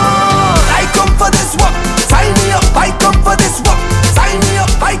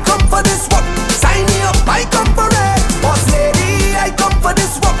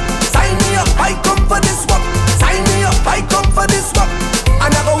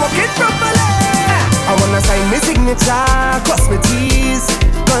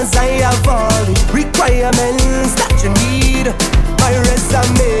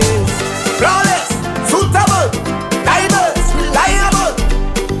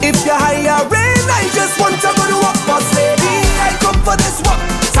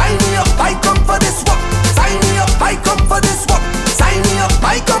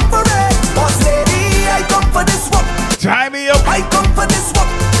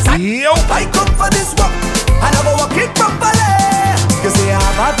Yo. I come for this work, and I go work it properly. You say I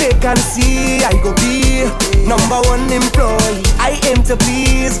have a vacancy, I go be number one employee. I aim to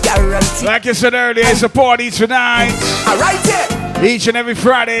please, guarantee. Like I said earlier, it's a party tonight. Alright, yeah. Each and every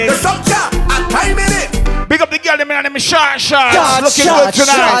Friday. The structure, a time in it. Big up the girl, them and them shots. Looking good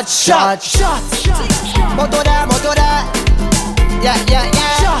tonight. Shots. Motoda. Yeah.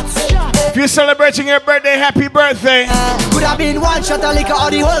 If you're celebrating your birthday, happy birthday. Could have been one shot of liquor or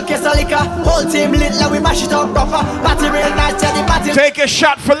the whole case of liquor. Whole team lit, like we mash it up proper. Party real nice, yeah, the party. Take a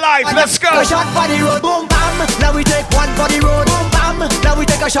shot for life, let's go. A shot for the road, boom bam. Now we take one for the road, boom bam. Now we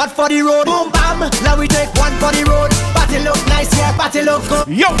take a shot for the road, boom bam. Now we take one for the road. Party look nice, yeah, party look good.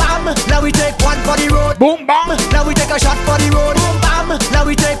 Yo, bam. Now we take one for the road, boom bam. Now we take a shot for the road, boom bam. Now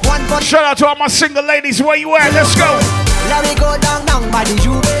we take one for the. Shout out to all my single ladies, where you at? Let's go. Now we go down by the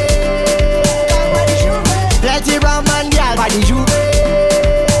Juve. Plenty rum and gal by the Juve.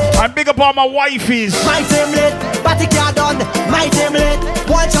 I'm big up all my wifeys. My team lit, party car done. My team lit,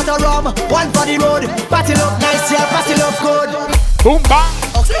 one shot of rum, one for the road. Party look nice, yeah, party look good. Boom bang,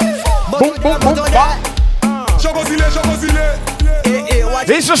 boom bang.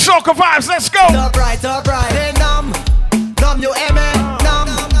 This is Soca Vibes, let's go. Top right, hey, numb you aimé, numb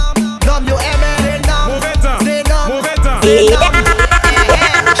you aimé, numb, say numb. She like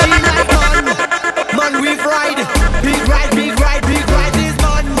man we fried, big ride this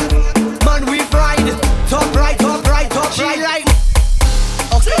man we fried, top right, she like,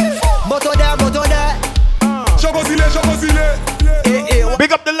 moto there,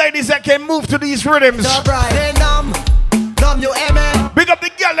 big up the ladies that can move to these rhythms. top right, hey, numb you aimé. Big up the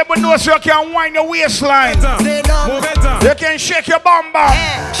girl that will know so you can wind your waistline. Say numb, you can shake your bamba.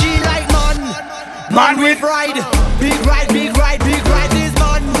 she like man we fried, big ride this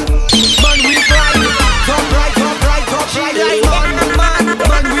man we fried, top right, she like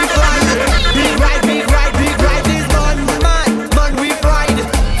man we fried, big ride this man we fried,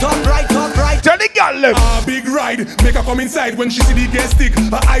 top right. Tell the girl big ride, make her come inside when she see the gas stick.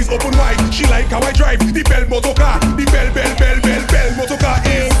 Her eyes open wide, she like how I drive the bell motor car. The bell motor car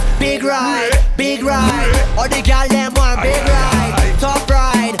is big ride. All the girl them want big ride, top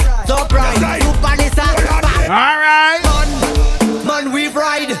right. Super Nissa, all right. Man we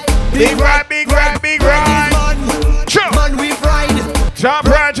fried, big ride. Man we fried, Top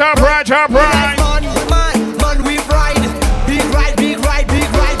right. Man we fried, big ride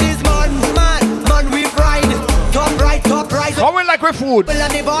this man we fried, top right. How we like with food?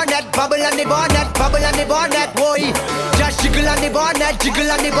 Bubble on the bonnet, boy. Just jiggle on the bonnet.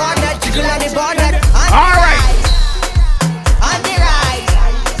 All right. On the right,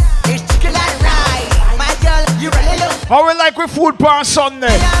 it's jiggle and right. My girl, you really look. How we like with food on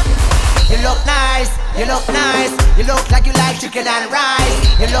Sunday? You look nice. You look like you like chicken and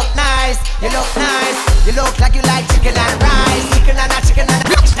rice. You look nice. You look like you like chicken and rice. Chicken and.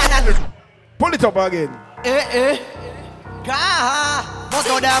 Pull it up again.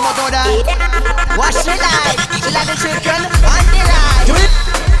 Moto da. What she like? She like the chicken on the right. Do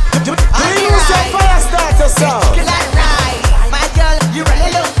you say FYAH starter song? Chicken and rice. My girl, you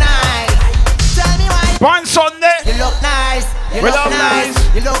really look nice. Tell me why. On Sunday. You look nice. You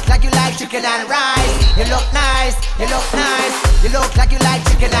look like you like chicken and rice. You look nice. You look like you like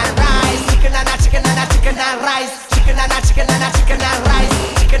chicken and rice. Chicken and rice. Chicken and rice.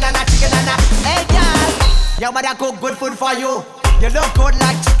 Chicken and hey girl, your mother cook good food for you. You look good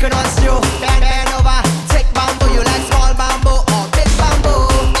like chicken on stew. Bend over, take bamboo. You like small bamboo or big bamboo.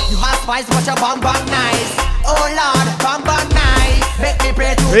 You have spice, but your bum nice. Oh Lord, bum nice. Make me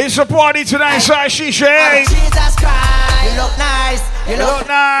pray to. It's a party tonight, so SHISHA8. Jesus Christ. You look nice. You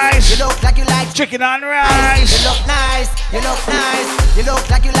look like you like chicken and rice. You look nice. You look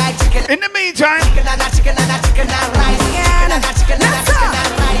like you like chicken. In the meantime, chicken and rice. Chicken and rice.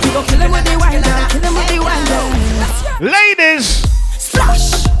 You go kill him with the wine down. Ladies.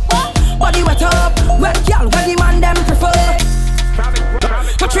 Splash. Body wet up. Wet girl, where the man them prefer.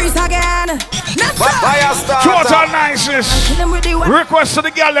 Patrice again. Total niceness. Request to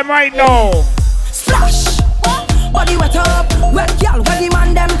the girl them right now. Splash. Body wet up. Wet girl, where the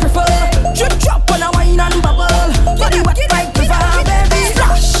man them prefer. Drip drop on a wine and bubble. Body wet like prefer, baby.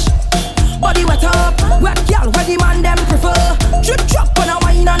 Splash. Body wet up. Wet girl, where the man them prefer. Drip drop on a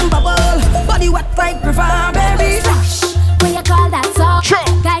wine and bubble. Body wet like prefer, baby. Splash. When you call that song, sure.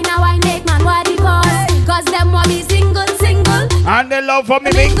 Guy now I make man what he cause them want me single. And they love for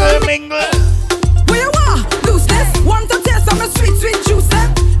me mingle. Where you are? Lose this. Want to taste some sweet juice,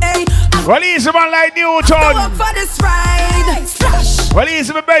 hey. Well, he's a man like Newton. Work for this ride. Splash. Well, he's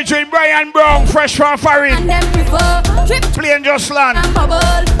my bedroom, Brian Brown, fresh from Farin. And them prefer drip Plain just land. and bubble.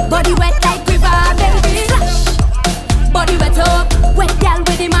 Body wet like river, baby. Splash. Body wet up. Wet girl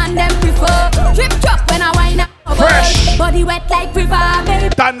with the man them prefer. Drip drop when I wind up. Fresh. Body wet like river, baby.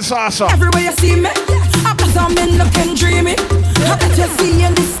 Dance salsa. Everywhere you see me, I blossom in looking dreamy. I bet you see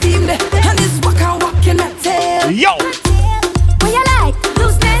in this steam, and this walking my tail. Yo. What you like?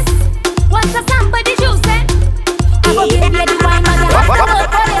 Looseness. What's the somebody juicing? I go give you the wine, but you have to go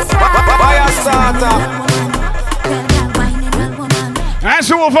for this one. Fire starter. And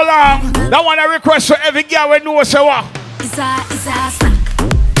so move along. That one I request for every girl we know say what. It's a snack.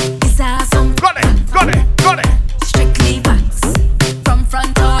 It's a some. Got it. Strictly facts. From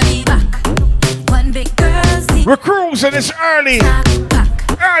front or the back. One big girl's the We're cruising, it's early. pack.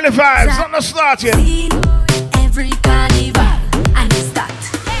 Early vibes, not the start yet. Every carnival and it's that.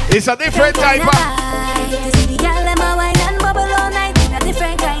 It's a different type of. See the girl them a wine and bubble all night in a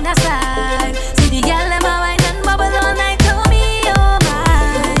different kind of style. See the girl them a wine and bubble all night to me, oh my.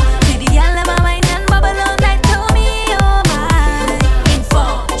 See the girl them a wine and bubble all night to me, oh my. In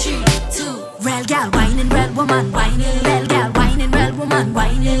 4, 3, 2, real girl whining, real woman whining, real girl whining, real woman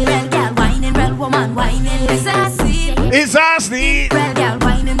whining, real girl whining, real woman whining. It's a scene. It's a sneak. Real girl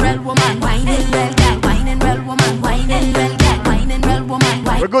whining, real woman whining, real girl whining, real woman whining, real girl whining, real woman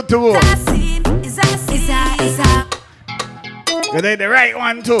whining. We're good to go. It's a. You did the right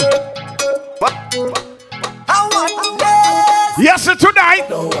one too. I want less. Yes, sir, tonight.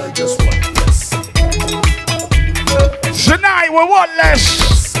 No, I just want this. Tonight we want less.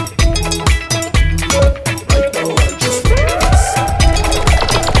 Right now, I just want this.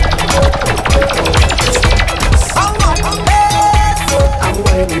 I want less. I'm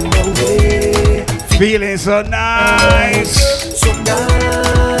winding away. Feeling so nice. So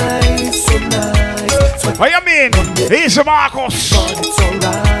nice, so nice. So What you mean? He's Marcus. it's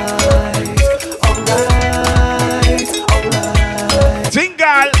alright, alright. Tingle.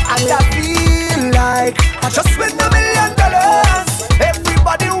 And I feel like I just win $1 million.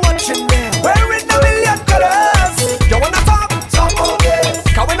 Everybody watching me, wearing $1 million. You wanna talk? Talk about it.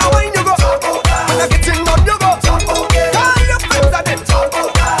 'Cause when I wine you go. Talk about that. When I get in mud you go. Talk about it. Call your friends and them. Talk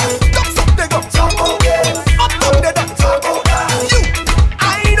about that. Ducks up they go. Talk about it. Up down they don't. Talk about that. You, I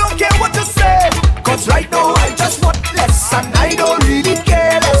don't care what you say. 'Cause right now I just want less, and I don't really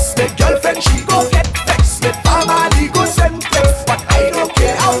care less. The girlfriend she go get vexed. The family go send text, but I don't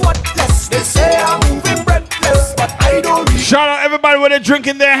care. I want less. They say I'm moving breathless, but I don't really Shout out everybody with a drink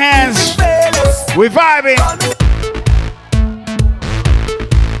in their hands. care less. We vibing.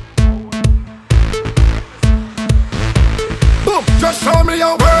 Boom, just show me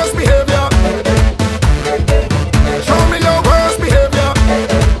your worst behavior. Show me your worst behavior.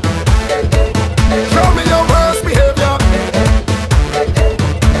 Show me your worst behavior.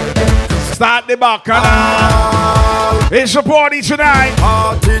 Start the bacchanal. It's a party tonight.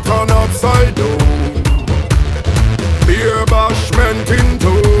 Party turn upside down. Beer bashment in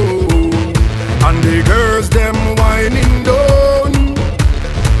town. And the girls them whining down.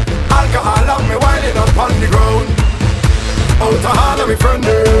 Alcohol have me whining up on the ground. Out of all of me friend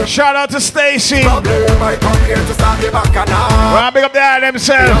there. Shout out to Stacy. Problem, I come here to start the bacchanal. Well, big up the eye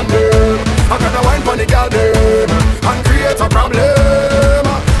themselves. I gotta wine for the girl there and create a problem.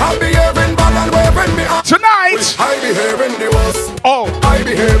 I'm behaving bad and waving me up. Tonight. I behaving the worst. Oh, I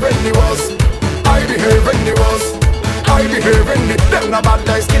behaving the worst. I behaving the worst. I behaving the them no bad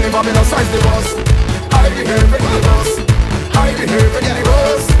like skinny but me no size the worst. I behaving the worst. I behaving the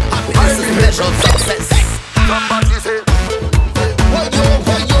worst. I behaving success. Somebody say, why yo,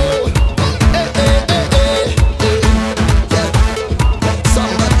 yeah.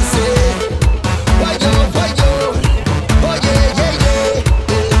 Somebody say, why yo, oh yeah.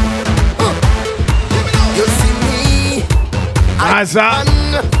 You see me, as a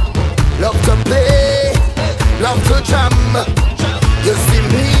love to play, love to jam. You see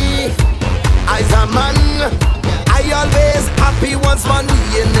me, as a man, I always happy once money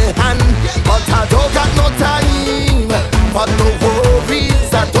in the hand. But I don't got no time for no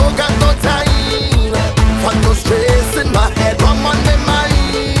worries. I don't got no time for no stress in my head, I'm on my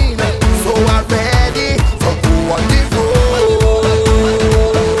mind. So I'm ready to go on the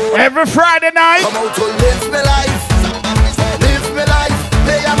road. every Friday night. Come out to live my life. Live my life.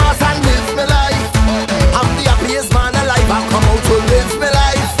 Play a mass and live my life. I'm the happiest man alive. I come out to live my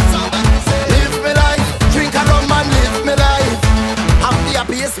life. Live my life. Drink a rum and live my life. I'm the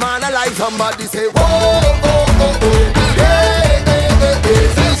happiest man alive. Somebody say, whoa, oh, oh, oh. Hey, hey, hey,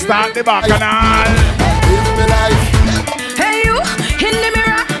 hey. Start the bacchanal. Live my life. Hey you, in the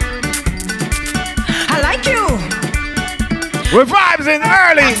mirror. I like you. We're vibes in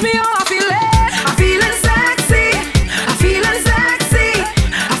early. Ask me how I feel. I'm feeling sexy. I'm feeling sexy.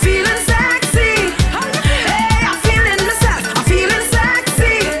 I'm feeling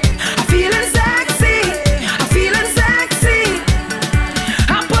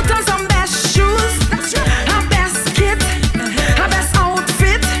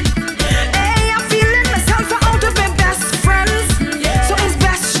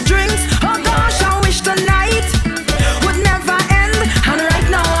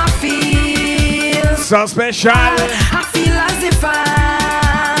So special. I feel as if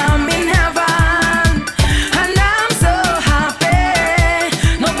I'm in heaven, and I'm so happy.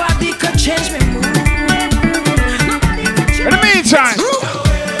 Nobody could change me mood. In the meantime,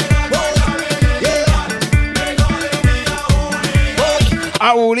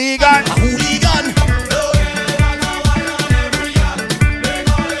 a hooligan.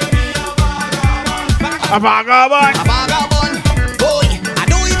 A vagabond. Boy, I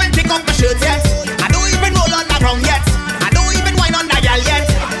don't even pick up my shirt yet. I don't even roll on the ground yet. I don't even whine on the gal yet.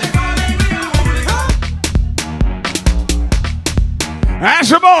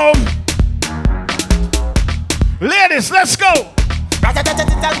 As a move. Ladies, let's go.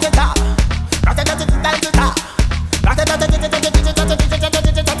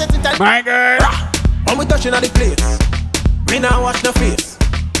 My girl. When we touching on the place, we now watch the face.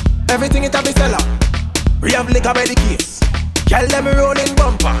 Everything it a be seller. We have liquor by the case. Girl them rolling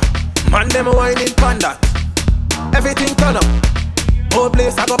bumper, man them whining panda. Everything turn up, whole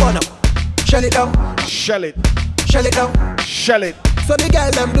place I go burn up. Shell it down, Shell it. shell it down. Shell it. So the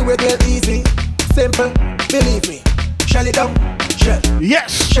girl them do it real easy, simple, believe me. Shell it down, shell.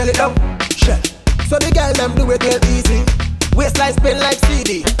 Yes. Shell it down, shell. So the girl them do it real easy. Waistline spin like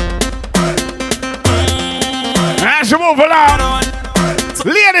CD. As you move along.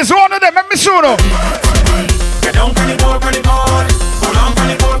 Ladies, one of them, let me show them. Get down on the board, on the board. Hold on on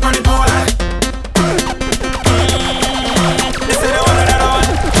the board, on the board. This is the one that I want.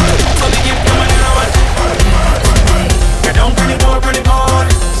 So they give them another one. Get down on the board, on the board.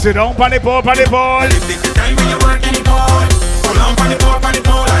 Sit down on the board, on the board. Take the time when you work in the board. Hold on on the board, on the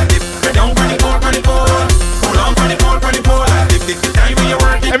board. Get down on the board, on the board. Hold on on the board, on the board. Take the time when you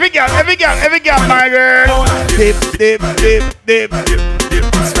work in the board. Every girl, my girl. Dip, dip, dip, dip, dip.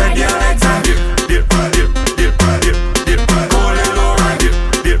 Spread your legs and dip, dip, dip, dip, dip, dip. Go a little lower and dip,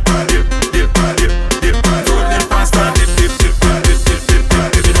 dip, dip, dip, dip, dip. Throw it little faster, dip, dip, dip, dip, dip, dip, dip,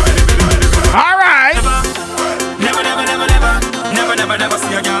 dip, dip. All right. Never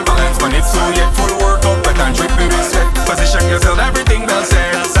see a girl balance when it's so yet full workout, but and drip in respect. Position yourself, everything well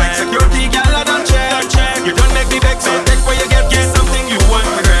said. Like security, girl, I don't check. You don't make me vex, so take where you get something you want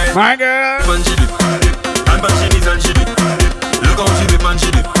regret. My girl. And she dip, and but she needs and she dip. Look how she dip and she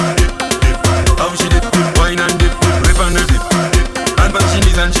dip. How she dip, wine and dip, rip and dip. And but she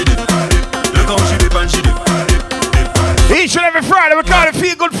needs and she dip. Look how she dip and she dip. Each and every Friday, we call it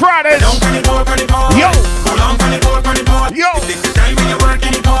Feel Good Fridays. Down on the board, on the board. Yo. Hold on on the board, on the board. Yo. Take the time when you work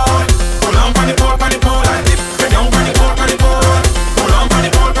in the board. Hold on on the board, on the board. Get down on the board, on the board. Hold on on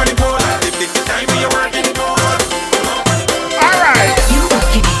the board, on the board. Take the time when you work in the board. All right.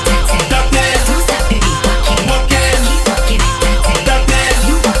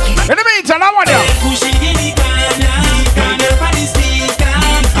 In the meantime, I want you.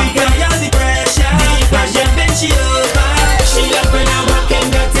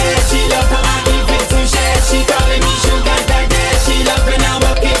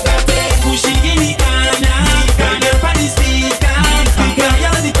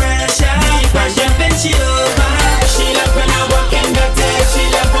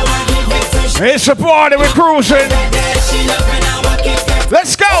 It's a party, we're cruising.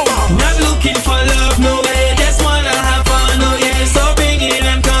 Let's go. Not looking for love, no way. Just wanna have fun, no yeah. So bring it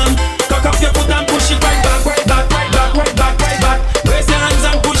and come. Cock up your foot and push it right back, right back, right back, right back, right back. Raise your hands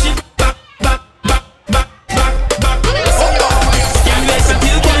and push it back, back, back, back, back, back. Can't wait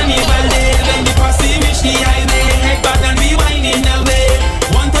until carnival day. When the posse reach the highway, head back and be winding away.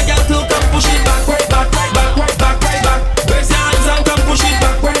 Want a girl to come push it back, right back, right back, right back, right back. Raise your hands and come push it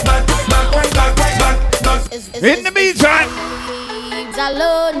back, right back, right back, right back, right back, back. In the meantime,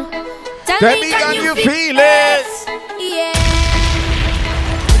 Alone. tell me, can you feel it? Yeah.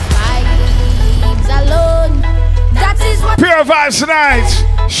 Vibes alone. That is what. Pure vibes tonight.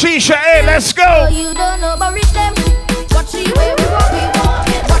 SHISHA8, let's Oh, go. you don't know about rhythm. Watch the way we walk,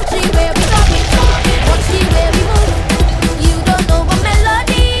 watch the way we talk, watch the way we move. You don't know about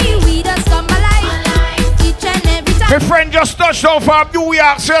melody. We just come alive each and every time. My friend just touched off from New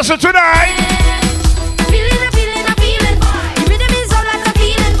York, so tonight.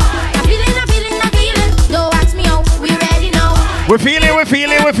 We're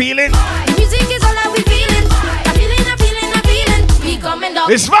feeling. The music is all that we feeling. I'm feeling. We coming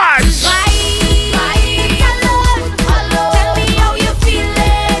down. It's vibes. Alone. Tell me how you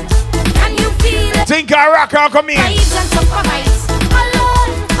feeling. Can you feel it? Think I rock, I'll come in. Vibes and super vibes.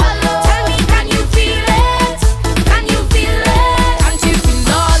 Alone. Tell me, can you feel it? Can you feel it? Can't you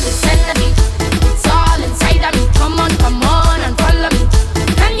feel all this energy? It's all inside of me. Come on and follow me.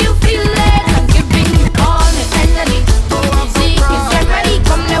 Can you feel it? I'm giving you all the energy. Music is ready.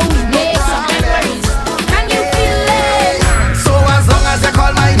 Come now, we make some memories.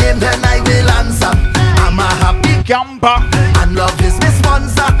 camper. And love is my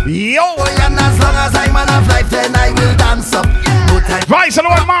sponsor. Yo. And as long as I'm man of life, then I will dance up. But I'm Vice and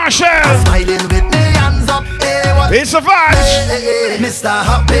Lord Marshall. smiling with me hands up. Hey, what? It's a Vice. Hey, Mr.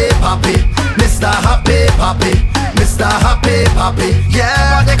 Happy Papi, Mr. Happy Papi, Mr. Happy Papi.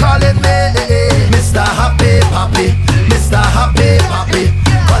 Yeah, they calling me Mr. Happy Papi, Mr. Happy Papi.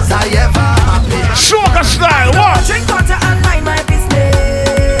 Cause I ever happy. Soca style, what? Drink water and mind my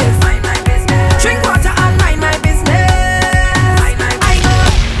business. Mind my business. Drink water and mind my business. Mind my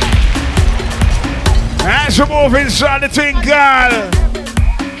business. As you move inside the thing, girl.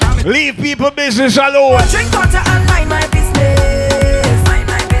 Leave people business alone. Drink water and mind my business. Mind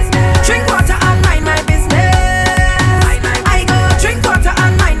my business. Drink water and mind my business. I go drink water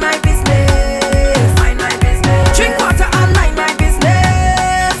and mind my business. Mind my business. Drink water and mind my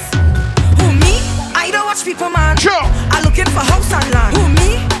business. Who me? I don't watch people, man. Sure. I'm looking for house and land. Who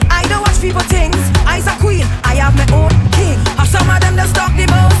me? I don't watch people things. I's a queen. I have my own king. Have some of them that stalk the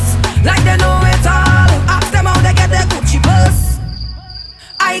most, like they know it all. Ask them how they get their Gucci purse.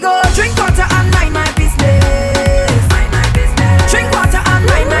 I go drink water and mind my business. Mind my business. Drink water and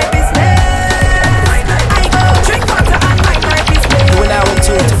mind my business. I go drink water and mind my business. When I went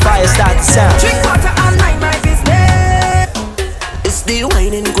to FYAH start the sound. Drink water and mind my business. It's the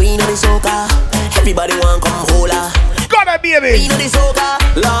whining queen of the soca. Everybody want come hold her. Got it, baby. Queen of the soca.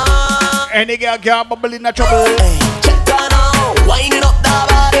 Long. Any girl can't bubble in the trouble. Hey, check her now. Winding up the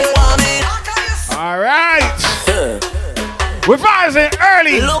body. Want me? All right. We're rising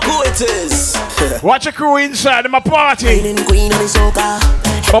early. Look who it is. Watch a crew inside of my party. Whining queen of the soca.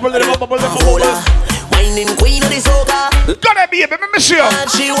 Bubble it, bubble it, bubble Hold it. her. Whining queen of the soca. Got it, baby. Let me see you. And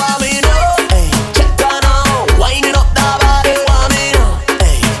she want me know. Hey, check her now. Winding up the body. Want me know.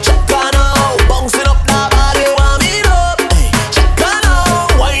 Hey, check her now. Bouncing up the body. Want me know. Hey, check her now.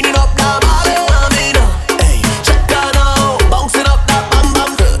 Winding up the body. Want me know. Hey, check her now. Bouncing up the bam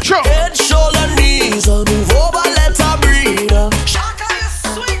bam. Sure. Head, shoulder, knees. I'll move over. Let her breathe. Shaka, you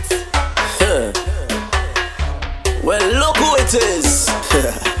sweet. Well, look who it is.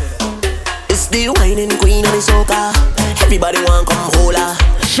 It's the whining queen of the soca. Everybody want come hold her.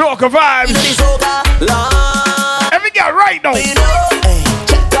 Soca Queen of the vibes. soca. Long. Every girl right now. Me know. Hey,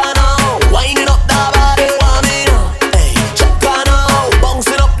 check her now. Winding up the body. Want me know. Hey, check her now.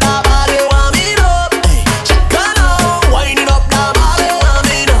 Bouncing up the body. Want me know. Hey, check her now. Winding up the body. Want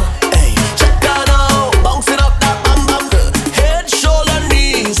me know. Hey, check her now. Bouncing up the bam bam. Head, shoulder,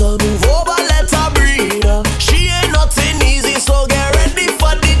 knees. I'll move over. Let her breathe. She ain't nothing easy, so get ready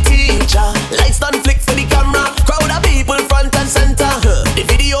for the teacher. Lights done flick for the camera. Crowd of people front and center. The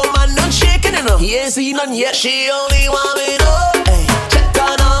video man done shaking enough. He ain't seen none yet. She only want me know. Hey, check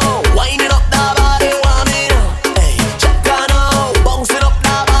her now. Winding up the body. Want me know. Hey, check her now. Bouncing up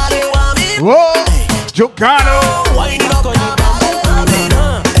the body. Want me know. Whoa. Jocano. Winding up the body. Want me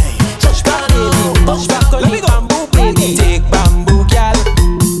know. Hey, touch back now. Touch back on the bamboo, baby. Take bamboo, gal.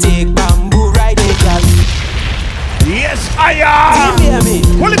 Take bamboo, ride it, gal. Yes, I am. Hear me?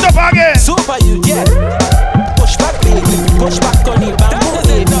 Pull it up again. Super you, yeah. Push back, baby. Push back on the bamboo,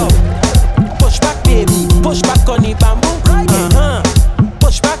 baby. Push back, baby. Push back on the bamboo.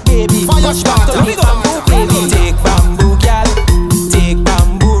 Push back, baby. Push back on the bamboo, baby. Take bamboo, gal. Take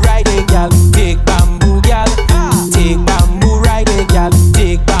bamboo, ride it, gal. Take bamboo, gal. Take bamboo, ride it, gal.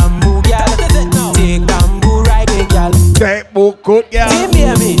 Take bamboo, gal. Take bamboo, ride it, gal. Take book good, yeah.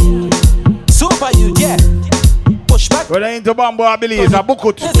 Hear me? Super you, yeah. Push back. When I into bamboo, I believe it's a book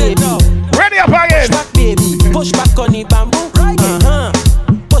it. No. Ready up again. Push back, baby. Push back on the bamboo.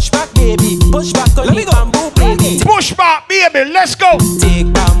 Push back, baby. Push back on the bamboo, baby. Push back, baby. Let's go.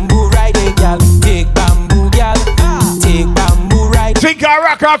 Take bamboo, ride it, gal. Take bamboo, gal. Take bamboo, ride it, Think our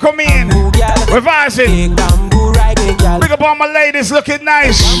rocker come in. gal. We're rising. Take bamboo, ride it, gal. Big up all my ladies looking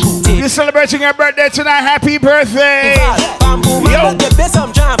nice. You're celebrating your birthday tonight. Happy birthday. Bamboo, man, Yo. let you bet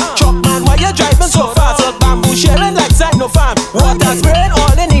some jam. Truck man, why you driving so fast? Bamboo sharing like side no farm. Water spraying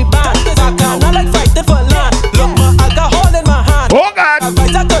all in the band. I can't like fighting for land. Look, my alcohol in my hand. Oh God.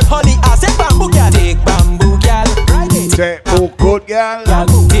 Advice I told Holly, I said bamboo, gal. Take bamboo, gal. Ride it. Take book good, girl. Gal.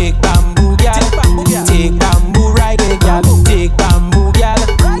 Take bamboo, gal. Take bamboo, ride it, gal. Take bamboo, gal.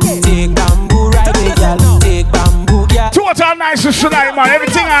 Take bamboo, ride it, gal. Take bamboo, gal. Total nice tonight, man.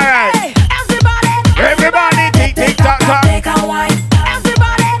 Everything alright. Everybody, tick, tick, tock, tock. Take a wine.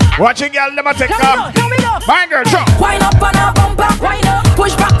 Everybody. Watch it, girl. Never take Come it up. My girl, chop. Wind up on a bumper. Wind up.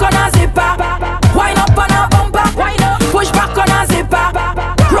 Push back on a zipper. Wind up on a bumper. Wind up. Push back on a zipper.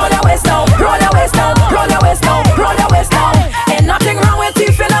 Roll your waist down. Roll your waist down. Roll your waist down. Roll your waist down. Ain't nothing wrong with you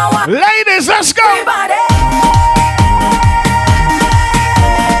if you know what. Ladies, let's go. Everybody.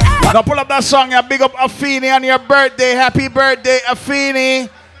 Now pull up that song, yeah. Big up Afeni on your birthday. Happy birthday, Afeni.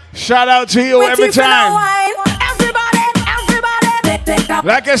 Shout out to you every time. Everybody.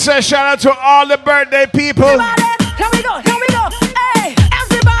 Like I said, shout out to all the birthday people. Everybody. Here we go. Hey,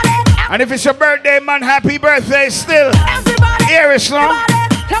 everybody. And if it's your birthday, man, happy birthday still. Everybody. Here it's now.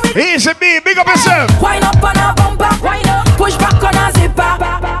 Easy B, big up yourself. Wind up on a bumper, wind up. Push back on a zipper.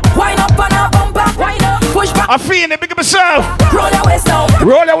 Wind up on a bumper, wind up. Push back. I feel it, big up yourself. Roll your waist down.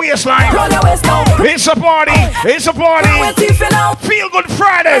 Roll your waistline. Roll your waist down. It's a party. It's a party. Feel Good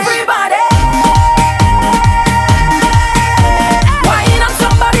Fridays. Everybody. Wine on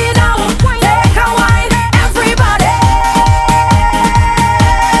somebody now. Take a wine. Everybody.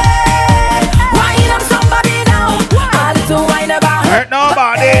 Wine on somebody now. A little wine about Hurt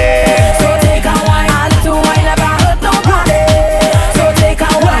nobody. So take a wine. A little wine about hurt nobody. So take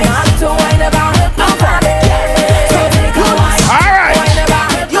a wine. A little wine about hurt nobody. So take a wine. All right. Wine about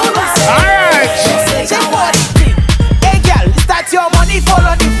hurt nobody. All right. Hey girl, is that your money fall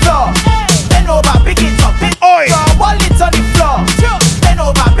on the floor? Bend over, pick it up. Oi. Your wallet on the floor. Bend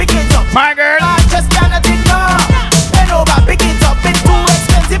over, pick it up. My girl. I just cannot ignore. Bend over, pick it up. It's too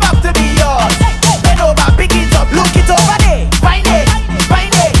expensive up to be yours. Bend over, pick it up. Look it over there. Find it,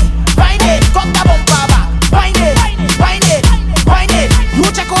 find it, find it. Got the bumper back. Find it, find it, find it. You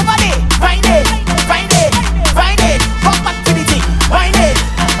check over there. Find it, find it, find it. Come back to the thing. Find it,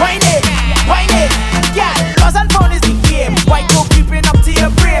 find it, find it. Yeah, lost and found is the game. Why go creeping up to your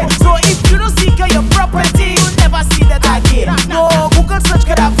brain? So if you don't seek your property, you'll never see that again. No Google search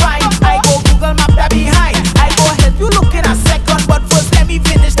could I find. I go Google map that behind. I go help you look in a second, but first let me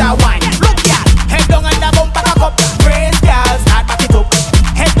finish that wine. Look, yeah, head down and the bumper cock up. Praise girl, start back it up.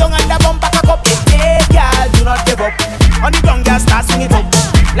 Head down and the bumper cock up. Hey girl, do not give up. On the ground, girl, start swing it up.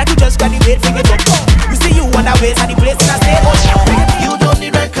 Like you just graduate, bring it up. You see you on the waist and the place in a stay. You don't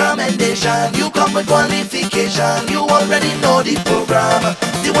need recommendation. You come with qualification. You already know the program.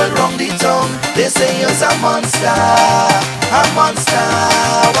 You went wrong the tongue. They say you're a monster. A monster.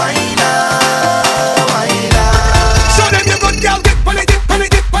 Why not? Why not? Show them you good girl. Dip, pon it, dip, pon it,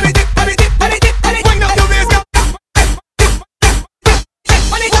 dip, pon it, dip, pon it, dip, pon it, dip, pon it. Wind up your waist, girl.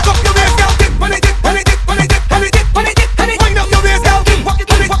 Walk up your waist, girl. Dip, pon it, dip, pon it, dip, pon it, dip, pon it, dip, pon it, dip, pon it. Wind up your waist, girl. Walk it,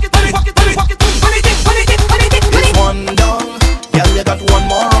 pon it, walk it, pon it, walk it, pon it, walk it, pon it, dip, pon it, dip, pon it, dip, pon it. One down. Girl, you got one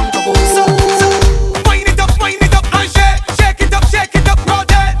more round to go. Wind it up, and shake it up, roll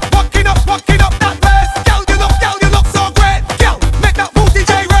it. Walking up that waist. Girl, you look so great. Girl, make that booty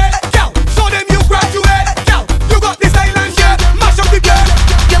gyrate. Girl, show them you graduate. Girl, you got this style and shape. Mash up the game.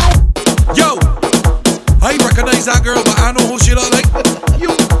 Yo, I recognize that girl, but I know who she look like.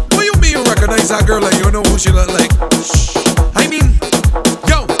 What you mean you recognize that girl and you know who she look like? I mean,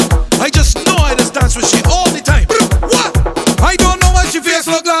 yo, I just know I just dance with she all the time. What? I don't know what she face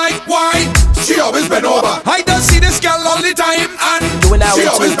look like. Why? She always been over. I don't see this girl all the time and she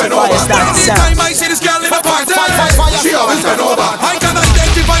always been over. Anytime I see this girl in a party, she always been over. I can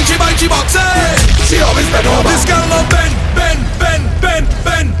identify she by she boxing. She always been over. This girl love bend.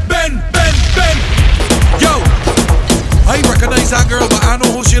 Yo, I recognize that girl, but I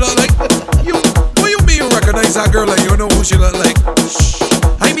know who she look like. What you mean you recognize that girl and you know who she look like?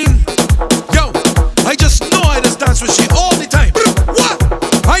 I mean, yo, I just know I just dance with she all the time. What?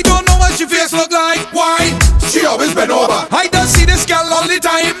 I don't know what she face look like. Why? She always been over. I don't see this girl all the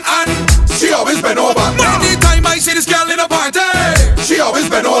time and she always been over. Anytime I see this girl in a party, she always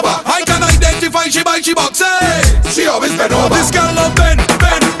been over. I can identify she by she boxing. She always been over. This girl love bend.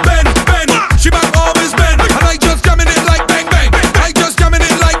 She back always bend, and I just jam in it like bang bang. I just jam in it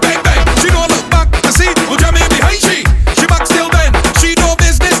like bang bang. She don't look back to see who jam in behind she. She back still bend. She no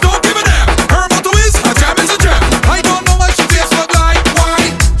business, don't give a damn. Her motto is a jam is a jam. I don't know what she face look like. Why?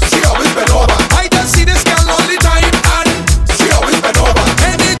 She always been over. I just see this girl all the time, and she always been over.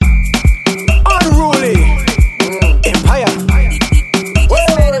 And it unruly empire.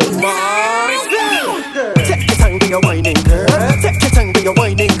 Take your time when you're whining, girl. Take your time when you're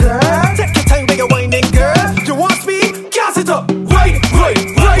whining, girl. Take your time when you're whining, girl. You want speed? Gas it up. Right.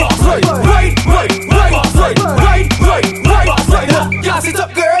 Gas it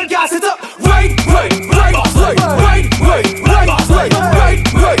up, girl. Gas it up. Right.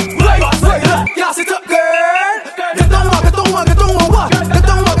 Gas it up, girl. Get down, what? Get down,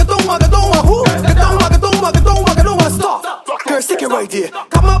 stop. Girl, stick it right here.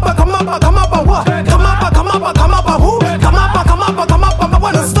 Come up, what? Come up, I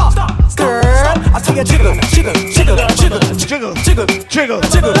wanna stop. Girl, I tell you jiggle. jiggle, jiggle, jiggle, jiggle,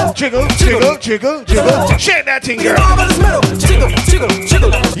 jiggle, jiggle, jiggle, jiggle. Shake that thing, girl. Jiggle, jiggle,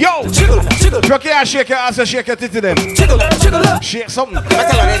 jiggle. Yo, Jiggle, jiggle. rock your ass, shake your ass, and shake your titty them. Jiggle, jiggle up. Shake something. Let me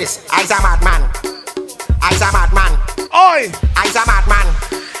tell you ladies, I's a madman. I's a madman. Oi, I's a madman.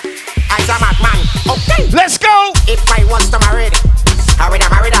 I's a madman. Okay. let's go. If I was to marry, I would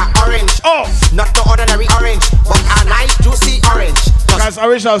have married an orange. Oh, Not the ordinary orange, but a nice juicy orange. that's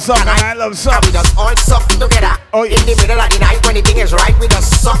original song, and I love And song. we just all suck together. Oh, yeah. In the middle of the night when the thing is right, we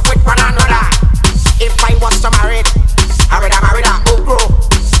just suck with one another. If I was to marry, I would have married an okro.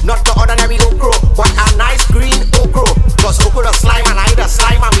 Not the ordinary okro, but a nice green okro. Cause okro the slime and I the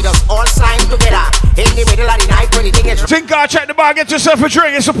slime, and we just all slime together. In the middle of the night when the thing is right. Think God, check the bar, get yourself a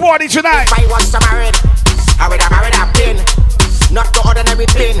drink. It's a party tonight. If I was to marry, I would have married a pin. Not the ordinary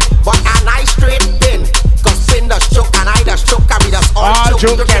pin, but a nice straight pin. Cause pin does choke and I does choke, and we just all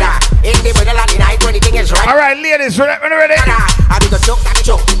choke together. In the middle of the night when the thing is right. All right, ladies, ready? I do the choke, stab it,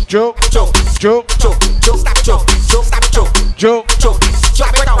 choke, Joke, choke, joke, choke, choke, stab it, choke, choke, stab it, choke, joke. choke,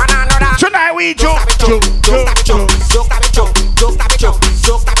 choke with one another. Tonight we Choke, joke, stab it, choke, joke, choke, stab it, choke, choke, stab it, choke,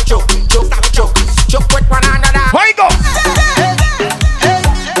 choke, stab it, choke, choke, stab it, choke, choke with one another. Here you go.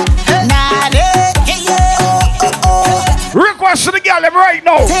 Request to the girl them right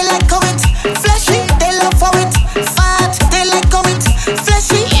now. They like how it fleshy, they love how it fat. They like how it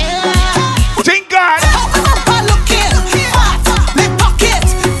fleshy. Think God. How my papa looking fat, me pocket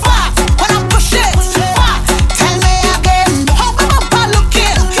fat. When I push it fat, tell me again. How my papa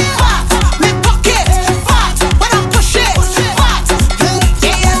looking fat, me pocket fat. When I push it fat,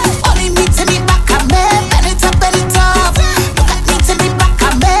 yeah. Only me to me back and me bend it up, bend it up. Look at me to me back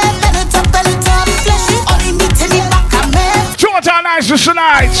and me bend it up, bend it up. Fleshy, only me to me back and me. Total nice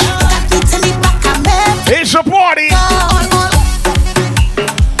tonight. Look at me to me back and me. It's a party.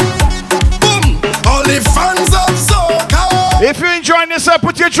 All the fans of soca. If you're enjoying this up,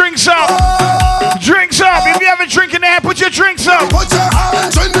 put your drinks up. Drinks up. If you have a drink in there, put your drinks up. Put your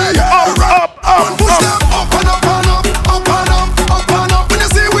hands in the air. Up, up, Push up. them up and up and up, up and up, up and up. When you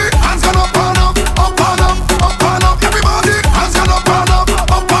see we hands gone up and up, up and up, up and up. Everybody hands gone up and up,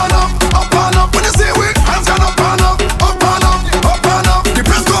 up and up, up and up. When you see we hands gone up and up, up and up, up and up. The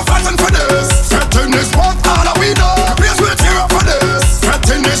press go fighting for this. Setting this what all that we know. The place will tear up for this.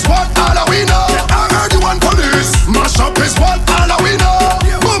 Setting this what all that we know. I heard you want police. Mash up is what all that we know.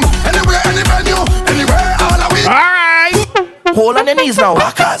 Boom, anywhere, any venue, anywhere, all that we know. All right. Hold on your knees now,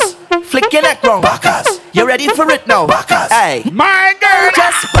 backers. Flick your neck wrong, backers. You ready for it now, backers? Hey, My girl.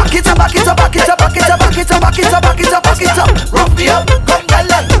 just back it up, back it up, back it up, back it up, back it up, back it up, back it up, back it up. Rough me up, come girl,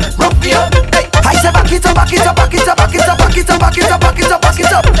 rough me up. Hey, I say back it up, back it up, back it up, back it up, back it up, back it up, back it up, back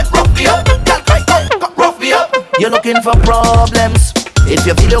it up. Rough me up, girl, come, rough me up. You're looking for problems. If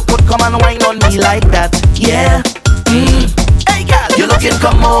you feel you could come and whine on me like that, yeah. Hey girl, you're looking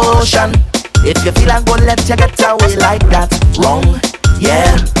commotion. If you feel I'm gonna let you get away like that, wrong,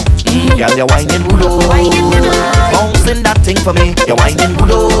 yeah. Girl, you're whining good, bouncing that thing for me. You're whining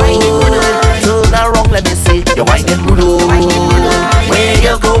good, turn around, let me see. You're whining good, where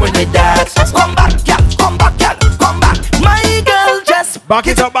you going with that? Come back, girl, come back, girl, come back. My girl, just Back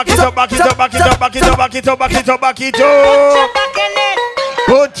it up, back it up, back it up, back it up, back it up, back it up, back it up, back it up.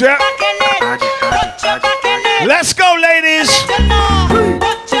 Put your. Let's go, ladies.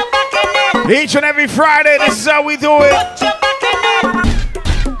 Each and every Friday, this is how we do it.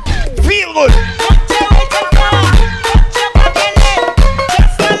 Feel good.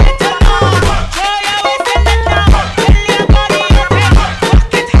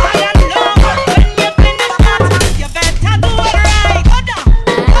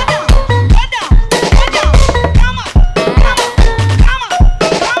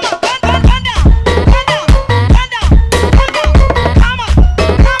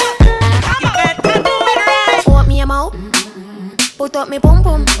 Put up me pum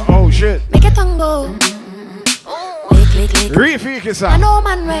pum, Oh shit. make a tongue go. Lick, lick, lick. Refike I son. know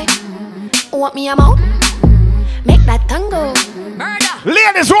man way. Want me a mouth? Make that tongue go.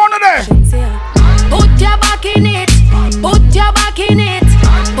 Ladies, one of them. Put your back in it. Put your back in it.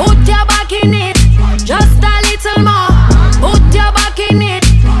 Put your back in it. Just a little more. Put your back in it.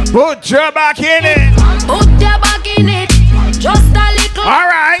 Put your back in it. Put your back in it. Just a little. All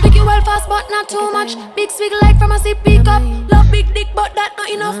right. Make you well fast, but not too much. Big swig like from a sippy cup. Love big dick, but that not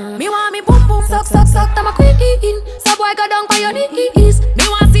enough. Me want me boom boom suck suck suck. I'm a queen. So boy go down by your knees. Me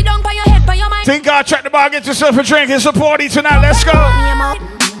want sit down by your head, by your mind. Think God, check the bar, get yourself a drink. It's a party tonight. Let's go. Me a mouth.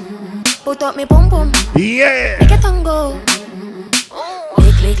 Put up me pum pum. Yeah. Make a tongue go.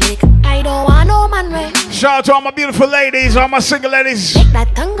 Lick lick lick. I don't want no man way. Shout out to all my beautiful ladies, all my single ladies. Make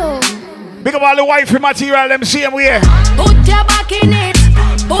that tongue go. Big up all the wifey material, them see them here. Put your back in it.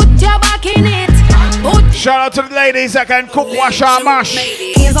 Put your back in it. Shout out to the ladies that can cook, wash, and mash.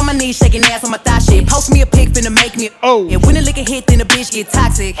 Hands on my knees, shaking ass on my thigh shit. Post me a pic, finna make me. Oh. And when the liquor hit, then the bitch get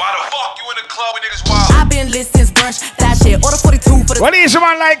toxic. Why the fuck you in the club with niggas wild? I've been lit since brunch, that shit. Order 42 for the. What is a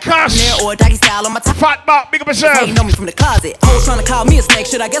man like Cuss? Or doggy style on my top. Fat back, big up yourself. They know me from the closet. Hoes trying to call me a snake.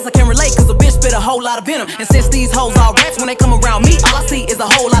 Shit, I guess I can relate, cause a bitch spit a whole lot of venom. And since these hoes all rats, when they come around me, all I see is a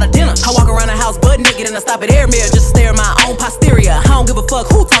whole lot of dinner. I walk around the house butt naked and I stop at air mirror just to stare at my own posterior. I don't give a fuck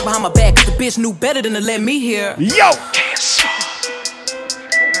who talk behind my back, cause the bitch knew better than to let me hear. Yo!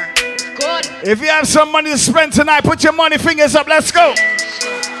 If you have some money to spend tonight, put your money fingers up. Let's go.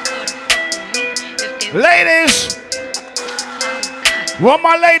 Ladies. One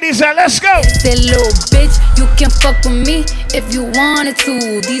more ladies there. Let's go. Say, little bitch, you can fuck with me if you wanted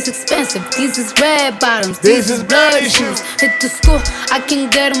to. These expensive, these is red bottoms, these is bloody shoes. Hit the school, I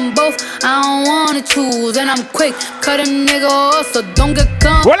can get them both. I don't wanna choose, and I'm quick, cut a nigga off, so don't get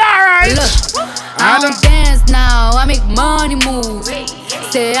come. Well, alright. Look, I don't dance now, I make money move.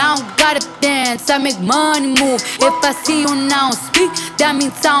 Say I don't gotta dance, I make money move. If I see you now speak, that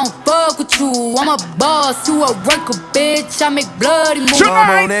means I don't fuck with you. I'm a boss, you a worker, bitch. I make bloody moves.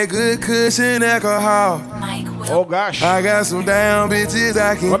 I'm on that good cushion alcohol. Oh gosh. I got some damn bitches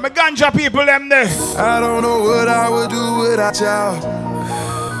I can. When my ganja people them there. I don't know what I would do without y'all.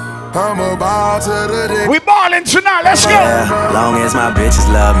 I'm a ball to the day. We ballin' tonight, let's go. Yeah, long as my bitches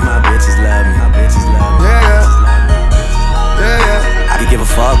love me, my bitches love me, my bitches love me. Yeah, yeah. I can give a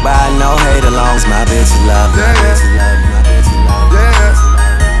fuck by no hate as long as my bitches love me, my bitches love me, my bitches love me.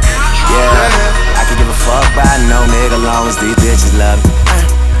 Yeah, I can give a fuck by no nigga long as these bitches love me.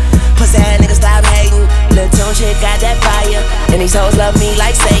 Pussy ass nigga stop hating. Lil' Tune shit got that fire. And these hoes love me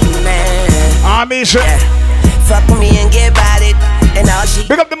like Satan, man. Misha. Yeah. Fuck with me and get about it. And all she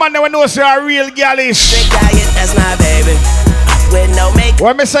pick up the man that we know say a real gallish. big diet, that's my baby. With no makeup.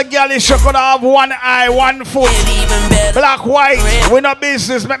 When Mr. Gallish, you could have one eye, one foot. Even better. Black, white, we no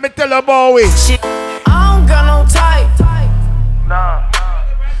business. Let me tell you about it. I don't got no type. Nah.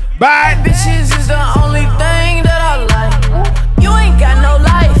 Bad. Bitches is the only thing that I like. You ain't got no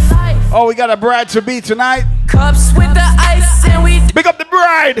life. Oh, we got a bride to be tonight. Cups with the ice and we Pick up the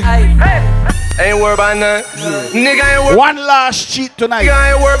bride. Ain't worried about nothing. Nigga ain't worried. One last cheat tonight.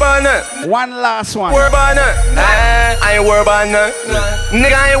 Nigga ain't worried about nothing. One last one. Worried about nothing. I ain't worried about nothing.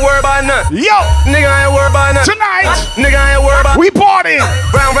 Nigga ain't worried about nothing. Yo. Nigga ain't worried about nothing. Tonight. Nigga ain't worried about. We party.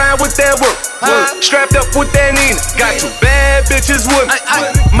 Round with that work. Strapped up with that Nina. Got two bad bitches with me.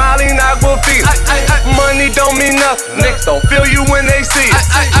 Molly Aquafina. Money don't mean nothing. Niggas don't feel you when they see it.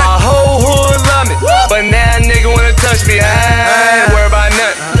 My whole hood love me. But now nigga wanna touch me. I ain't worried about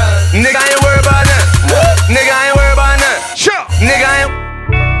nothing. Nigga ain't worried about nothing. Nigga ain't worried about nothing. Sure. Nigga ain't.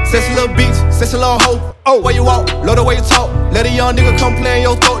 Sexy little bitch, sexy little hoe. Oh, where you walk, love the way you talk. Let a young nigga come play in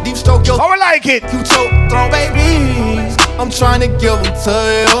your throat, deep stroke your. How I like it. You choke, throw babies. I'm trying to give them to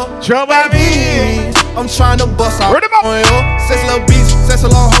you. Show baby. I'm trying to bust out Read 'em up. on you. Sexy little bitch, sexy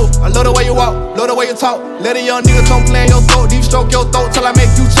little hoe. I love the way you walk, love the way you talk. Let a young nigga come play in your throat, deep stroke your throat till I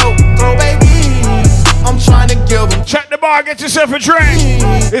make you choke. Throw babies. I'm trying to give them. Check the bar, get yourself a drink.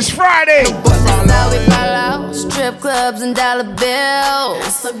 It's Friday. Now we fall out, strip clubs and dollar bills.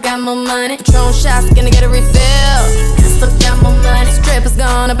 Still got more money, Patron shots, gonna get a refill. Still got more money, strippers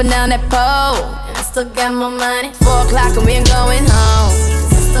going up and down that pole. Still got more money, 4 o'clock and we ain't going home.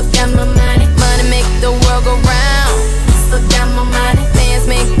 Still got more money, money make the world go round. Still got more money, fans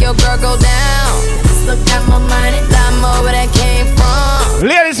make your girl go down. Still got more money, lot more where that came from.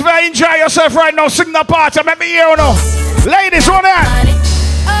 Ladies, if you enjoy yourself right now, sing the part and let me hear you know. Ladies, on that.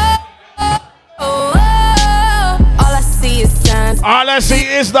 All I see is signs. All I see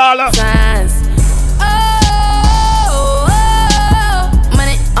is dollar. Signs.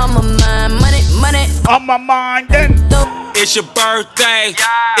 Money on my mind. Money on my mind. Then it's your birthday.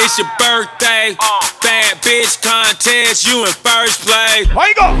 It's your birthday. Bad bitch contest. You in first place. Where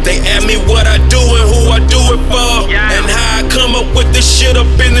you go? They ask me what I do and who I do it for, and how I come up with this shit up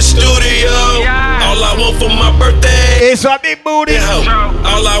in the studio. All I want for my birthday is a big booty hoe.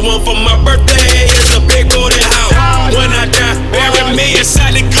 All I want for my birthday is a big booty hoe. When I die, bury me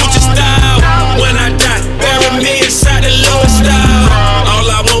inside the Gucci style. When I die, bury me inside the Louis style. All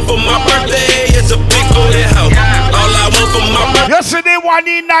I want for my birthday is a big booty hoe. All I want for my birthday. Yesterday one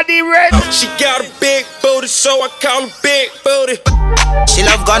in the red. She got a big booty, so I call her big booty. She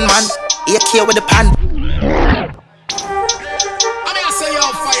love gunman, AK with the pan. I'm gonna say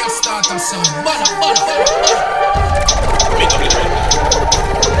your fire starter sound.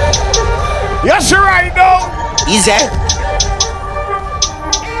 Yes, you're right, though. Easy.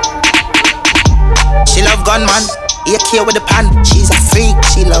 gunman. AK with the pan. She's a freak.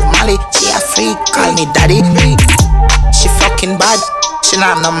 She love Molly. She a freak. Call me daddy. She fucking bad. She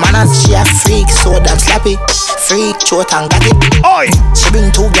not no manners. She a freak. So damn slappy. Freak, short and got it. Oi! She bring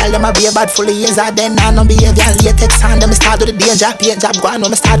 2 girl, them a be a bad full of years. Then I no behavior. Latex on them start with the danger. Paint job go on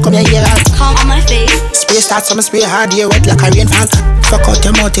when me start come here. Calm on my face. Spray start so me spray hard here wet like a rainfall. Fuck out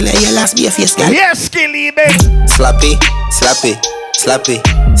your mouth till I hear last be a face girl. Yes, Skilly, baby. Slappy, slappy, slappy,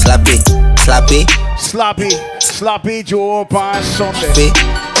 slappy, slappy. Sloppy, sloppy Joe up on Sunday.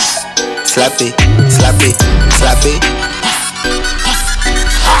 Slappy, slappy, slappy.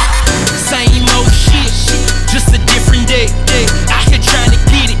 Same old shit, just a different day. Out here trying to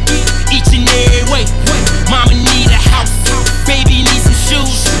get it, each and every way. Mama need a house, baby need some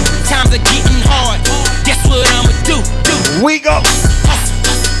shoes. Times are getting hard, guess what I'ma do? We go.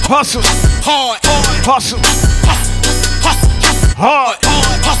 Hustle, hard, hustle, hard, hard.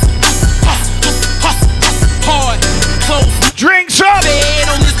 Close, drinks up. bed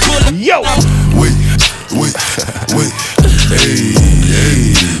on this bullet. Yo. Wait. Hey.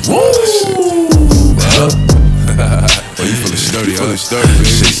 Woo. Oh, you feeling sturdy, huh?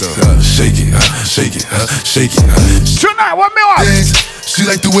 Shake it. Tonight, what me want? Dance. She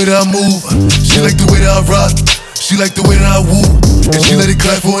like the way that I move. She like the way that I rock. She like the way that I woo. And she let it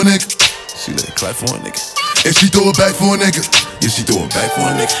clap for a nigga. And she throw it back for a nigga. Yeah, she throw it back for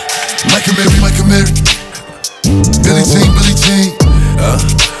a nigga. Micah Mary. Billie Jean.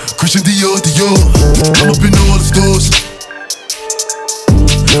 Christian Dior. I'm up in all the stores.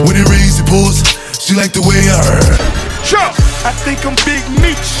 When it rains, it pours. She like the way I heard. Sure. I think I'm Big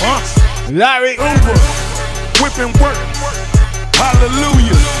Meech. Larry. Uber. Whipping work.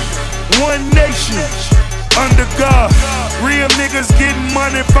 Hallelujah. One nation. Under God. Real niggas getting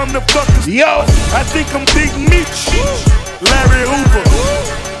money from the fuckers. Yo. I think I'm Big Meech. Larry Hoover.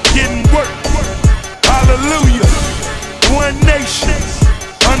 Getting work. Hallelujah. One nation.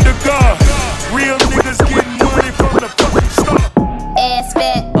 Under God. Real niggas getting money from the fucking start. Ass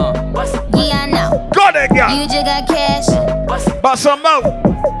fat. Yeah, I know. Go there, girl. You just got cash. Bust some out.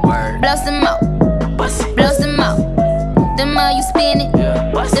 Blow some out. Blow some out. The more you spin it,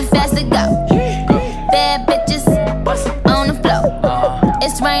 the faster it go. Bad bitches on the floor.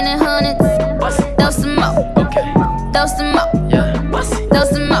 It's raining hundreds. Throw some more. Throw some more. Throw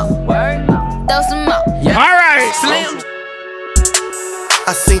some more. Throw some more. All right. Slim.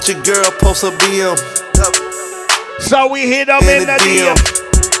 I seen your girl post a BM. So we hit them in the DM.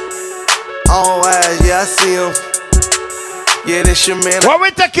 All eyes, yeah, I see him. Yeah, this your man. What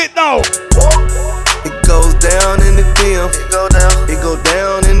we take it now? It goes down in the DM. It go down. It go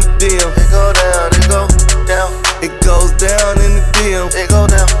down in the DM. It go down. It go down. It goes down in the DM. It go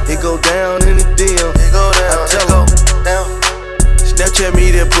down. It go down in the DM. It go down. I tell down. Snapchat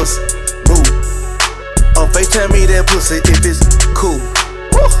me that pussy. Move. Oh, FaceTime me that pussy if it's cool.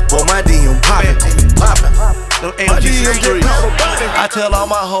 Boy, my DM poppin'. Them AMG I tell all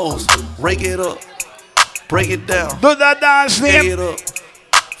my hoes, rake it up, break it down. Do that dance, Bag name. it up.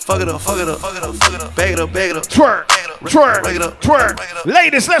 Fuck it up. Bag it up. Twerk.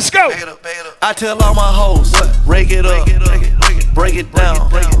 Ladies, let's go. I tell all my hoes, rake it up, break it down.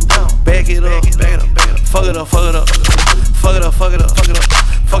 Bag it up. Fuck it up.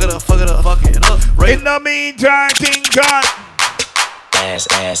 In the meantime, thing done. Ass.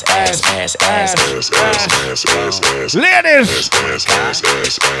 Ladies.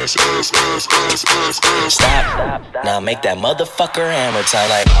 Stop. Now make that motherfucker hammer time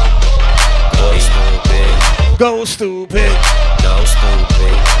like. Boy, stupid. Go stupid.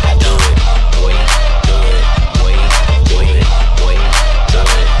 I do it. Boy.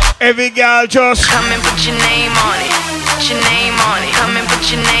 Every girl just come and put your name on it. Come and put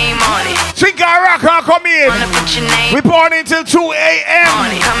your name on it. Think I rock, I'll come in. We party until 2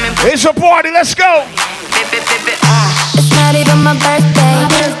 a.m. It's a party, let's go. It's not even my birthday,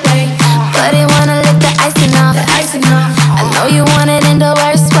 but he wanna lick the icing off. I know you want it in the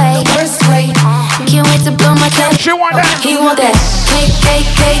worst way. Can't wait to blow my cake. She want that. He want that cake.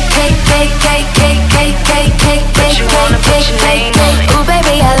 Ooh,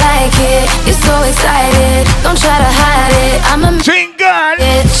 baby, I like it. You're so excited. Don't try to hide it. I'm a jingle.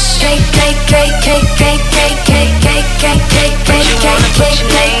 Bitch.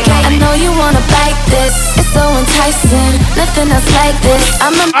 I know you wanna bite this. It's so enticing. Nothing else like this.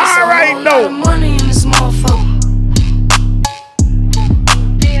 I'm a all right, no. Money in this motherfucker.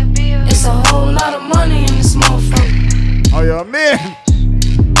 It's a whole lot of money in this motherfucker. Oh, yeah, man.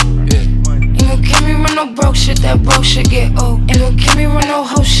 Ain't gon' give me run no broke shit, that broke shit get old. Ain't gon' give me run no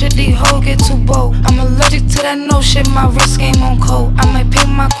hoe shit, these hoes get too bold. I'm allergic to that no shit, my wrist game on cold. I might paint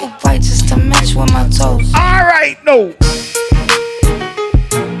my coupe white just to match with my toes.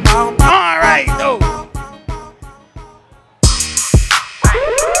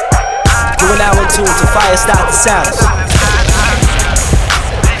 Look,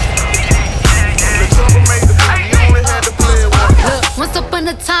 once upon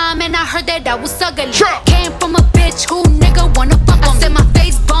a time, and I heard that I was ugly. Came from a bitch who nigga wanna fuck on. I said my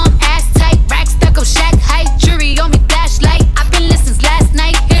face bomb, ass tight, rack stuck up, shack height, jury on me, flashlight. I've been listening last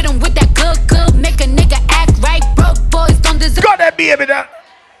night, hit him with that good, make a nigga act right. Broke boys don't deserve. Got that baby that.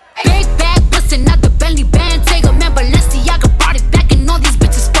 Big bag, bustin' out the Bentley band, take a man, Balenciaga brought it back, and all these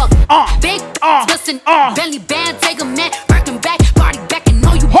bitches fuck. Big bustin' Bentley band, take a man, working back, party back, and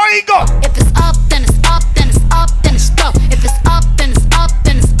know you. How you go? If it's up, then it's up, then it's up, then it's stuck. If it's up, then it's up,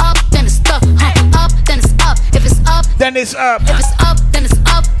 then it's up, then it's stuck. Up, then it's up. If it's up, then it's up. If it's up, then it's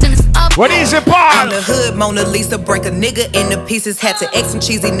up, then it's up. What is it, Paul? I'm the hood Mona Lisa, break a nigga into pieces. Had to X some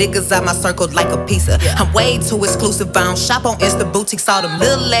cheesy niggas out my circle like a pizza. I'm way too exclusive. I don't shop on Insta boutiques. All them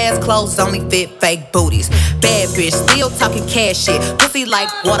little ass clothes only fit fake booties. Bad bitch, still talking cash shit. Pussy like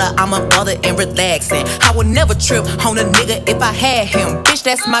water, I'm a mother and relaxing. I would never trip on a nigga if I had him. Bitch,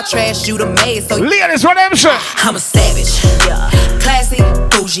 that's my trash, you the maid. So ladies, what I'm saying? I'm a savage, yeah. Classy,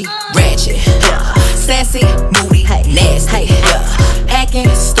 bougie, ratchet, yeah. Sassy, moody, nasty, yeah.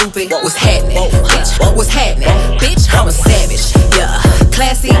 Acting stupid, what's happening? Bitch, what's happening? Bitch, I'm a savage, yeah.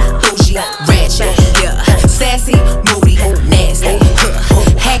 Classy, bougie, ratchet, yeah. Sassy, moody, nasty,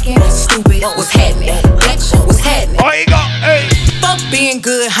 hacking, stupid, what's happening? Bitch, what's happening? Oh, you go, hey. Fuck being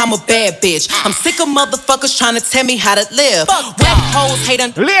good, I'm a bad bitch. I'm sick of motherfuckers trying to tell me how to live. Whack hoes hate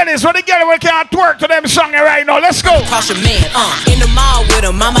on. Ladies, what the girl we can't twerk to them song right now? Let's go. Cross your man, in the mall with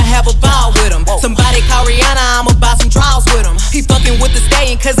him. I'ma have a ball with him. Somebody call Rihanna, I'ma buy some draws with him. He fucking with the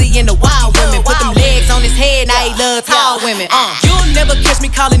stallion cause he into wild women. Put them legs on his head, now he love tall women. You'll never catch me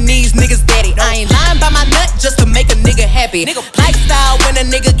calling these niggas daddy. I ain't lying by my nut just to make a nigga happy. Lifestyle when a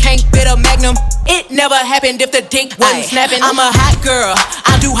nigga can't fit a magnum. It never happened if the dick wasn't snapping. I'm a hot girl,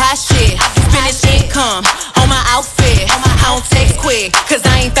 I do hot shit. Finish income on my outfit. I don't text quick, cause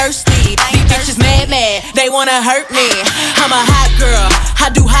I ain't thirsty. These bitches mad, they wanna hurt me. I'm a hot girl,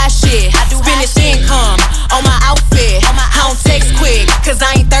 I do hot shit. Finish income on my outfit. I don't text quick, cause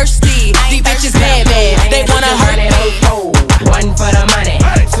I ain't thirsty. These bitches mad, they wanna hurt me. One for the money,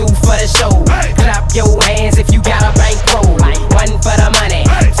 two for the show. Clap your hands if you got a bankroll. One for the money,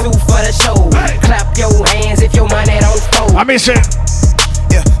 two for the show. Clap your hands if your money don't fold. I miss it.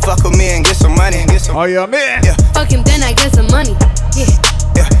 Yeah, fuck with me and get some money. Oh, yeah, man. Yeah. Fuck him, then I get some money. Yeah.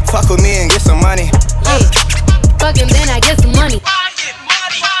 Yeah, fuck with me and get some money. Yeah. Fuck him, then I get some money.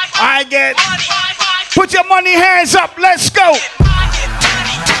 I get. Put your money hands up. Let's go.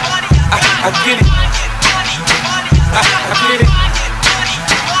 I get it. I get it.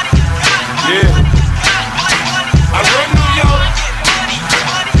 Yeah. I run New York.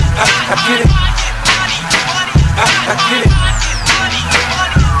 I get it. I get it.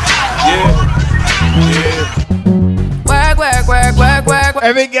 Work, work, work, work, work, work.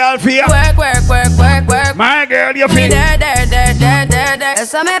 Every girl feel. Work, work, work, work, work. My girl, you feel.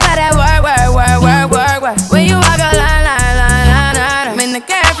 Tell me about that work, work, work, work, work, work. When you walk a line, I'm in the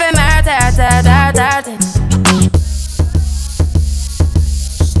cafe, my ta.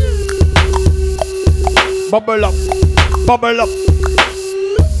 Bubble up, bubble up.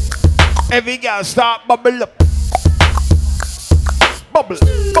 Every girl start bubble up. Bubble,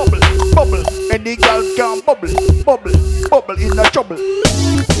 bubble, bubble. Any girl can bubble, bubble, bubble in the trouble.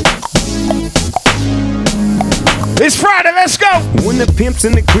 It's Friday, let's go. When the pimp's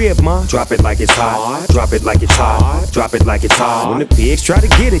in the crib, ma, drop it like it's hot. Drop it like it's hot. Drop it like it's hot. When the pigs try to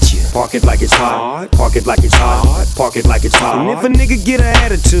get at you, park it like it's hot. Park it like it's hot. Park it like it's hot. And if a nigga get an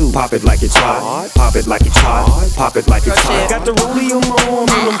attitude, pop it like it's hot. Pop it like it's hot. Pop it like it's hot. Got the rollie on my arm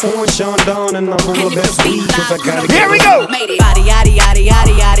and I'm pouring Sean down and I'm on my best weed cause I gotta Here we go. Body yaddy yaddy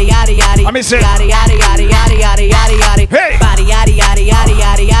yaddy yaddy yaddy yaddy. Let me say. Yaddy yaddy yaddy yaddy yaddy yaddy yaddy. Hey. Body yaddy yaddy yaddy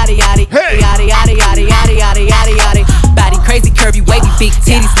yaddy yaddy yaddy. Hey. Yaddy yaddy yaddy yaddy yaddy yaddy yaddy. Body crazy curvy wavy big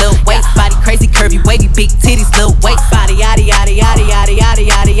titties little waist. Body crazy curvy wavy big titties little waist. Body yaddy yaddy yaddy yaddy yaddy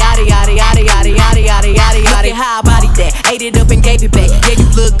yaddy yaddy yaddy yaddy yaddy yaddy yaddy yaddy yaddy. How I body that? Ate it up and gave it back. Yeah, you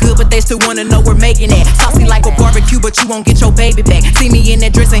look good, but they still wanna know we're making that. Saucy like a barbecue, but you won't get your baby back. See me in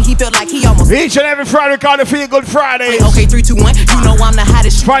that dress and he felt like he almost. Each and every Friday, we call it Feel Good Friday. Okay, 3, 2, 1. You know I'm the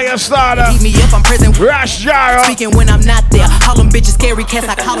hottest. Fire starter. Keep me up, I'm prison. Rash Jara. Speaking when I'm not there. Call them bitches scary cats.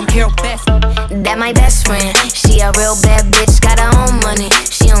 I call them Carol Best. That my best friend. She a real bad bitch, got her own money.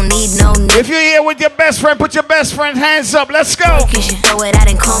 She don't need no nigga. If you're here with your best friend, put your best friend hands up. Let's go. You should throw it out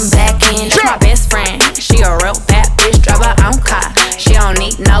and come back in. That's my best friend. She a real bad bitch, drive her own car. She don't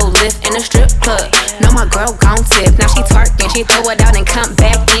need no lift in a strip club. No, my girl gon' tip. Now she twerking, she throw it out and come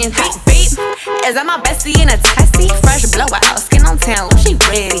back in. Beep, beep. Is that my bestie in a taxi? Fresh blowout, skin walking on town, look, she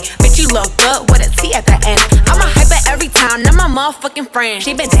ready. Bitch, you look good with a T at the end. I'm a hyper every time, now my motherfucking friend.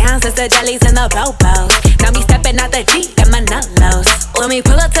 She been down since the jellies and the bobos. Now me stepping out the Jeep, got my nut lows. When we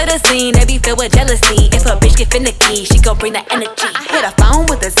pull up to the scene, they be filled with jealousy. If a bitch get finicky, she gon' bring the energy. I hit a phone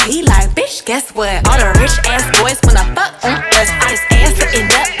with a T like, bitch, guess what? All the rich ass boys wanna fuck on us. I just ass sitting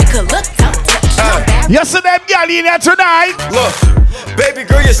up, you could look, don't touch. Yesterday, girl, in here tonight. Look, baby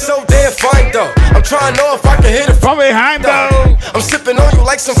girl, you're so damn fine though. I'm trying to know if I can hit it from behind though. I'm sipping on you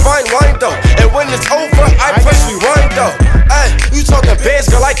like some fine wine though. And when it's over, I press rewind though. Hey, you talking bands,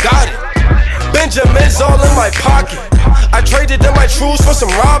 girl, I got it. Benjamin's all in my pocket. I traded in my trues for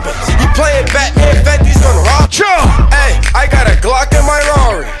some robins. You playing Batman, Fetty's gonna rob. Hey, I got a Glock in my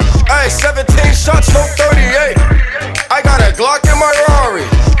Rari. Hey, 17 shots, no 38. I got a Glock in my Rari.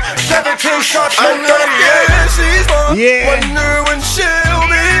 17 shots, no 38. She's mine. Wonder when she'll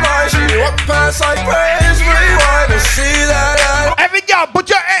be mine. She walk past like praise rewind and see that. Every girl, put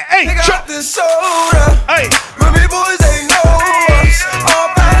your hey, got this soda. Hey, Ruby boys, they know us. All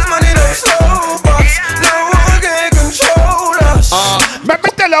fast money, they slow bucks. No one can control us. Let me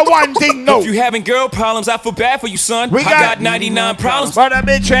tell you one thing, no. If you having girl problems, I feel bad for you, son. I got 99 problems. But that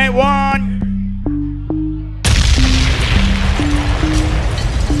bitch ain't one.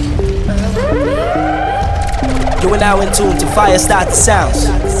 You are now in tune to FYAH STATAH sounds.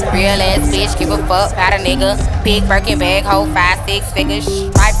 Real ass bitch, give a fuck about a nigga. Big Birkin bag, hold 5-6 figures.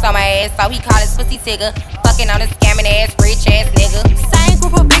 Stripes on my ass, so he call his pussy tigger. Fucking on a scamming ass, rich ass nigga. Same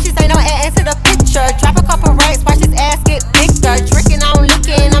group of bitches, ain't no ass to the picture. Drop a couple racks, watch his ass get bigger. Drinking, I'm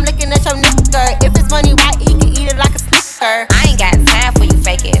looking at your nigga. If it's money right, he can eat it like a snicker. I ain't got time for you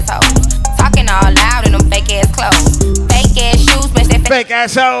fake ass hoes. Talking all loud in them fake ass clothes. Fake ass shoes, match that fake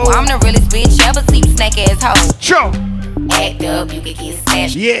ass hoe. I'm the realest bitch ever see you snake ass hoe. Sure. Act up, you could get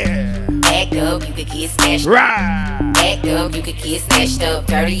snatched. Yeah. Act up, you could get snatched. Right. Act up, you could get snatched up.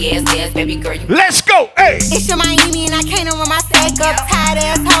 Dirty ass ass, baby girl. You Let's go, hey. It's your Miami and I can't run my stack up. Tired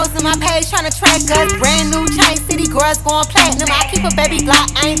ass hoes in my page trying to track us. Brand new chain, city girls going platinum. I keep a baby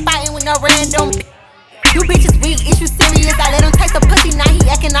Glock, I ain't fighting with no random. You bitches weak, is you serious? I let him taste the pussy, now he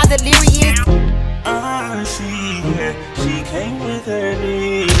acting all delirious. She came with her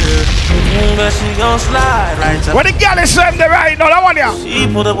leader, but she gon' slide right to. What the girl is saying right now? I want ya.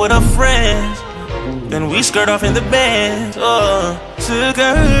 She pulled up with her friends, then we skirt off in the Benz. Oh, took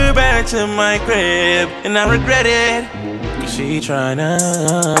her back to my crib, and I regret it. Cause she tryna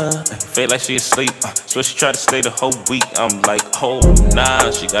feel like she asleep, so she tried to stay the whole week. I'm like, oh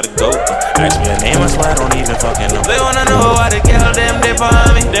nah, she gotta go. Ask me her name, I swear I don't even fucking know. They wanna know why the girl them dip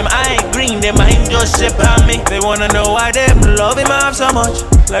on me. Them I ain't green, them I ain't just ship on me. They wanna know why them love him up so much.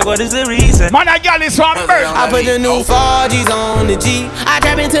 Like what is the reason? Man, I got this one first. I put the new 4Gs on the G. I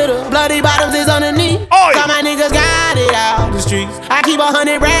trap into the bloody bottoms is on the knee. Oi. All my niggas got it out the streets. I keep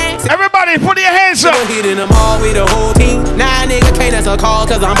 100 racks. Everybody put your hands up. Hitting them all with the whole team. Now nigga can't answer call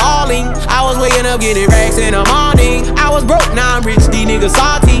cause I'm balling. I was waking up getting racks in the morning. I was broke, now I'm rich, these niggas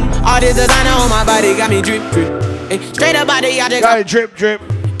salty. All this designer on my body got me drip, drip. Hey, straight up body, I just got drip, drip.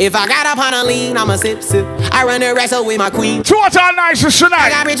 If I got up on a lean, I'ma sip, sip. I run the racks up with my queen. Two all nice tonight. I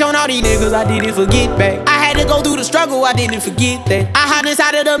got rich on all these niggas, I didn't forget back. I had to go through the struggle, I didn't forget that. I hopped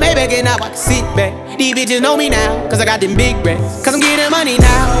inside of the Maybach and now I can sit back. These bitches know me now, cause I got them big racks. Cause I'm getting money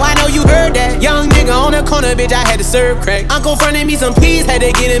now, I know you heard that. Young nigga on the corner, bitch, I had to serve crack. Uncle fronted me some peas, had to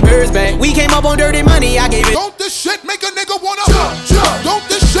get them birds back. We came up on dirty money, I gave it. Don't this shit make a nigga wanna jump? Don't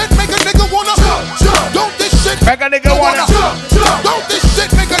this shit make a nigga wanna jump? Don't this shit make a nigga wanna jump? Don't this shit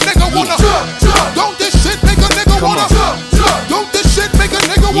make a nigga wanna jump? Don't this shit make a nigga wanna jump? Don't this shit make a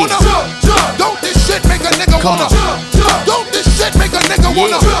nigga wanna jump? Don't this shit make a nigga wanna jump? Don't this shit make a nigga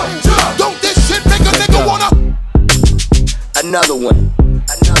wanna jump? Don't this shit make a nigga wanna. Another one.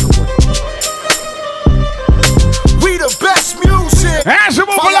 We the best music. As we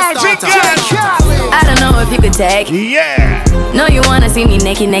move along, I don't know if you could take it. Yeah. No, you wanna see me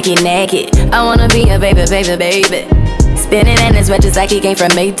naked, naked, naked. I wanna be a baby, baby, baby. Spinning in his red just like he came from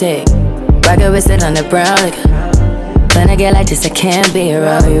Maytag. Rocket with it on the brown liquor. When I get like this, I can't be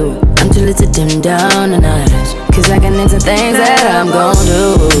around you. I'm too little to dim down a notch. Cause I can into things that I'm gon'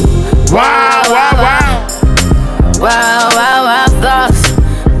 do. Wow, wow, wow. Wow, wow, wow, thoughts.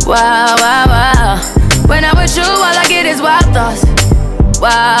 Wow, wow, wow. When I'm with you, all I get is wild thoughts.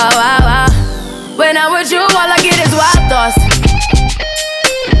 Wow, wow, wow. When I'm with you, all I get is wild thoughts.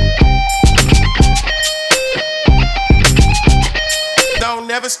 Don't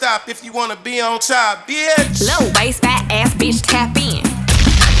never stop if you wanna be on top, bitch. Low waist, fat ass bitch, tap in.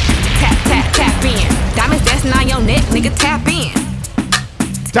 Tap, tap, tap in. Diamonds dancing on your neck, nigga, tap in.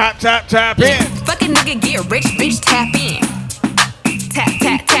 Tap, tap, tap in. Fucking nigga get rich, bitch, tap in.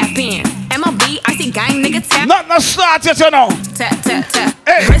 Nigga tap. Not no start yet, you know. Tap, tap, tap.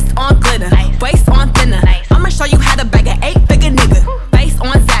 Hey. Wrist on glitter, waist on thinner. I'ma show you how to bag an 8-figure nigga. Face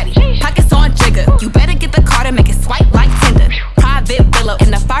on zaddy, pockets on jigger. You better get the card and make it swipe like Tinder. Private villa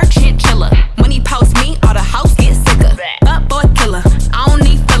in the far chinchilla. When he post me, all the house get sicker. Up boy killer, I don't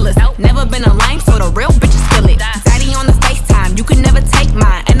need fillers. Never been a lame, so the real bitches feel it. Daddy on the FaceTime, you can never take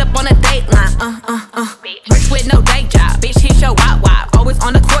mine. End up on a date line, Rich with no day job, bitch hit your wop. Always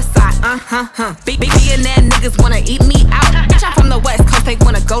on the court side, Big billionaire niggas wanna eat me out. Bitch, I'm from the West Coast, they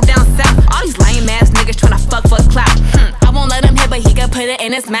wanna go down south. All these lame ass niggas tryna fuck for clout. I won't let him hit, but he can put it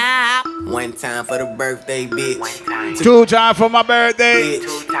in his mouth. One time for the birthday, bitch. 2 times for my birthday.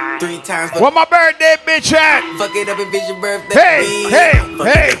 Bitch. 3 times for What my birthday, bitch at? Fuck it up if it's your birthday, Hey, bitch. hey, Fuck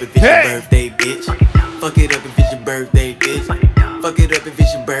hey, it up if it's hey. your birthday, bitch. Fuck it up if it's your birthday, bitch. Fuck it up if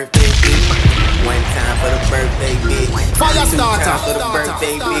it's your birthday, bitch. 1 time for the birthday, bitch. Fire 2 starter. times for the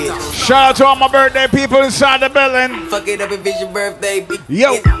birthday, bitch. Shout out to all my birthday people inside the building. Fuck it up if it's your birthday, bitch.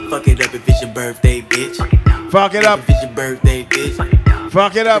 Yo. Fuck it up if it's your birthday, bitch. Fuck it up. If it's your birthday, bitch.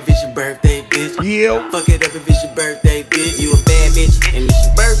 Fuck it up. If it's your birthday, bitch. Yo. Fuck it up if it's your birthday, bitch. You a bad bitch and it's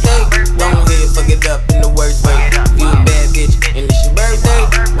your birthday. Go ahead, fuck it up in the worst way. You a bad bitch and it's your birthday.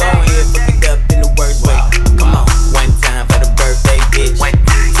 Go ahead, fuck it up in the worst way. Come on, 1 time for the birthday, bitch.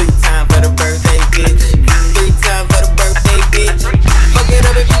 2 times for the birthday, bitch. 3 times for the birthday, bitch. Fuck it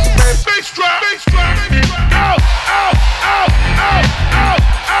up if it's your birthday. Bass trap. Out.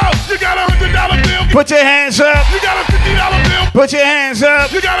 You got $100 bill. Put your hands up. You got a $50 bill. Put your hands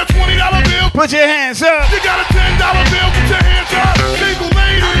up. You got a $20 bill. Put your hands up. You got a $10 bill. Put your hands up. Single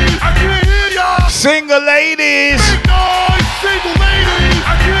ladies, I can't hear y'all. Single ladies. Big noise. Single ladies,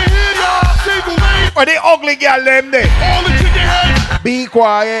 I can't hear y'all. Single ladies. Are they ugly girl them there? All the chicken heads. Be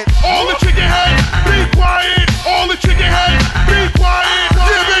quiet. All the chicken heads. Be quiet. All the chicken heads. Be quiet.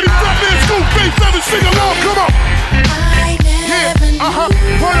 Yeah, baby, stop that school. Face 7, sing along. Come on.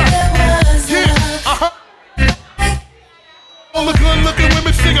 All the good looking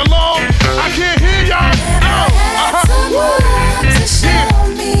women sing along. I can't hear y'all.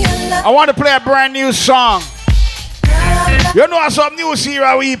 I want to play a brand new song. You know some new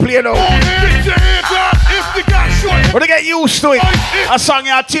series we play though. But they get used to it. A song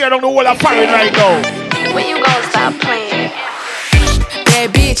you tear down the whole of Paris right now. When you gonna stop playing?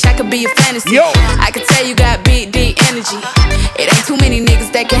 Bad bitch, I could be a fantasy. Yo. I could tell you got big, deep energy. It ain't too many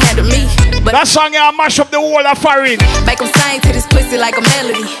niggas that can handle me. But that song you mash up the whole of Paris. Make them sing to this pussy like a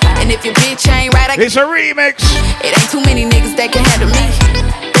melody. And if your bitch ain't right, it's a remix. It ain't too many niggas that can handle me.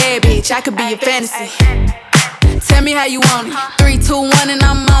 Bad bitch, I could be a fantasy. Tell me how you want it. 3, 2, 1 and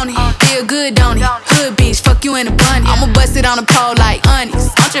I'm on it. Feel good, don't it? Hood bitch, fuck you in a bunny. I'ma bust it on the pole like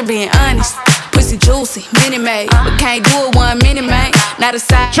honest. I'm just being honest. Pussy juicy, mini made, but can't do it 1 minute, man. Not a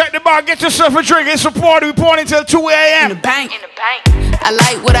side. Check the bar, get yourself a drink. It's a party. We party till 2 a.m. In the bank. I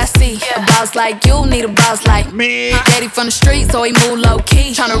like what I see. A boss like you need a boss like me. Daddy from the street, so he move low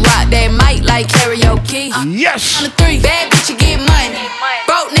key. Tryna rock that mic like karaoke. Yes. On the 3, bad bitch, you get money.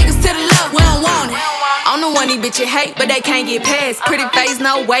 Broke niggas to the left, we don't want it. I'm the one these bitches hate, but they can't get past. Pretty face,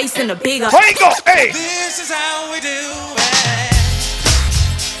 no waist, and a big up. Where you go? Hey. This is how we do it.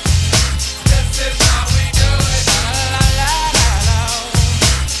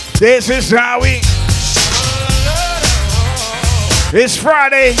 This is how we. It's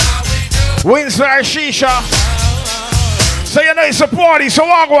Friday. Wednesday, Shisha. So you know it's a party, so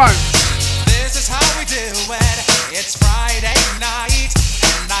walk one. This is how we do it. It's Friday night,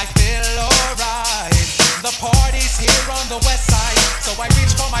 and I feel alright. The party's here on the west side, so I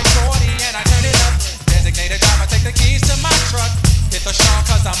reach for my 40 and I turn it up. Designated driver, take the keys to my truck. Hit the shawl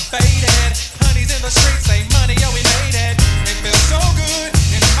cause I'm faded. Honey's in the streets, say money, yo, we made it. It feels so good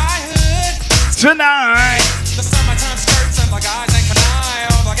in my hood. Tonight. The summertime skirts and the guys ain't canine.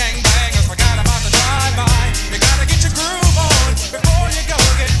 All the gangbangers forgot about the drive-by. You gotta get your groove on before you go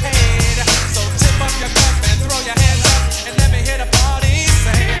get paid. So tip up your cup and throw your hands up and let me hear the party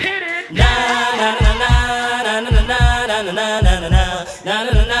say, hit it. Na na na na na na na na na na na na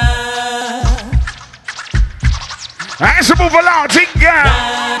na na. Let's move along, Jinga.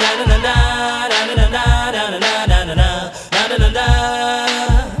 Na na na na na na na na na na na na na.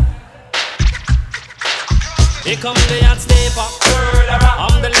 Here come the hot stepper.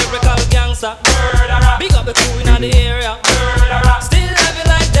 I'm the lyrical gangster. Big up the crew in the area. Still living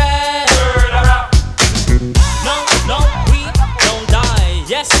like that. No, no, we don't die.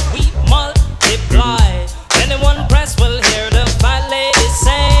 Yes, we multiply. Anyone press will hear the fat lady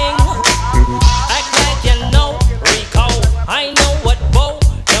sing. Act like you know Rico. I know what Bo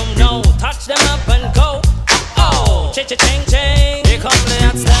don't know. Touch them up and go. Oh, cha-cha-ching-ching. Here come the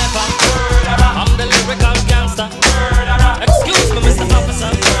hot stepper. I'm the lyrical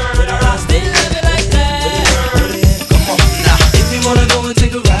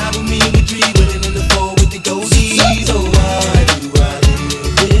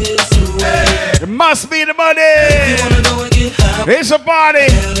It's a party.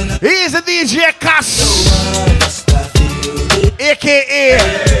 He's the DJ Cass, AKA.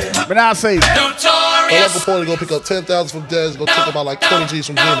 But now say, Notorious. Before they go pick up 10,000 from Dez, go take about like 20 G's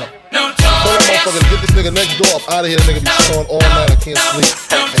from Gina. Tell that motherfucker to get this nigga next door up out of here. That nigga be snoring all night. I can't sleep.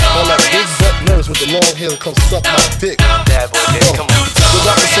 All that big butt nurse with the long hair come suck my dick. The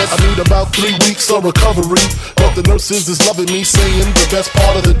doctor said I need about 3 weeks of recovery, but the nurses is loving me, saying the best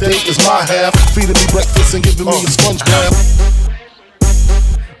part of the day is my half, feeding me breakfast and giving me a sponge bath.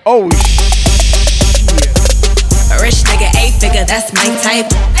 Oh shit. A rich nigga, 8-figure, that's my type.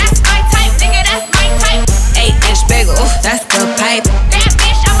 That's my type, nigga, that's my type. 8-inch bagel, that's the pipe. That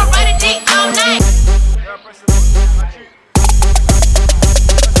bitch, I'ma ride a dick all night.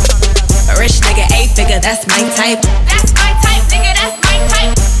 A rich nigga, 8-figure, that's my type. That's my type, nigga, that's my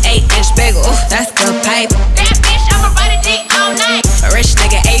type. 8-inch bagel, that's the pipe. That bitch, I'ma ride a dick all night. A rich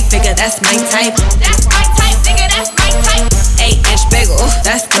nigga, 8-figure, that's my type. That's my type, nigga, that's my type. 8-inch bagel,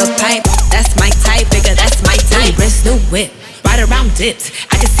 that's the pipe. That's my type, nigga, that's my type. Wrist, new whip, ride around dips.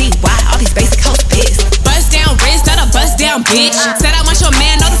 I can see why all these basic hoes pissed. Bust down wrist, not a bust down bitch. Said I want your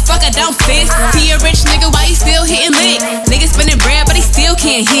man, no the fuck I don't sis. See a rich nigga, why he still hitting licks? Nigga spinning bread, but he still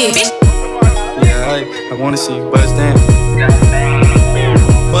can't hit. Bitch. Yeah, I wanna see you bust down.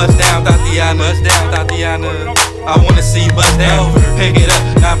 Bust down, Tatiana. Bust down, Tatiana. I wanna see you bust down. Pick it up,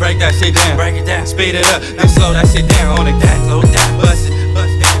 now break that shit down. Break it down, speed it up, now slow that shit down. On the gas, slow it down, bust it,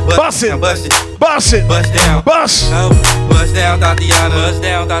 bust down, bust it, bust it, bust it, bust down, bust, bust down, Tatiana. Bust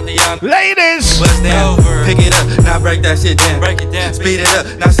down, Tatiana. Ladies, bust down, pick it up, now break that shit down. Break it down, speed it up,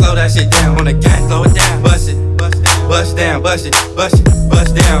 now slow that shit down. On the gas, slow it down, bust it, bust down, bust it, bust it,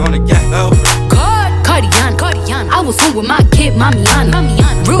 bust down. On the gas, Cardian, I was home with my kid, Mamiana.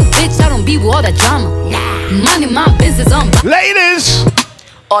 Real bitch, I don't be with all that drama. Money, my business, ladies.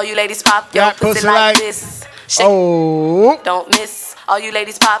 All you ladies pop your pussy like this. Shake, don't miss. All you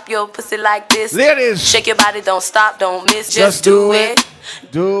ladies pop your pussy like this. Ladies, shake your body, don't stop, don't miss. Just do it.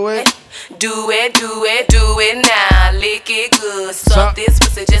 Do it. Do it, do it, do it now. Lick it good. Suck this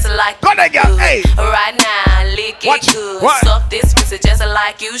pussy just like you should. Hey. Right now, lick it good. Suck this pussy just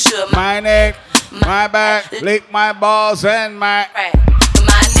like you should. My neck, my back, lick my balls and my neck,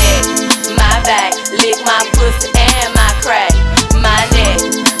 my back, lick my pussy and my crack. My neck,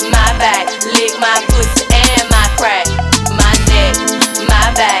 my back, lick my pussy and my crack. My neck,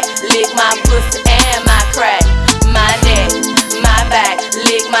 my back, lick my pussy and my crack. My neck, my back,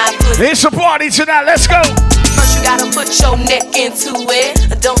 lick my pussy. It's a party tonight, let's go. First you gotta put your neck into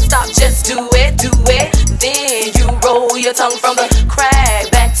it. Don't stop, just do it, do it. Then you roll your tongue from the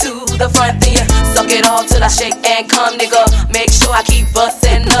crack back to the front. Then you suck it off till I shake and come, nigga. Make sure I keep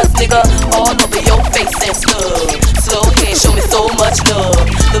bustin' nuts, nigga. All over your face and stuff. Slow head, show me so much love.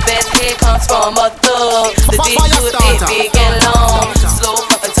 The best head comes from a thug. The dick good, it big and long. Slow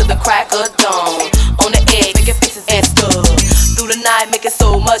up until the crack of dawn. On the edge, making faces and stuff. Through the night, making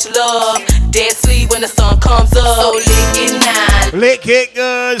so much love. Dead sleep when the sun comes up. So lick it now. Lick it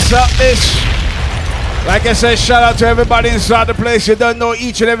good, suck this. Like I said, shout out to everybody inside the place. You don't know,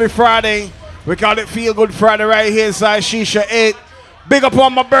 each and every Friday, we call it Feel Good Friday right here inside SHISHA8. Big up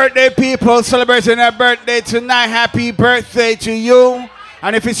on my birthday people celebrating their birthday tonight. Happy birthday to you.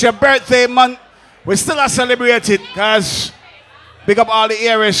 And if it's your birthday month, we still are celebrating, because big up all the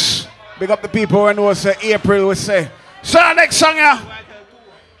Aries. Big up the people who know it's April, we say. So next song, yeah.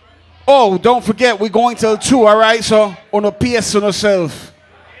 Oh, don't forget, we're going till 2, all right? So, on a PS on yourself.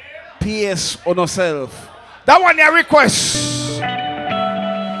 PS on yourself. That one, your request.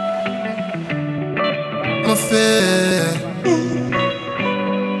 I'm fair.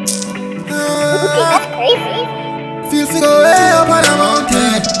 Feel to go way up on a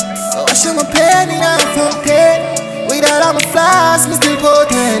mountain. I show my pain in a fountain. Without all my flaws, me still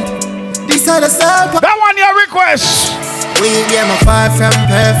potent. This all the self. That one, your request. We get my far from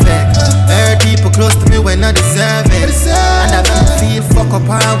perfect. Heard people close to me when I deserve it. And I can feel fuck up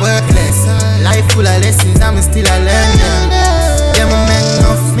and worthless. Life full of lessons, I'm still a learner. Yeah, my man,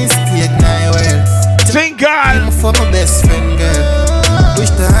 enough mistake, now well. Thank God. For my best friend, girl.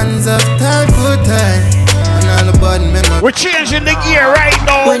 Push the hands up, time for time. And all the bad memories. We're changing the gear right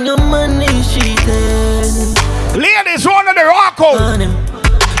now. When your money cheating. Ladies, one of the rock out.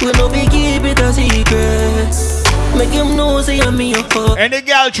 We know we keep it a secret. Make him know say I'm me a fuck. Any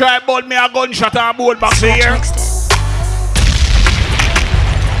girl try board me a gunshot and board back here.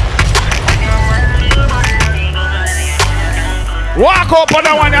 Walk up on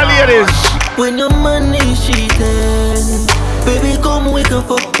that one, ladies. When your money cheating, baby come we can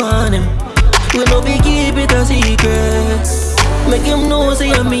fuck on him. We know we keep it a secret. Make him know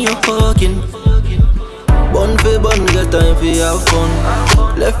say I'm me a fucking. Bun for bun, get time for have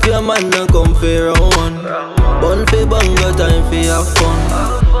fun. Left your man and come for round one. Bun for bun, get time for have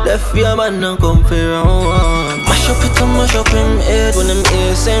fun. Left your man and come for round one. Mash up it and mash up him head. When them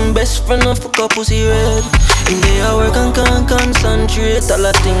here, same best friend and fuck up pussy red. In the hour can concentrate. All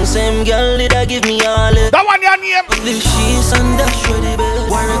the things, same girl did I give me all it. That one your name. The sheets and dash for the bed.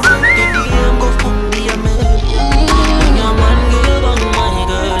 Why I take the DM, go from me a maid. When your man give on my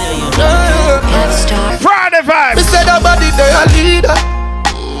girl, yeah, you know. Friday vibe. Me said that body they a leader.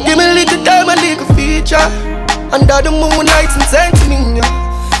 Give me a little time, a little feature. Under the moonlight and send to me.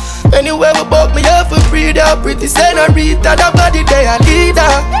 Anywhere we buck me up for breather. Pretty senorita, that body they a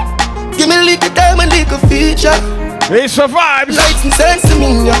leader. Give me a little time, a little feature. He survives. Lights and sense to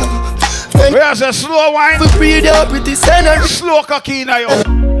me. Where's a slow wine? For breather, pretty senorita. Slow cocky now.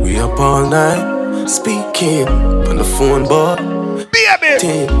 We up all night, speaking on the phone, boy.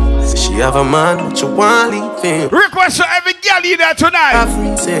 Baby. She have a man, but you want leave him. Request for every girl in there tonight. Have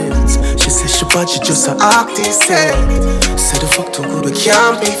reasons. She said she but she just a artist. Said the fuck too good, we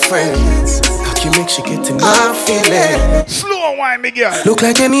can't be friends. How can you make she get enough feeling? Slow wine, me girl. Look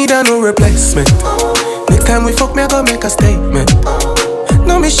like you need a no replacement. Next time we fuck, me I go make a statement.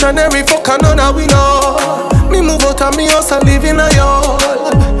 No missionary fuck, I know now we know. Me move out of me house and live in a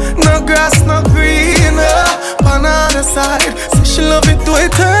yard. No grass, no green, on the other side. Say she love it to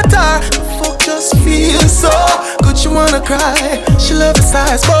it hurt her. The fuck just feels so good, she wanna cry. She love the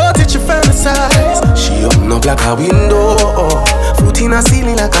size, but it she fantasize. She open up like a window, fruit in a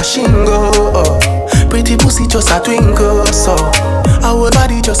ceiling like a shingle. Pretty pussy just a twinkle, so our whole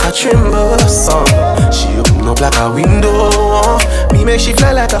body just a tremble, so she open up like a window. Me make she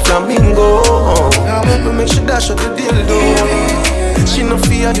fly like a flamingo. Me make she dash out the dildo. She no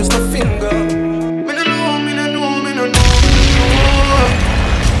fear, just a finger. Me no know.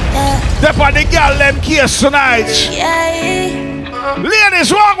 Step on the girl, them kiss tonight.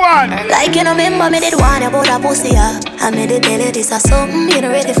 Ladies, walk one. Like you know, remember me did one about a pussy, yeah. I made it tell you this is something you not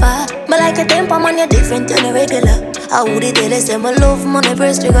ready for. But like a temper man, you're different than a regular. I would tell you, say my love, money,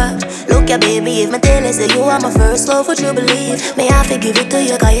 press trigger. Look ya baby, if me tell you, say you are my first love, would you believe? May I forgive it to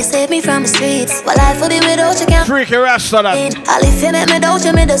you, cause you saved me from the streets. But life would be without you, can't freaky rasta that. I'll if you make me doubt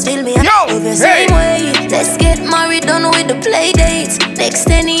you, me just feel me. Yo, the same way. Let's get married, done with the play dates. Next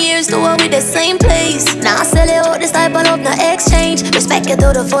 10 years, do it with the same place. Now I sell you out this type of love, no exchange. Respect you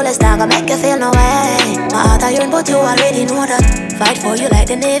to the fullest, I'm gonna make you feel no way. My heart I yearn, but you already know that. Fight for you like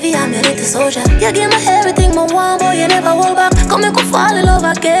the Navy, I'm your little soldier. You give me everything, my one boy, you never hold back. Come and go fall in love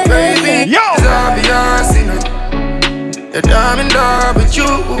again. Baby, yo, I'll be asking. You're diamond up with you,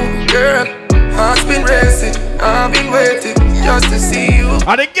 girl. Heart's been racing, I've been waiting just to see you.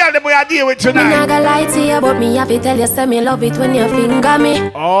 And the girl that we are dealing with tonight. I'm not gonna lie to you, but me have to tell you, say me love it when you finger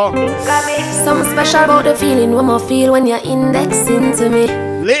me. Oh, something special about the feeling when I feel when you're indexing to me.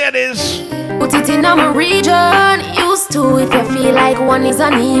 Ladies, put it in my region. Used to if you feel like one is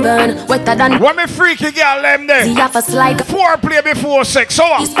uneven. Wetter than what me freaky girl them there. The office like foreplay before sex. So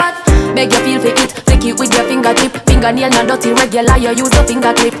beg you feel for it. Take it with your fingertip. Fingernail not dirty regular. You use your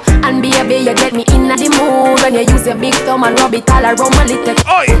finger clip. And baby you get me in the mood when you use your big thumb and rub it all around my little.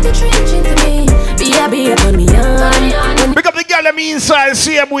 Oi. Put the trench into me. Baby turn me on. Pick up the girl them inside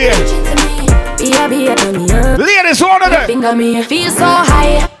same way. Baby turn me on. Ladies, one of them. Finger me feel so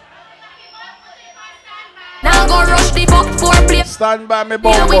high. Now go rush the book for play. Stand by me,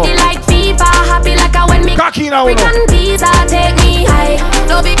 Yeah, bongo. with the like FIFA, happy like a when me cocky now, African pizza take me high.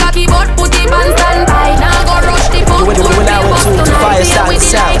 No be cocky but put it on standby. Now go rush the book for play. When I went to FYAH, Yeah, with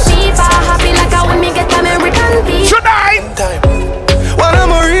the like FIFA, happy like a when me get American pizza. Tonight. When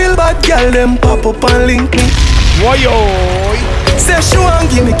I'm a real bad girl, them pop up and link me. Why yo? Say she want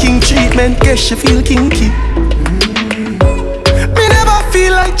give me king treatment, guess she feel kinky. Me never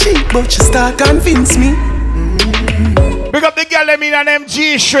feel like cheap, but she start convince me. Pick up the girl them in and them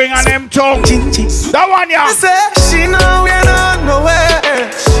G string and them tongue. That one yeah. I say she know we're not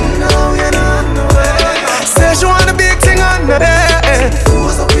nowhere. She know we're not nowhere. Say she want a big thing on the day.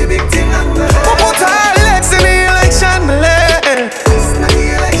 Who's a big thing on the day? Put her legs in the election.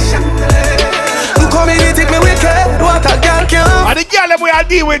 Look how me take me wicked. What a girl can. And the girl them we are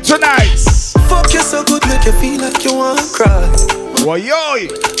dealing with tonight. Fuck you so good, make you feel like you want to cry. Why yo?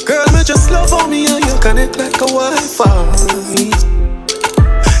 Girl, me just love on me and you connect like a Wi-Fi.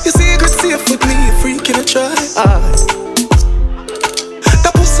 You see, you could safe with me, you freak in a try.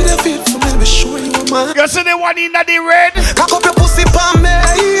 That pussy that fit for me, be sure you are mine. You see the one in the red? Cock up your pussy pa me,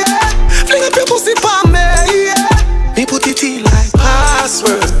 yeah. Fling up your pussy pa me, yeah. Me put it in like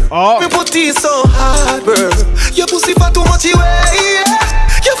password. Me put it so hard, bro. Your pussy for too much, yeah.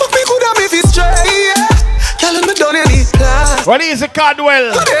 You fuck me good and me feel straight, yeah. What is it,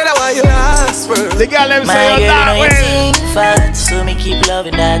 Cardwell? The girl them My say girl, you're that you way. think fat, so me keep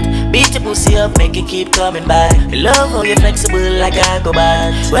loving that. Beat your pussy up, make it keep coming back. Love how you flexible like I go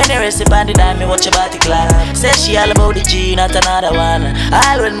back. When you rest upon the dime, me watch your body clap. Say she all about the G, not another one.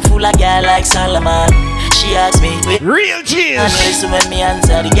 I'll run full like girl like Solomon. She asked me, real cheese. And listen when me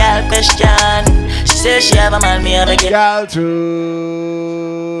answer the girl question. She says she have a man, me have a girl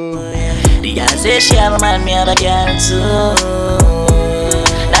too. The girl says she have a man, me have a girl too.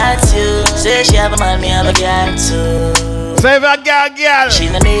 That's you. Say she have a man, me have a girl too. Say if I got a girl, she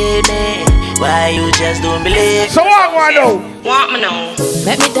no need me. Why you just don't believe? So what want to know? Want me know?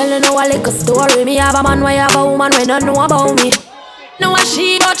 Let me tell you now a little story. Me have a man, why have a woman when don't know about me. Know a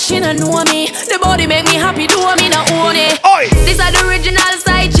she, but she don't know me. The body make me happy, do me not own it. Oi. This is the original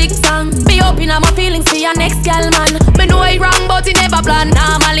side chick song. Me open up my feelings for your next girl, man. Me know it wrong, but it never plan.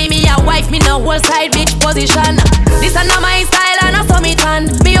 Normally me a wife, me no whole side bitch position. This is not my style and I saw me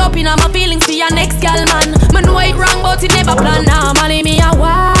tan. Me open up my feelings for your next girl, man. Me know it wrong, but it never plan. Normally me a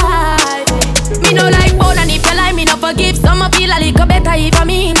wife. Me no like bold, and if you like me no forgive. Some feel a little better if I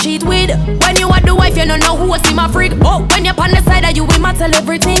mean cheat with. When you are the wife, you don't know who see my freak. Oh, when you're on the side of you, we matter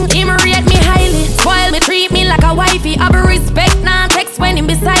everything. Him rate me highly, spoil me, treat me like a wifey. Have a respect, nah text when him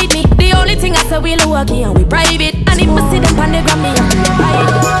beside me. The only thing I say we lucky and we private. And if I see them on the gram, me have to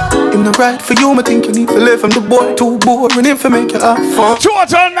hide. Him no right for you, me think you need to live. I'm the boy too boring, him for make you have fun.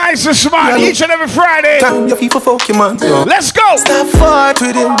 Total nicest man, each and every Friday. Time your FIFA fuck you, man. Yeah. Let's go. Stop fight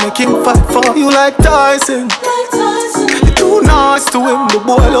with him, make him fight for you like Tyson. You're too nice to him, the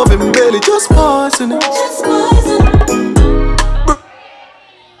boy love him barely, just passing it.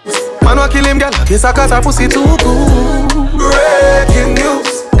 Man wa kill him, girl, kiss her cause her pussy too good. Breaking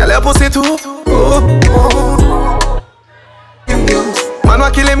news, girl, her pussy too good. Man wa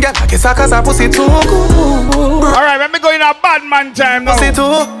kill him, girl, kiss her cause her pussy too good. Alright, let me go in a bad man time now. Pussy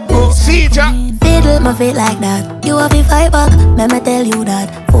too good. See ya. Fiddle my feet like that. You have to fight back, let me tell you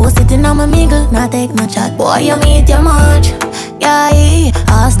that. Force sitting on my mingle, not take no chat. Boy, you meet your much. Yeah,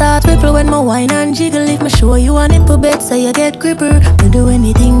 I start ripple when my wine and jiggle. If me show you a nipple bed, so you get gripper. Me do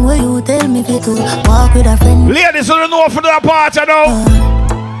anything where you tell me to. Walk with a friend. Ladies, you don't know for the part, you know.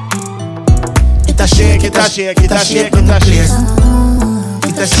 It a shake, it a shake, it a shake, it a shake.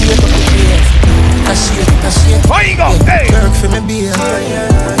 It a shake, it a shake, it a shake. Where you go? Hey. Work for me, beer.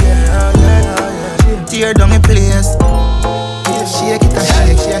 Tear down a place. Shake it, a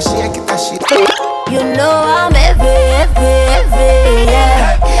shake, shake it, a shake. You know I'm heavy,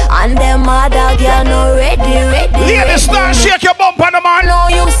 yeah. And them mother girl no ready. Ladies, start shake your bump on the man. No,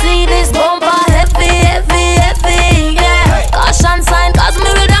 you see this bumper heavy, yeah. Caution sign, cause me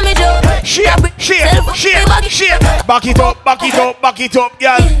will damage you. Shake. Back it up,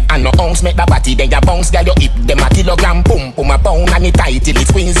 girl. And no ounce make the body, then you bounce, girl, you hip them a kilogram, boom, a pound, and it tight till it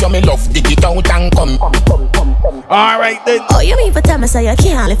squeeze you, me love, dig it out and come. Alright then. Oh, you mean for tell me say you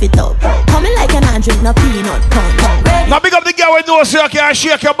can't lift it up? Coming like an and drink no peanut pump. Now big up the girl with no so you can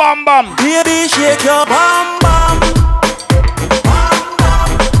shake your bam bam. Baby, shake your bam bam.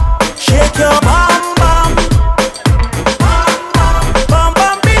 Shake your bam bam. Bam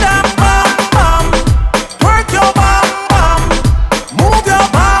bam bidam bam bam. Work your bam bam. Move your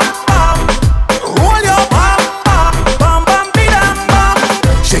bam bam. Roll your bam bam. Bam bam bidam bam.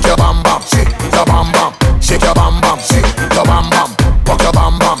 Shake your bam bam. Shake your bam bam. Shake your bam bam. Shake your bam bam. Rock your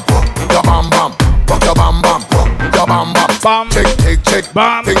bam bam. Your bam bam. Rock your bam bam. Your bam bam. Bam. Check.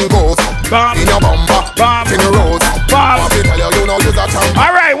 Bam. Thing goes. Bam. In your bumper. Bam. Thing rolls. Bam. I tell you know use a tongue.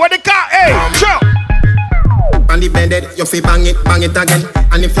 Alright, what the car? Hey, show. On the bended, you feel bang it again.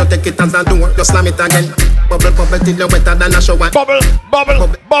 And if you take it as a door, you slam it again. Bubble till you're wetter than a shower. Bubble,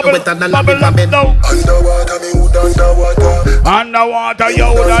 wetter than a river bed. Underwater, me wood underwater. Underwater, you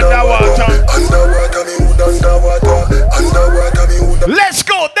wood underwater. Underwater, me wood underwater. Underwater, me wood. Let's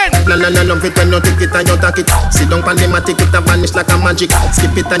go then. No, love it when you take it and you take it. Sit down on the matic, it a vanish like a magic.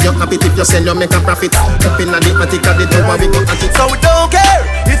 Skip it and you happy if you sell, you make a profit. Up in the matic, at the top, we go at it. So we don't care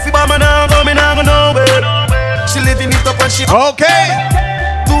if you mama now go, me now go nowhere. She living it up and she okay.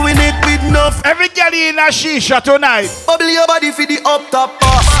 Doing it with enough. Every girl in a shisha tonight. Bubble your body for the up top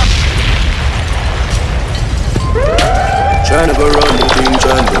boss. Tryna go round the thing,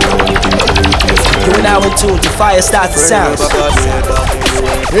 tryna go round the thing. You're now in tune to FYAH STATAH sounds.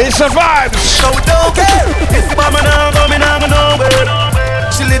 It's the vibes. So we don't care if you mama now go, me now go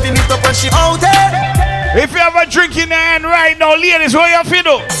nowhere. She living it up and she out there. If you have a drink in your hand right now, ladies, what you feel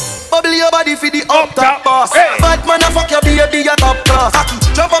do? Bubble your body for the up top boss. Hey. Bad man, I fuck your baby, your top class.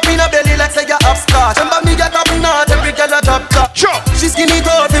 Jump up in a belly like say you're upstart. Remember me, get up in every girl a top top. Sure. She skinny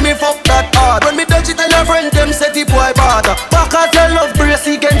tall for me me fuck that hard. When me touch it, tell your friend them set it boy bad. Back as your love brace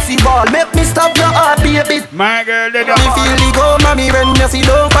against the ball. Make me stop your heart, baby. My girl, they me feel it go, mommy. When you see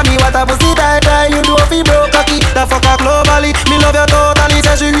down for me, what a pussy tight line. You do a fee broke cocky. The fuck her globally. Me love you totally.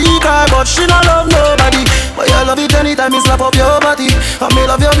 Say she weak hard, but she not love nobody. But you love it anytime me slap up your body. And me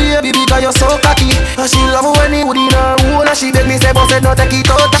love your baby because you're so cocky. And she love when he would in her own. And she beg me say, but said no take it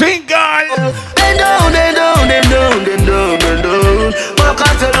out. Sing girl. Bend down, bend down, bend down, bend down, bend down. Back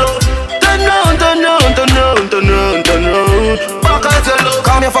at your love. Turn round, turn round, turn round, turn round, turn round. Back at your love.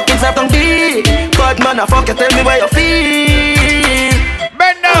 Call me a fucking slap on D. Bad man, I fuck you, tell me where you feel.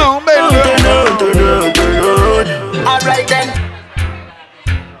 Bend down, bend down. Turn round, turn round, turn round. Alright then.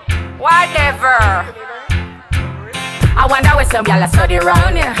 Whatever. I wonder where some y'all study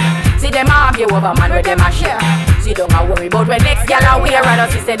round here. See them argue over man with them a share. See don't a worry about when next y'all are wear. And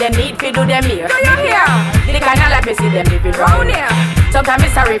us say them need to do them here. Do you hear? The kind of life we see them living round here. Sometimes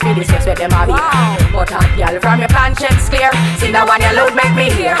it's sorry for this sex with them have here. But hot y'all from your conscience clear. See that one you load make me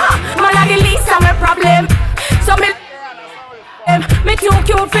hear. Man I the least of my problem. So me too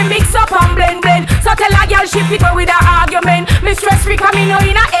cute for mix up and blend. So tell a girl she fit with her argument. Me stress free cause me know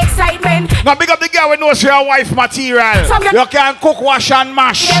in a excitement. Now big up the girl who knows your wife material. You can cook, wash and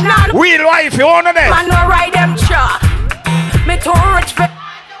mash. Real wife, you wanna that? Man no ride them truck. Me too rich for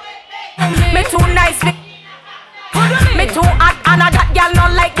me too nice for me too hot and that girl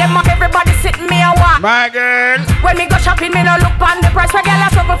not like them. Everybody sitting me a walk. My girl. When me go shopping, me no look on the price. For girl a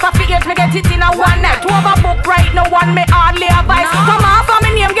struggle for 8, me get it in a one night. Overbook right, no one me hardly advise. Come on, for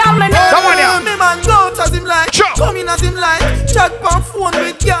me name, girl, me know. Come on here. Me man go out as him like, come in as him like. Chat on phone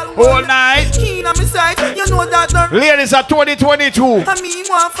with girl all night. Keen on me side, you know that done. Ladies are 2022. I mean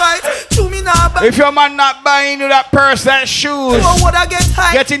one fight, chew me now. If your man not buying you that purse and shoes, would I get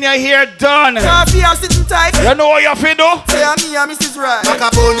high? Getting your hair done. Coffee or sitting tight. You know what you feel do? Say me and Mrs. Right.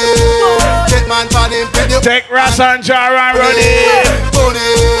 Macaroni, take man pan him, take Ras and Jar and run it.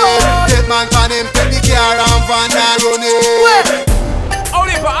 Take man pan him, take the car and van and run it.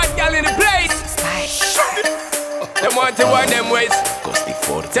 Only for hot girl in the place. Them want to wear them ways.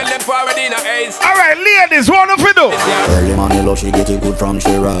 Tell them forward in a haze. Alright, ladies, what do we do? Early money love, she get it good from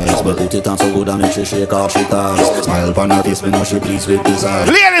she rise. But put it on so good and make she shake off she ties. Smile upon her face, me know she pleased with this eyes.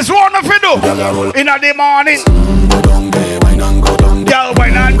 Ladies, what do we do? In the morning. Go down there, wine and go down there. Girl,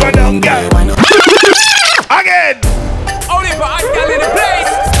 wine and go down there. Again. Only for hot girl in the place.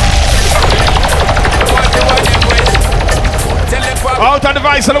 Out of the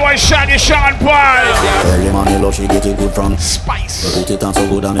vice of the white shaggy Sean Paul. Early money love, she get it good from Spice. But put it on so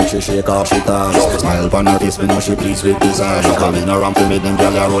good and make she shake off she ties. Smile upon her face, me know she pleased with this eyes. She coming around to make them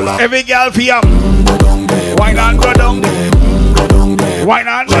girl a roll up. Every girl for you. Go down there, wine and go down there. Go down there, wine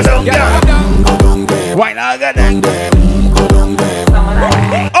and go down there. Go down there, wine and go down there. Go down there.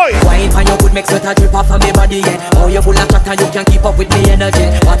 Oi! Wine for your good make sweat a drip off of me body, yeah. Oh, you full of chatter, you can keep up with me energy.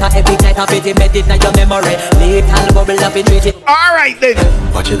 What a epic night of it, embedded in your memory. Little bubble of it, treat it. Alright then.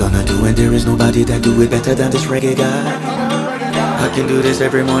 What you gonna do when there is nobody that do it better than this reggae guy? I can do this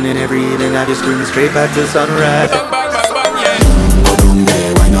every morning, every evening. I just scream straight back to sunrise. Go down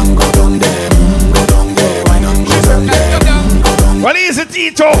there, wine and go down there. Go down there, wine and go down there. What is it,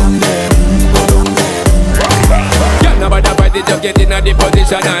 Tito? Nobody fight it, just get in a the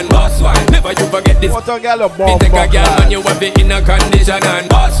position and boss one. Never you forget this. What a girl of bomb. Take a girl and you have it in a condition and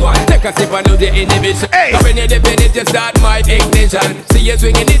boss one. Take a sip and do the inhibition. Hey. When you depend it, you start my ignition. See you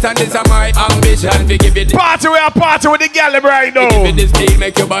swinging it and this is my ambition. We give it. Party with the girl right now. Give it this deal,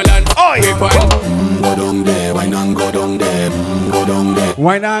 make you balance. Oi. Go down there, wine and go down there. Go down there.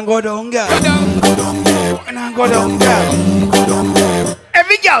 Wine and go down there. Go down there. Wine and go down there. Go down there.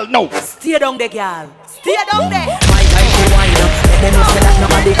 Every girl, no. Stay down there, girl. Stay down there. My time to wind up. Let them know say that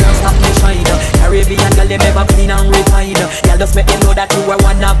nobody can stop me shine. Caribbean girl, them ever clean and refined. Girl, just make them know that you are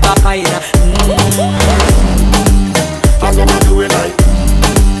one of a kind. I'm gonna do it like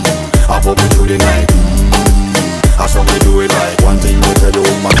I pop it through the night. I saw me do it like one thing to tell you,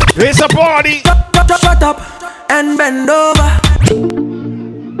 man. It's a party. Shut up and bend over.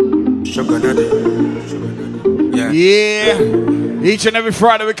 Sugar daddy. Yeah. Each and every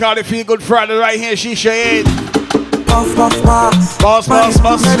Friday we call it Feel Good Friday right here, SHISHA8. Puff, puff, puff. Boss.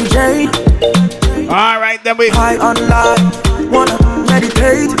 Mary Jane. Alright, then we high on life. Wanna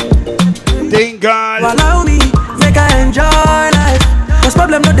meditate. Thank God. Allow me, make I enjoy life. Cause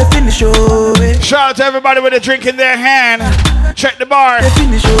problem not the finish, oh. Shout out to everybody with a drink in their hand. Check the bar. The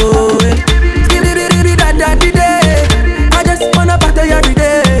finish, oh. I just wanna party every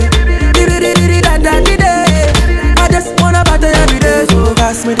day. I just wanna party every day. So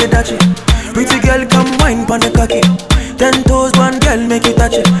pass me the dutchie. Pretty girl, come wine pon the cocky. 10 toes, one girl, make it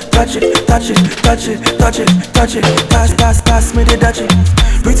touch it. touch it, touch it, touch it. Pass me the touch it.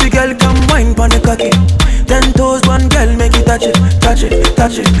 Pretty girl, come wine pon the cocky. 10 toes, one girl, make it touch it, touch it,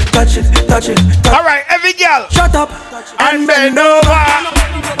 touch it, touch it, touch it. All right, every girl, shut up and bend over.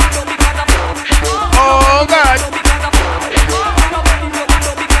 Oh God,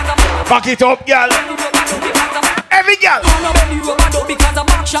 back it up, girl. Every girl.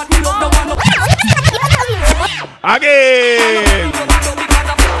 Again.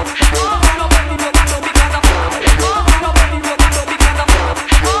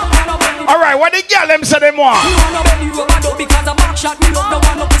 All right, what the girl them say them want? Because a back shot me love, the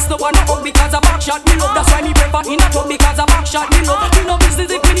one up is the one up because a back shot me love. That's why me prefer in a tub because a back shot me love. You know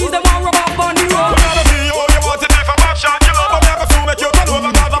business if you need them all rub up on the road. We gotta see all you want to do for back shot you love, but never to make you turn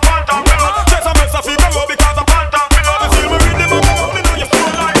over because a phantom me love. Just a mess of figure because a phantom me love. You feel me with them, me know you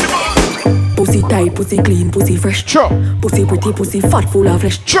feel like them. Pussy tight, pussy clean, pussy fresh. Sure. Pussy pretty, pussy fat, full of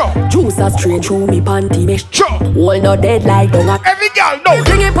flesh. Sure. Juice a straight through me panty mesh. Sure. Hold no dead like donut. Every girl know.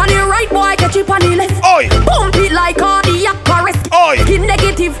 Fling it on the right, boy, catch it on the left. Oi. Pump it like cardiac arrest. Oi. Skin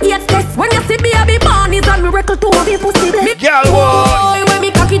negative, yet test. When you see baby born, it's a miracle to have a pussy blessed. Girl, boy. When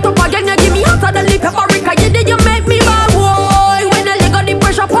me cock it up again, you give me hotter than the paprika. You did, you make me bad, boy. When the leg on the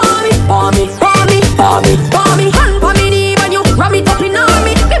pressure, palm me, palm me, palm me, palm me, palm me. Hand palm me knee when you ram it up in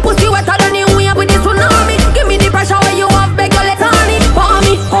army. Me pussy wetter than the wave with the tsunami. Give me the pressure when you have beg your let on me. Palm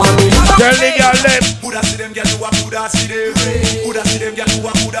me, palm me. Tell the girl them. Coulda see them get to a coulda see them. Coulda see them get to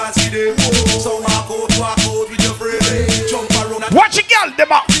a coulda see them. So walk out with your friend. Jump around and watch a girl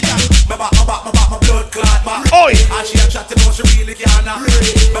them up. My blood clot ma. Oi. And she a chat to know she really can't. My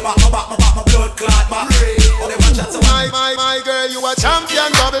blood clot ma. Oh they want chat to my girl, you a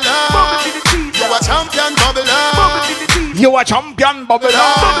champion bubbler. You a champion bubbler. You a champion bubbler.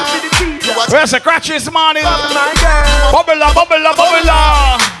 Where's the scratches morning? Bubbler, bubbler,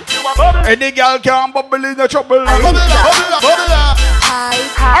 bubbler. Any girl can bubble in the trouble.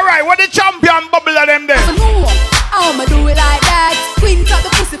 Alright, what the champion bubbler them there? I'ma do it like that. Queen cut the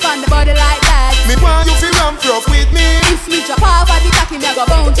pussy on the body like that. Me want you feel ramp rough with me. If me drop off at the cocky, me I go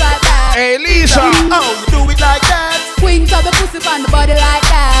bounce right back. Hey Lisa, how you do it like that? Queen cut the pussy on the body like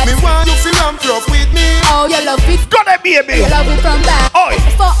that. Me want you feel ramp rough with me. Oh, you love it, got it, baby. You love it from back. Oi.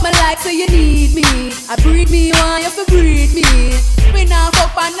 Fuck me like so you need me. I breed me, want you to breed me. We now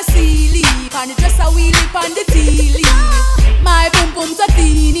fuck on the ceiling, on the dresser we live on the tea leaf. My boom boom so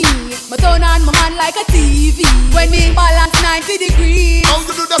teeny. My turn on my hand like a TV. When me balance 90 degrees. How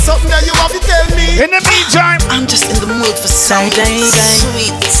you do that something that you have to tell me? In the meantime, I'm just in the mood for some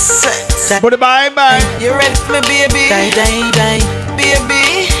sweet sex. Put it bye. You ready for me, baby?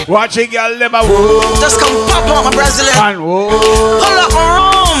 Baby. Watch a girl them a whoa. Just come pop on my Brazilian. And whoa. Pull up my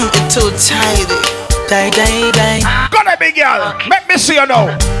room. It's too tidy. Got it, big girl. Make me see you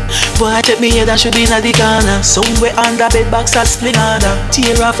now. Boy, take me here, that should be in the corner. Somewhere under bed box at spling order.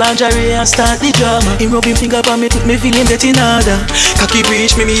 Tear off lingerie and start the drama. Him rub him finger on me, put me feeling get in order. Cocky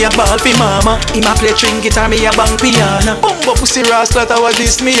preach me a ball for mama. Him a play string guitar, me a bang piano. Bumbo pussy rascal, that was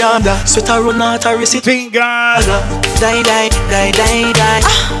this me under. Sweater run out a receipt. Finger. Die.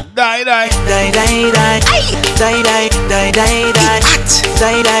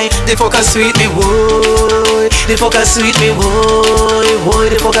 The fucker sweet me, boy. The fucker sweet me, boy.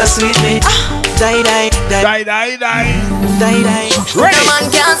 The fucker sweet me. Die. Ready? No man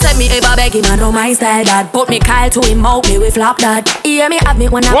can't set me ever beg him, I know my style that. Put me Kyle to him out, me we flop that. Hear me have me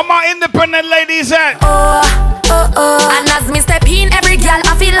when I. What my independent ladies at? And as me step in, every girl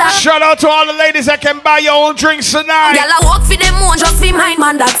I feel like. Shout out to all the ladies that can buy your own drinks tonight. Girl I walk for them one, just for mine,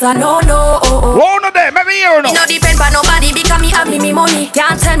 man. That's a no. One of them, let me hear no. No depend on nobody because me have me money.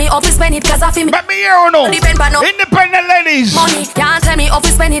 Can't tell me off to spend it cause I feel me. Let me hear no. Depend on no. Independent ladies. Money. Can't tell me off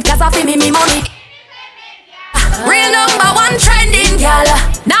to spend it cause I feel me money. Real number one trending, girl.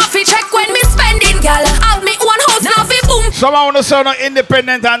 Now fi check when me spending, girl. Have me one house, now fi boom. Someone wanna sound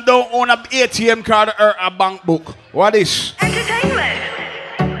independent and don't own a ATM card or a bank book. What is? Entertainment.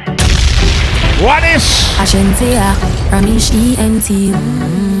 What is? Ashentia, Ramish ENT.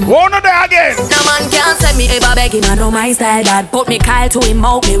 One of them again. No man can't send me ever beg him, I know my style that. Put me Kyle to him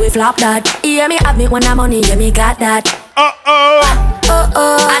out, me we flop that. Hear me have me when I'm money, yeah me got that.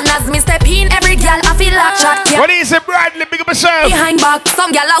 And as me step in, every girl I feel like shot. What is it, Bradley? Big up yourself. Behind back,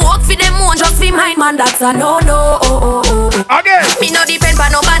 some girl I walk for them one, just for mine, man. That's a no. Again. Me no depend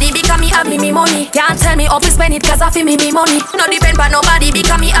on nobody because me have me money. Can't tell me off to spend it cause I feel me money. No depend on nobody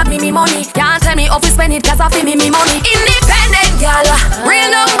because me have me money. Can't tell me off to spend it cause I feel me money. Independent girl,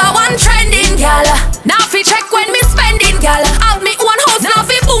 real number one trending girl. Now fi check when me spending girl. Have me one house, now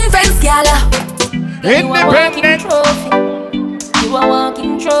fi boom fence girl. Independent. You a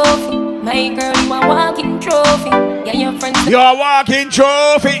walking trophy, my girl. You You're a walking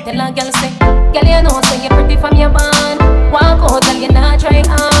trophy. Tell a girl say, girl you know say you pretty from your band. Walk out, girl you not try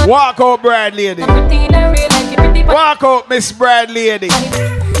hard. Walk out, bride lady. Pretty in a real life, you pretty. Walk out, Miss Bride lady.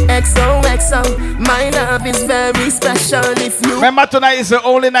 XOXO, my love is very special. If you remember, tonight is the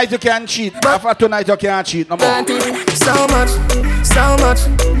only night you can cheat. After tonight you can't cheat no more. So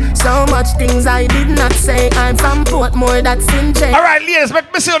much things I did not say. I'm from Portmore, that's in jail. Alright, ladies,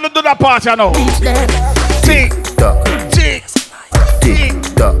 make me see you do that part, you know. Tick, Duck, tick, tick,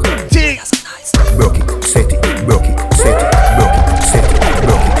 duck, tick. Broke it, set it, broke it, set it, broke it, set it,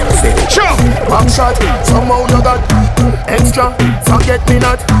 broke it, set it. Sure. Back shot, somehow you got extra. Forget me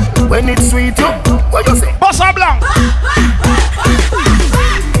not when it's sweet. You, what you say? Bossa Blanc.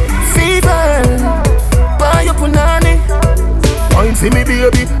 Fever, buy your punani. Wine see me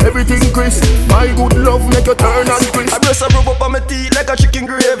baby, everything crisp. My good love make you turn and crisp. I press a rub up on my teeth like a chicken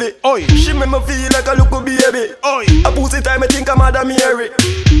gravy. Oi. She make me feel like a little baby. Oi. A pussy time I think I'm Madam Mary.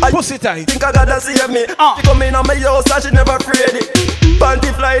 I pussy time think I gotta save me. She come in on my house and she never afraid it.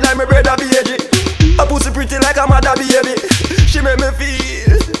 Panty fly like my brother baby. A pussy pretty like a mother baby. She make me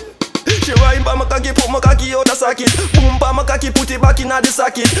feel. She wine pa my cocky, put my cocky out the socket. Boom pa my cocky, put it back in the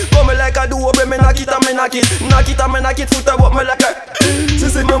socket. Come like a do me knock it and me knock it. Knock it and me knock it, foot up me like a. She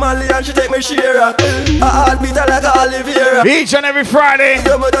see me Mali and she take me share. A heartbeat like a Oliveira. Each and every Friday,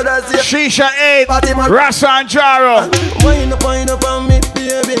 SHISHA8, Rasa and Jaro. Wind up on me,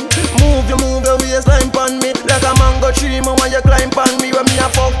 baby. Move your waistline pon me. Like a mango tree, man, when you climb pon me. When me a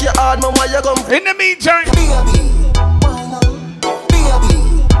fuck you hard, man, when you come. In the meantime,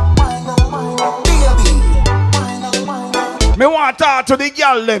 me want to talk to the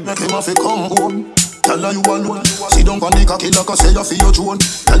girl them. Make him have to come home. Tell her you alone. Sit down on the cocky like I say you feel your drone.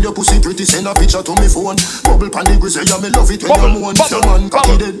 Tell your pussy pretty, send a picture to me phone. Bubble pan the grizzly, yeah, me love it when you moan. Your man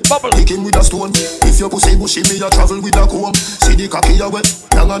cocky dead, kick him with a stone. If your pussy bushy, me a travel with a comb. See the cocky you wet,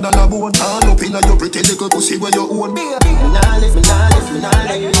 younger than a bone. Turn up in your pretty little pussy where you own. Me nah live.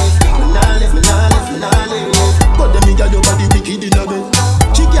 But them me got your body wicked in a bed.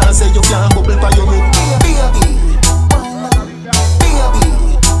 She can't say you can't bubble by your head.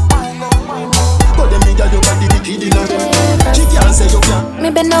 Me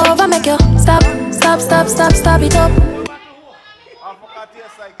bend over, make you stop it up.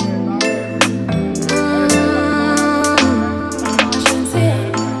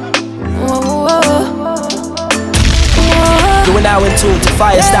 You are now in tune to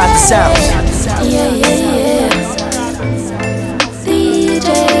FYAH STATAH Sounds. Yeah.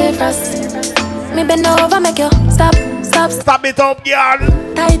 DJ Frost. Me bend over, make you stop it up, girl.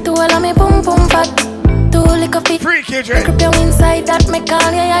 Tight to all of me boom fat. Too lick of feet. Freaky, Grip you inside that me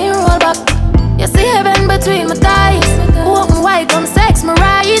call you roll back. You see heaven between my thighs. Open wide, come sex me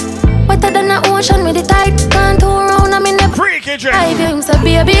right. Wetter than the ocean with the tide. Can't turn around, I'm in the freaky dream. I feel so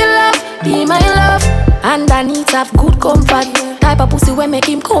baby love, be my love. Underneath have good comfort. Type of pussy where make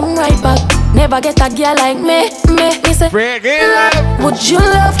him come right back. Never get a girl like me say freaky love. Would you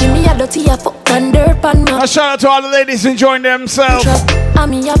love? Give me a dirty a fuck and dirt pan me. A shout out to all the ladies enjoying themselves. I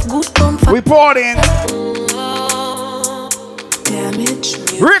me have good comfort. We poured in. Damage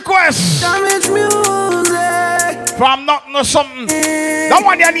music. Request. Damage music. From nothing or something. That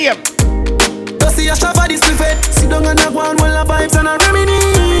one your name. Don't see a shop for this buffet. Sit down and knock one while the vibes and a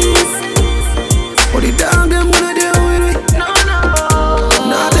reminisce. But the dog them wanna deal with it. No.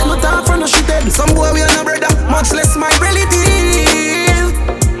 Nah, take no time for no shit. Some boy we are no brother, much less my relative.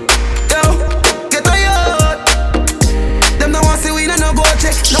 Yo, get a yacht. Them no want see we no go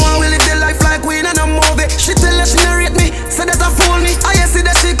check. No one will live their life like we no movie. She tell her she narrate me, say that I fool me. I see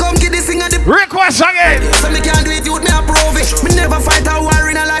that she come get this thing at the request again. So me can't do it, you me approve it. Me never fight a war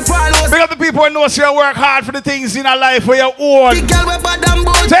in a life follows. Big up the people who know you work hard for the things in a life for your own. Big girl with bad and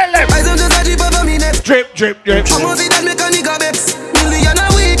bold. Tell them. I just a drip over me neck. Drip. I'm gonna see that make a nigga babes. Million a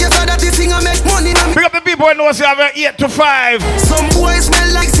week, you saw that this thing I make money. Big up the people who know you have 8 to 5. Some boys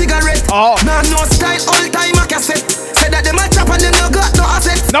smell like cigarette. Nah, no style, all time a cassette. Say that them a chop and them no got no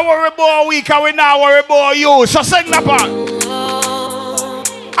asset. No worry about we, cause we now worry about you. So sing that part.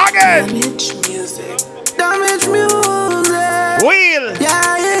 Again. Damage music. Wheel.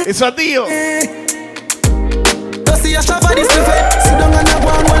 Yeah. It's a deal. Don't see a shop for this buffet. Sit down and have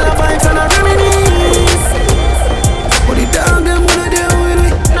one while the vibes and a reminisce. But the dog them wanna deal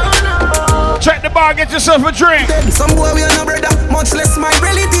with it. No. Check the bar, get yourself a drink. Some boy we are no brother, much less my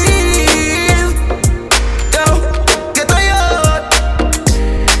relative. Yo, get a yacht.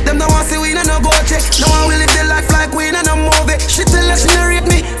 Them no want see we no go check. No one will live their life like we no movie. She tell her she narrate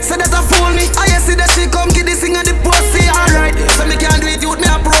me, say that I fool me. I see that she come get this thing at the pussy, alright. So me can't do it, you me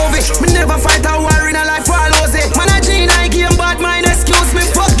approve it. Me never fight a war in a life follows it. Man a gene I give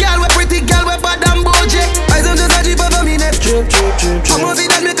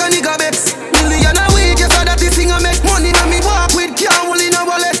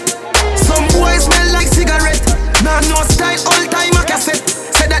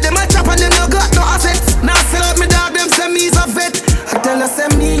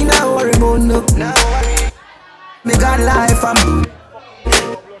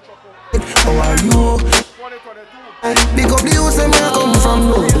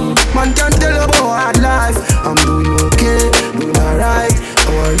man can tell you about hard life. I'm doing okay, doing alright.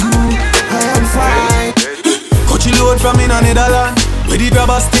 How are you? I am fine. Coachy load from in a Netherland. Where the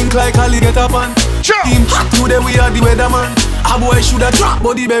grabbers stink like alligator pan. Team hot today we are the weatherman. A boy shoulda drop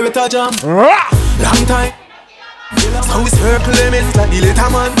but the beretta jam. Long time. So we circle them in like the later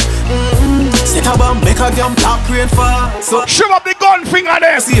man. Set a bomb, make a damn black rain fall. So shove up the gun finger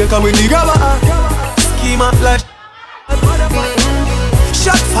there. See you come with the grabber. Schema flash.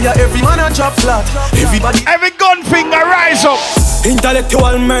 Shot fire, every man a drop flat. Everybody, every gun finger rise up.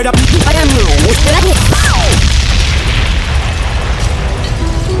 Intellectual murder. I am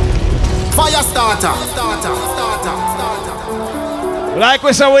Fire starter. Like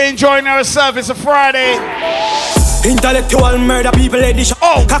we said, we're enjoying ourselves. It's a Friday. Intellectual murder people let the shot.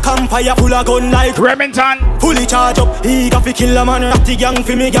 Oh, Campfire full of gun like Remington. Fully charge up. He got to kill a man. Ratty gang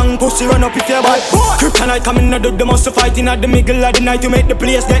for me gang. Pussy run up if you're bad. Kryptonite coming out of the muscle fighting at the middle of the night to make the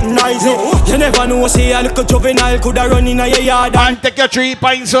place get noisy. You never know, say a little juvenile coulda run in a yard and take your 3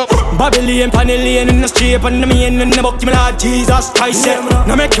 pints up. Babylon, Panellian in the street and the main in the book. My Lord Jesus Christ.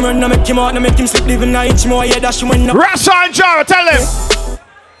 Now make him run, now make him out, now make him sleep living night more. Yeah, that's when the Rasta and Jara, tell him.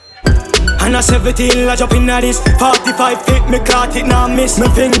 And a 17, I jump in at this 45 feet, me caught it, now miss. Me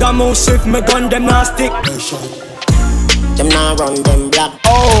finger move swift, me gun them now stick. Them now run them black.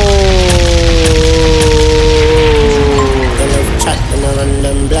 Oh. Them love chat, them now run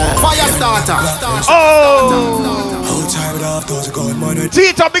them black. Fire starter. Oh. Outside without those gold money.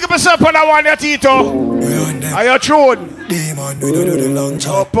 Tito, big up yourself on that one there, Tito. Are you true? Demon, we don't do the long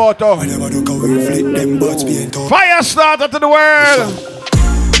job. Oh, Porto. I never do go and flip them butts being tough. Fire starter to the world.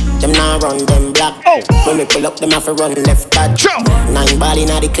 Them now run them black. Oh. When we pull up, them have to run left back. 9 ball in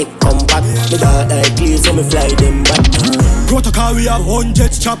the click, come back. Me dog like please, so me fly them back. Protocol, we have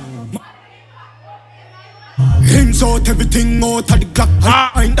 100 chop. Hands out, everything out of the clock.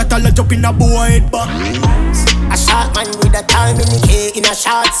 I ain't that all a jump in a boy head back. A shot man with a time in the cake in a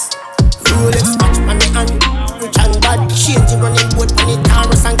shots. Rolex watch on the hand. Rich and bad, change the running boat on the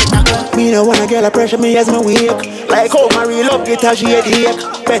Taurus and get a gun. Me no wanna get a pressure me as me wake. Like how my real love get a shade.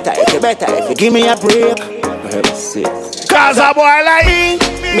 Better if you give me a break. Cause a boy like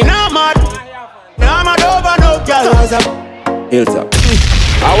me no mad. No mad over no girl. Hilltop.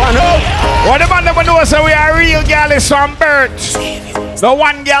 I wanna know. What the man never knows that we are real girl is some birds. The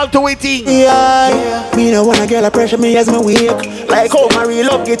one girl to it in. Yeah. Me no wanna get a pressure me as me wake. Like how my real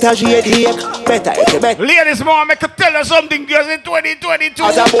love get a shade. Better. Ladies, mom, I could tell you something girls in 2022.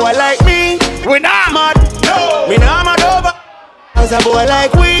 As a boy like me, we not mad. No. We not mad over. As a boy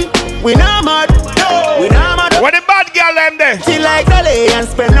like we not mad. No. We not mad. What the bad girl them there? She like Dolly and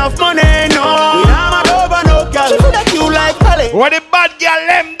spend enough money. No. We not mad over no girl. She coulda cute like Dolly. What the bad girl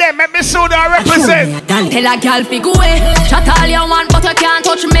them there? Make me so that represent. Tell a girl fi go away. Chat all you want, but you can't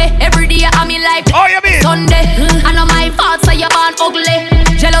touch me. Every day I'm in life. Oh, you mean? Sunday. I know my fault, so you born ugly.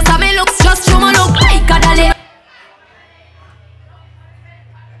 Jealous of me looks, just show me look like a dolly.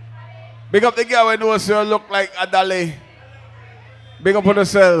 Big up the girl who knows you look like a dolly. Big up on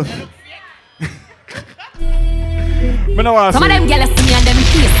yourself. Some of them girls see me and them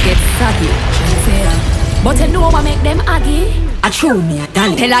face get saggy. But you know what make them aggy? I show me a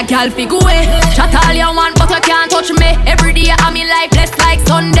dolly. Tell a girl fi go away. Chat all you want, but you can't touch me. Every day I'm in life blessed like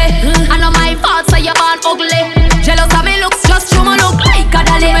Sunday. I know my fault, so you born ugly. Jealous of me looks, just show me look like a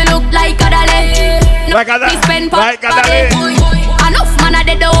dolly. Me look like a dolly. Like a dolly. Like a dolly. Enough man a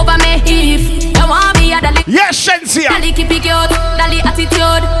dead over me. If you want me a dolly. Yes, Shensia. Dolly keep it cute. Dolly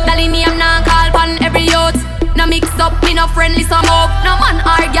attitude. Dolly name now call pon every youth. No mix up, me no friendly some up. No man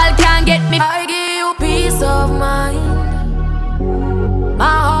or girl can get me. I give you peace of mind. My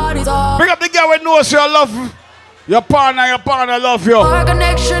heart is all. Bring up the girl who knows you love your partner love you. Our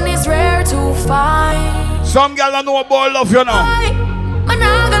connection is rare to find. Some girl don't know about love you now. I'm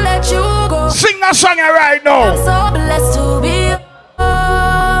not gonna let you go. Sing that song right now. I'm so blessed to be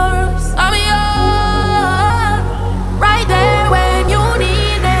yours. I'm yours. Right there when you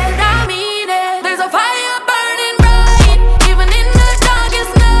need it, I mean it. There's a fire burning bright, even in the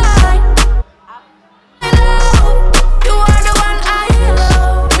darkest night. I love, you are the one I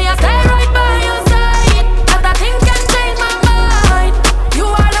love. Me, I stay right by your side. Not a thing can change my mind. You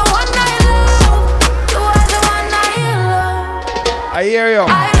are the one I love. You are the one I love. I hear you.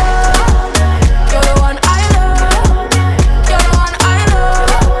 I love. You're the one I love. You're the one I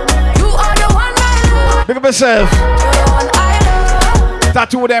love. You are the one I love. Big up yourself. You're the one I love.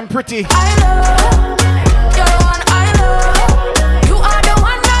 Tattoo them pretty. I love. You're the one I love. You are the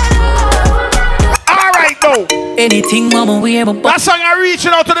one I love. Alright though. Anything mama we ever bought. That song I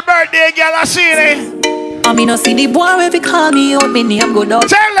reaching out to the birthday girl I seen it. I mean, no see the boy if he call me out, me name go down.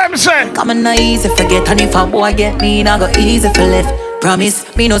 Tell them, say. Come on, not easy forget, and if a boy get me, not go easy for left.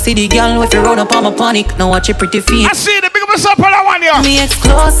 Promise, me no see the girl if you run up on my panic. Now watch your pretty feet. I see the big up up on that one, yo. Me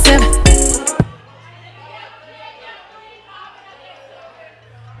exclusive.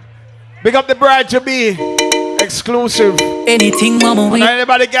 Big up the bride to be exclusive. Anything, mama, we.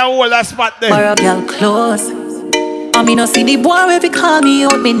 Anybody can hold that spot there. For a girl close. I mean, no see the boy if he call me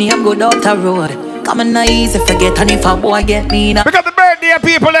out, me name go down the road. Come on, not easy forget, and if a boy get me now. Pick up the birthday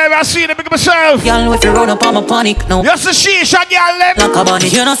people there, I see the big up myself. Girl, if you run up on my panic, no. Just a shisha, girl, them. Like a bunny,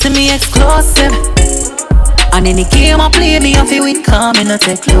 you don't see me exclusive. And any game I play, me off it with calm and not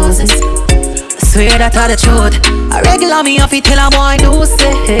take closes. Swear that I the truth. I regular me off it till a boy do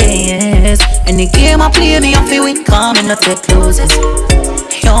say yes. Any game I play, me off it with calm and not take closes.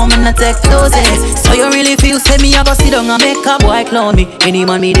 Yo, man, not take closes. So you really feel say me, I go sit down and make a boy clown me. Any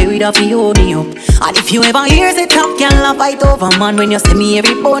man me there with a feel hold me up. And if you ever hear the top girl a fight over man, when you see me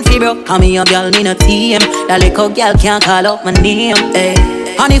every bone fi broke. Call me a girl, me no team. That little girl can't call up my name. Hey.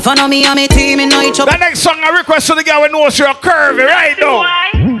 And if I know me and me team, me know each other. The next song I request to the girl who knows you're curvy right now.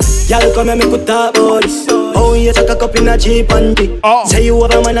 Y'all come and make we talk about this. Oh, you take a cup in a cheap and tea. Say you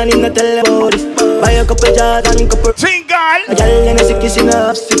have a man and him not tell about this. Buy a couple jars and couple. Sing, girl. A girl in a sick kissing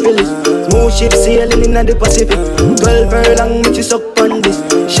half syphilis. Smooth ship sailing in the Pacific. 12 furlong makes you suck on this.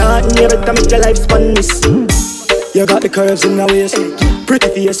 Short in your bed can make your life span this. You got the curves in the waist. Pretty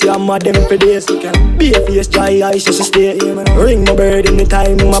face, you mad them for days. Be a face, dry eyes, just to stay. Ring my bird in the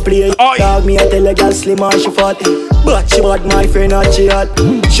time I play. Dog me, I tell a girl slim and she fat. But she bad, my friend, not she hot.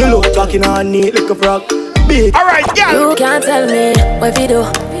 She look talking on neat like a frog. Big. Alright, girl. You can't tell me where we do,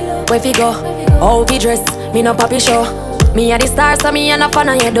 where we go, how we dress. Me no papi show. Me a the star, so me a no fan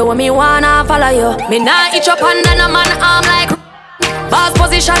of you. Do what me wanna follow you. Me nah itch up under no man arm like boss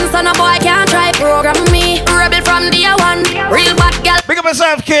position, so no boy can't try program me. Rebel from day one, real bad girl. Big up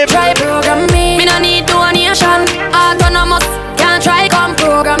yourself, kid. Try program me. Me no need donation. Autonomous, can't try come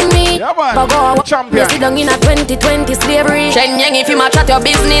program me. Yeah, man. Champion. You sit down in a 2020 slavery. Shen Yang if you match at your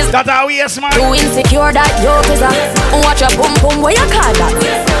business. That's how we is, man. You insecure that yo pizza. Watch your boom boom, where you call that?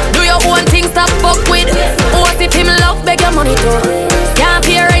 Do your own things to fuck with. What if him love beg your money too? Can't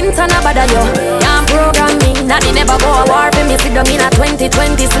pay rent and a bother you. Can't program me. Nanny never go a war for me. Sit down in a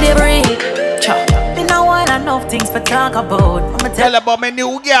 2020 slavery. Me no want enough things for talk about. I'ma tell about my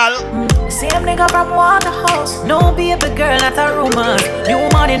new girl. Same nigga from Waterhouse. No baby girl, not a rumor. New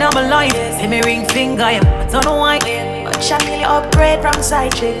man in my life. See me ring finger, I don't know why. But Chanel upgrade from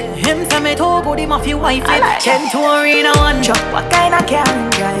side chick. Him tell me to go him off your wife. 10 to arena one drop. What kind of car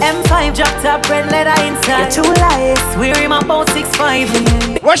drive? M5 drop top red leather inside. You're too light. Swear him about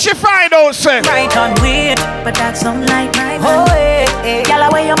 6'5". What she find out, say? Right on weird, but that's some like my man. Oh, hey. Yalla,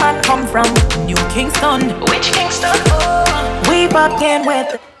 where your man come from? New Kingston. Which Kingston? Oh. We fucking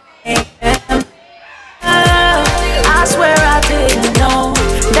with I swear I didn't know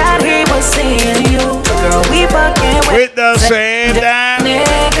that he was seeing you. Girl, we fucking with the same damn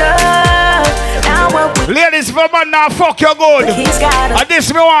nigga. Now what we ladies, if a man now fuck you good. And this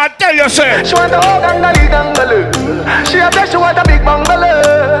me want to tell you, sir. She want a hug and a gangaloo. She a say she want a big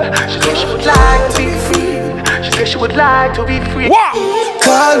bungalow. She say she would like to be free. She say she would like to be free. What?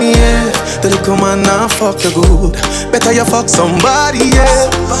 Call me, yeah. The little man now fuck you good. Better you fuck somebody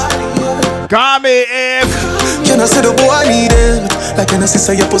else. Call me if you know say the boy need help. Like you know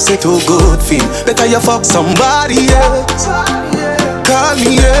say your pussy too good feel. Better you fuck somebody else. Call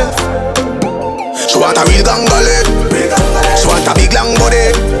me if she want a real gangbale. She want a big long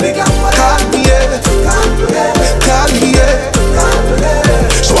body. Call me if. Call me if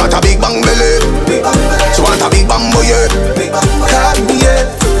she want a big bang belly. She want a big bamboo, yeah. Call me if.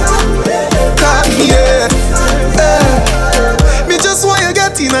 Call me if. Me just want you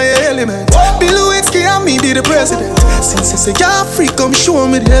get in a element. Bill Whiskey and me be the president. Since you say you're free, come show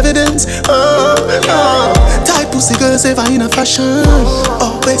me the evidence. Tight pussy girls ever in a fashion.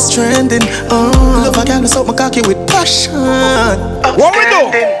 Always trending. Love a girl who suck my cocky with passion. What we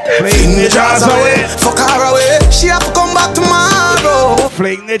do? Fling the jars away. Fuck her away. She have to come back tomorrow.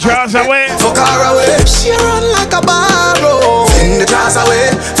 Fling the jars away. Fuck her away. She run like a barrow. Fling the jars away.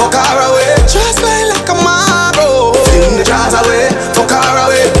 Fuck her away. Just like a marrow. Fling the jars away. Fuck her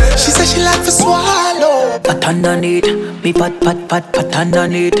away. She said she like to swallow. Pat underneath, me pat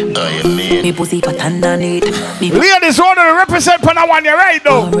underneath. Me pussy pat underneath. Ladies want to represent for that one, you right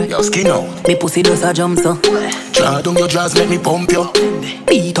though. Your skin out. Me pussy does a jump so. Draw down your jaws, let me pump you.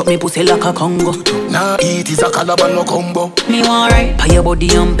 Beat up me pussy like a Congo. Nah, eat is a calaban no combo. Me want right, pay your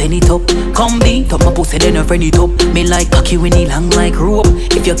body and penny top. Come beat up my pussy then a friendly top. Me like cocky when he long like rope.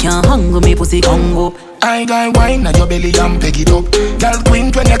 If you can't hang with me pussy Congo. I got wine at your belly and peg it up. Girl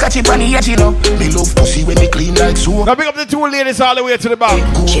queen when you catch it on the edge, you know. Me love pussy when me clean like soap. Now big up the two ladies all the way to the back.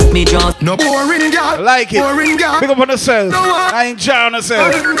 Shit me just no boring girl. I like it. Boring girl. Big up on yourself. I enjoy on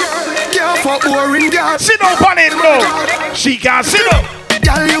yourself. Girl for boring girl. Sit down on it, no. She can't sit up.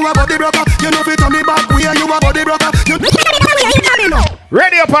 Girl, you a body broker. You know fit on me back where you a body broker. You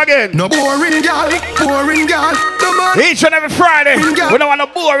ready up again. No boring girl. Boring girl. Each and every Friday. We don't want a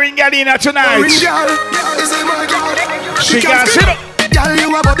boring girl in here tonight. Boring girl. Is it my girl? She can't sit up. Girl,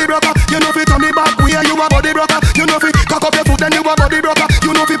 you a body broker. You know fit on me back where you a body broker. You know fit cock up your foot then you a body broker.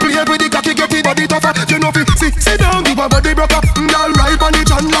 You know fit play with the cocky get it body tougher. You know fit sit down you a body broker. Girl, right on the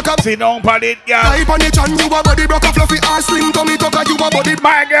chan like a sit down on it, girl. Right on the chan you a body broker. Fluffy ass slim tummy tucker you a body.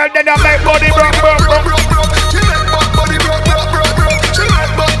 My girl, then you make body broke. She make body broke. She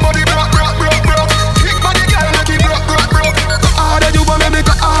make body broke. Kick body girl make it broke. Go harder you wanna make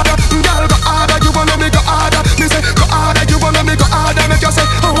it harder. Girl go harder you wanna make it harder. Me say go harder you wanna make it harder. Make you say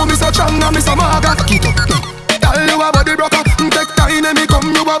oh me so strong and me so maga. Keep up. Girl you a body broker. Take time and me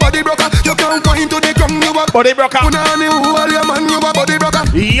come you a body broker. You can't go into the come you a body broker. Punani who your man you a body broker.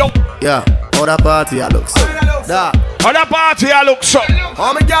 Yo. Yeah. Other party I look so. Da. Other party I look so.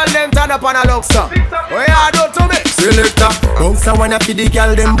 How me girl them turn up and I look so. What you do to me? Selector. Bounce a wanna feed the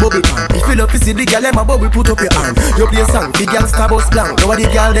girl them bubble. If you love to see the girl them a bubble, put up your hand. You play song, the girl star bus blank. Now the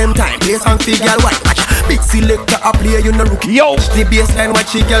girl them time. Play song, the girl white. Watch big selector a play you no rookie. Yo. The bassline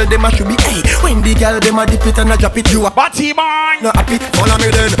watch the girl them a should be. Hey, when the girl them a dip it and a drop it, you a batty man. No happy. Follow me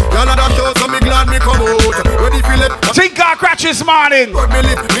then. Y'all not a show, so me glad me come out. Ready feel it? Think I crash this morning. Cut me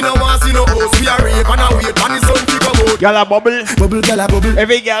lip. Me no want see no host. We a rape and a wait. And the sun keep a out. Y'all a bubble. Bubble, girl a bubble.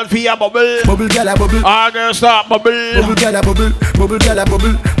 Every girl feel a bubble. Bubble, girl a bubble. All girls start bubble. Bubble, girl a bubble. Bubble, girl a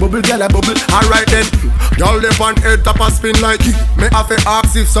bubble. Bubble, girl a bubble. Alright then. Y'all them on head top a spin like it. Me have to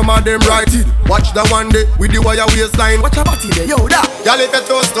ask if some of them right it. Watch the one day with the wire waistline. Watch a body there, yo da. Y'all if you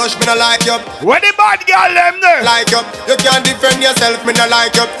toast touch me no like you. When the bad girl them there like you. You can't defend yourself, me no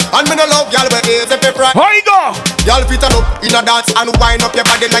like you. And me no love y'all but it's a pepper. How you go? Y'all fit on up in a dance and wind up your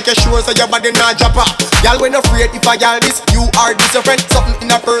body like a sure so your body not drop off. Y'all when afraid if I y'all this, you are this your friend. Something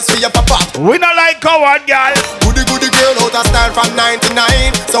in a purse for your papa. We not like coward girl. Goody girl out of style from 99.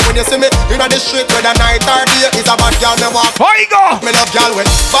 So when you see me in the street where the night or day, it's a bad girl me walk. How you go? Me love y'all when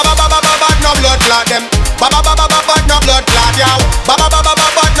ba no blood clot them. Ba no blood clot y'all. Ba no blood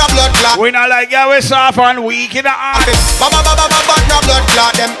clot. We not like y'all we soft and weak in the arm. Ba no blood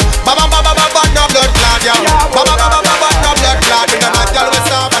clot them. Ba no blood clot y'all. Ba no blood clot. Me not like y'all we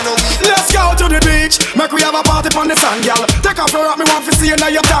soft and weak. Let's go to the beach. Make we have a party on the sand, y'all. Take off your rock, me want to see you now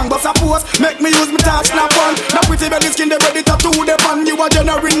your tongue. But suppose, make me use me touch, snap one. Now pretty belly skin, they ready to do the pan. You a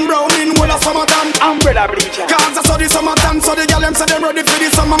generating brown in all of summertime. Umbrella bleacher. Cause I saw the summertime, so the girl them say they ready for the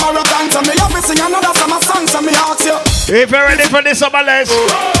summer marathon. So me have to sing another summer song, so me ask you. If you're ready for the summer, let's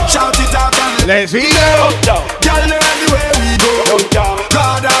shout it out and let's go. Girl, everywhere we go.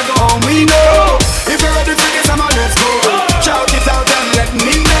 God, I go home, we know. If you're ready for the summer, let's go. Shout it out and let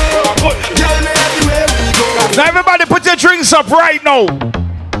me know. Girl, everywhere we go. Now everybody put your drinks up right now.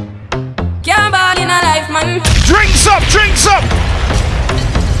 Can't ball in a life, man. Drinks up.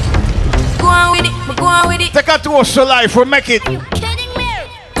 Go on with it. Take a toast to life, we make it.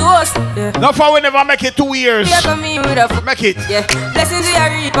 Toast. Yeah. Not for we never make it 2 years. Yeah, come in with a make it. Yeah. Blessings we are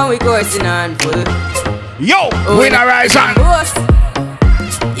reap and we coursing on full. Yo, we not rise on.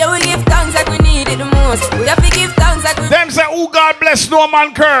 Yeah, we give thanks like we need it the most. We have to give thanks like we. Them say, oh God bless, no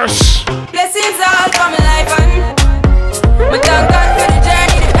man curse. Blessings all for my life and we thank God for the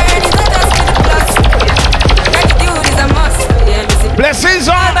journey, the earnings, not just for the plus. Gratitude is a must. Yeah, me see. Blessings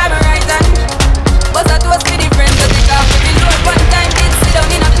all by my right hand. But I toast for the friends that take off with the load. One time did sit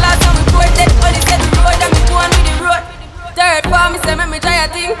down in a class and we poured that only said the road and we go on with the road. Third form, me say make me try a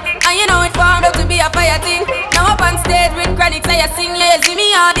thing. And you know it formed up to be a fire thing. Now up on stage with chronic say I sing lazy.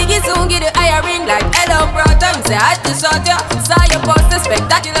 Me all diggy soon get the higher ring like hello brother. Me say I had to shot ya. Saw your poster,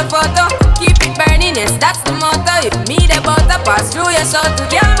 spectacular photo. Keep it burning, yes that's the motto. If me the butter pass through your shot to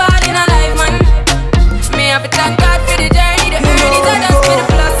get ball in a life man. Me have to thank God for the journey, the earnings, and just for the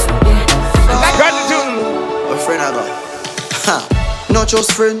plus. Gratitude. A friend I got. Not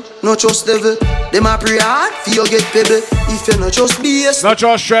just friend, not just devil. Them a pray hard, feel get pebble. If you not just BS, not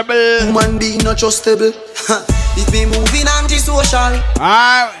just treble. Human being not just stable. If me moving anti-social.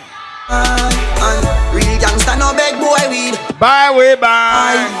 And real gangsta no beg boy weed. Bye we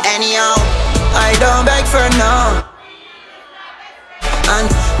bye. Anyhow, I don't beg for now.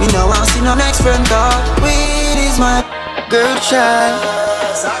 And Me no want see no next friend dog. Weed is my girl child.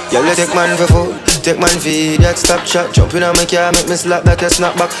 Y'all take man for food, take man for that stop chat. Jump in on my car, make me slap like a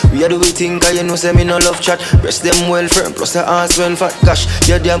snapback. We are do we think, cause you know say me no love chat. Breast them well firm, plus the ass well fat. Gosh,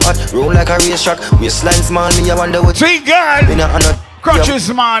 you're damn hot, roll like a race track. Waistline small, me I wonder what. Sweet girl, crutches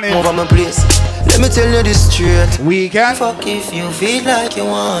morning. Over my place. Let me tell you this straight. We can fuck if you feel like you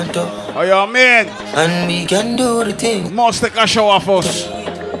want to. Oh yeah, man. And we can do the thing. Must take a shower first.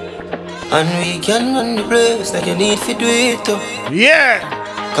 And we can run the place like you need to do it too. Yeah.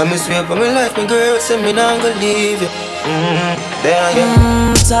 Come and swear for my life, my girl, say me not gonna leave you. There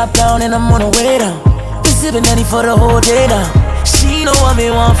you top down and I'm on the way down. Been sipping Henny for the whole day now. She know what me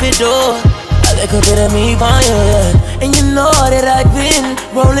want for do. I like a bit of me by you, yeah. And you know that I've been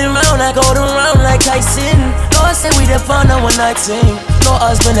rolling around, I go around like Tyson. Lord say we the fun of one night team. No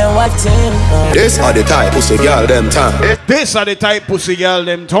husband and wife team. This are the type pussy girl them time. This are the type pussy girl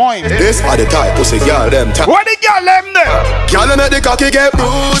them time. This are the type pussy girl them time. What the girl them there? Girl make the cocky get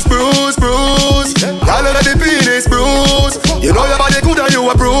bruised, bruised, bruised. Girl make the penis bruised. You know your body good and you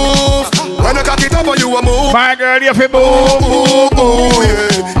approve. When the cocky top on you a move. My girl you fi move. Ooh, ooh,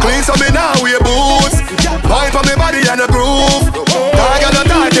 yeah. Clean some me now we boots. Wine for me body and the groove. Dog and the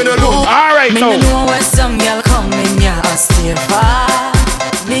tight in the loop. Alright, no. Me know where some girl come in ya a stay far.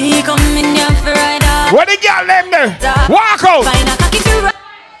 Me come in ya for ride out. What the girl them there? Walk out. Find a cocky to ride.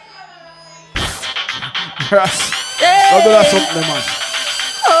 Don't do that something, man.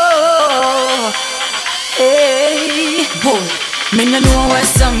 Oh, hey, boy. Me no know where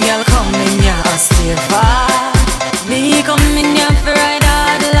some girl come in ya a stay far. Me come in ya for ride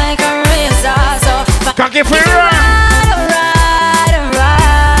out like a racer. So cocky for ride.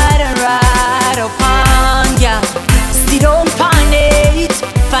 Ride upon ya. Sit down pon it.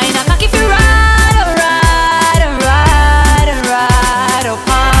 Find a cocky for ride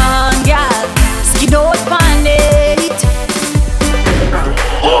upon ya. Skid out pon it.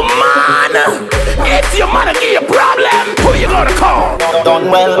 Oh man, if your man give you a problem, who you gonna call? Done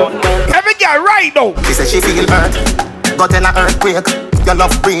well. Every girl right though. She said she feel hurt, got in a earthquake. Your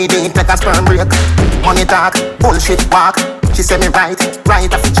love breathing, take a sperm break. Money talk, bullshit walk. She say me right off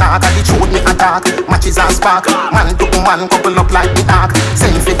the chart. And the truth me attack, matches and spark. Man to man, couple up like the ark.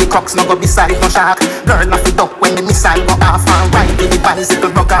 Send for the crooks, no go beside no shark. Girl off the duck when the missile go off. And ride with the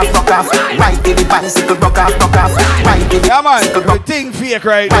bicycle, rock off. Ride with the bicycle, rock off. Ride with the bicycle, rock off. Thing fake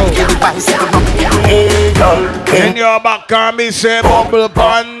right now. Ride with the bicycle, rock off. Hey girl, in your back can be say bubble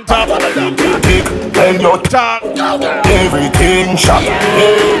on top. Then your talk, everything shot.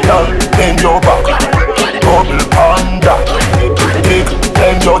 Hey girl, in your back. Bubble panda, big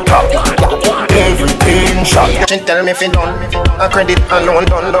then your top, everything shot. She tell me if it done, a credit alone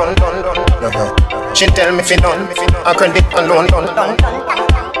done. She tell me if it done, a credit alone done.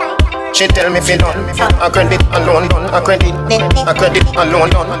 She tell me if it done, a credit alone done. A credit alone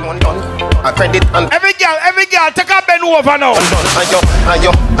done. A credit and every girl, take a bend over now. Ayo,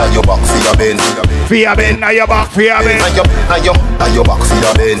 back for your bend. For your bend, now your back for your bend. Ayo, back for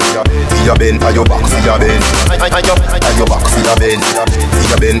your bend. For your bend, ayo, back for your bend. Ayo, back for your bend. For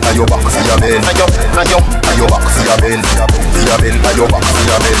your bend, ayo, back for your bend. Ayo, back for your bend. For your bend, ayo, back for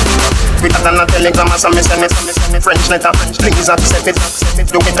your bend. With a telegram, as I send me French letter. Please accept it,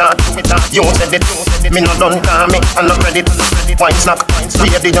 do it that. You said it, me no done call me, and no credit. Wine snack,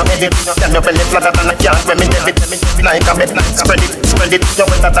 ready your edit. Can you belly flatter than a yard when me debit? Like a bed, spread it. You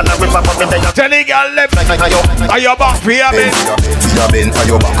wetter than a river, but me there. Tell the girl left. Ayo back for your bend. For your bend,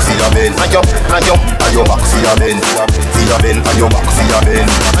 ayo back for your bend. Ayo back for your bend. For your bend, ayo back for your bend.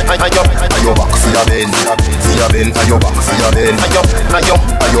 Ayo back for your bend. For your bend, ayo back for your bend. Ayo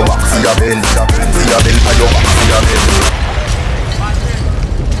back for your bend. For your bend, ayo back for your bend.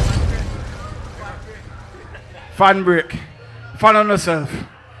 Fan break. Fan on yourself.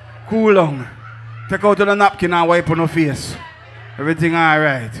 Cool down. Take out the napkin and wipe on your face. Everything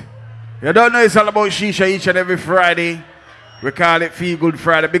alright. You don't know it's all about Shisha each and every Friday. We call it Feel Good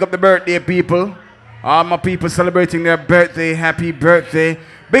Friday. Big up the birthday people. All my people celebrating their birthday. Happy birthday.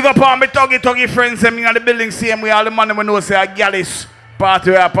 Big up all my tuggy friends in the building. Same way all the money we know say a gallis.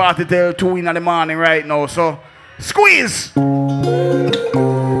 Party till 2 in the morning right now. So squeeze.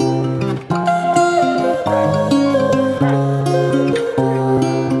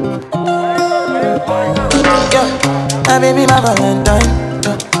 My baby, my Valentine.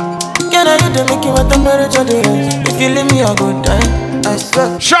 Can I hit the Mickey with temperature days? If you leave me a good time, I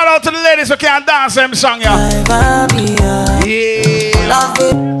swear. Shout out to the ladies who can't dance them song, yeah. Yeah. Love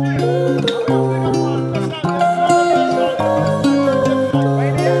it.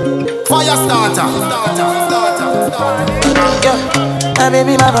 Fire starter. Yeah.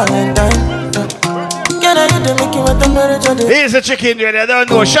 baby, my Valentine. Can I do make you what I'm ready? Here's a chicken there, I don't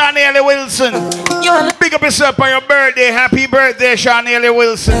know. Shawnee Wilson. Big up yourself on your birthday. Happy birthday, Shawnee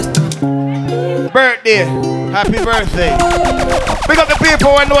Wilson. Birthday. Happy birthday. Big up the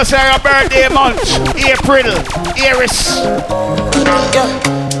people who know say your birthday month. April. Aries.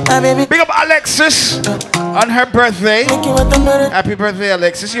 Big up Alexis on her birthday. Happy birthday,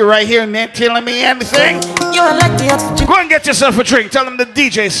 Alexis. You're right here, man, telling me anything. Go and get yourself a drink. Tell them the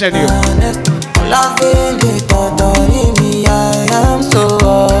DJ sent you. Loving the thought of me, I am so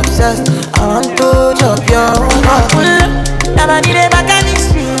obsessed. I want to drop your heart. Never need a back and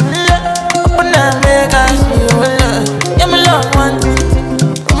it's real. Open and make us feel. Yeah, my love one thing.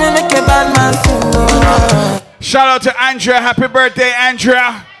 Make a bad man feel. Shout out to Andrea. Happy birthday,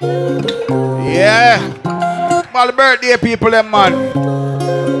 Andrea. Yeah. All the birthday people, them man.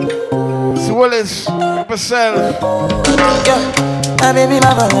 So Willis, yourself. Yeah, baby,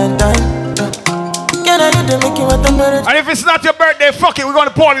 my Valentine. And if it's not your birthday, fuck it, we're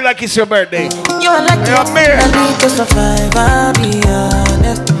gonna party like it's your birthday. You are like the I need to survive, I'll be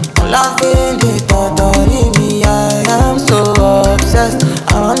honest. Loving the thought of me, I am so obsessed.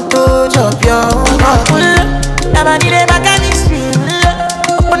 I want to drop your heart. Never need a back and it's real.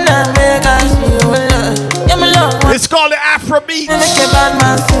 Open and make us feel. Yeah, my love. It's called the Afrobeat.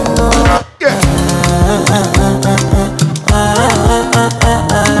 Yeah.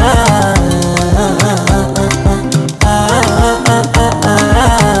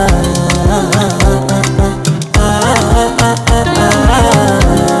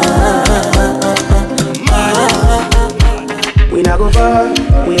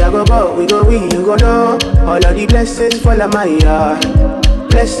 You go know all of the blessings fall on my yard.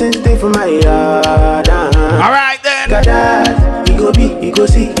 Blessings stay for my yard. Alright then. Got that. You go be, you go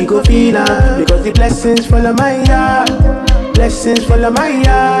see, you go feel because the blessings fall on my yard. Blessings fall on my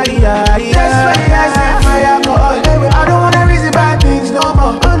yard. That's why I set my alcohol. I don't wanna reason bad things no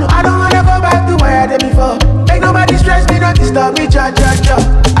more. I don't wanna go back to where I did before. Make nobody stress me, don't disturb me, cha.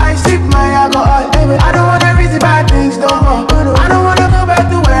 I sip my alcohol. I don't wanna reason bad things no more. I don't wanna go back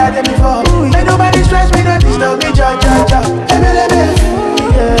to where I did before. Make nobody stress me, don't disturb me, cha.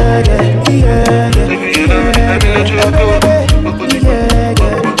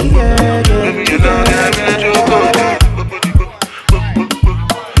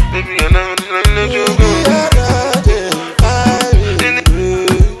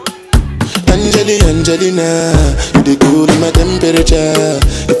 Angelina, you the cool in my temperature.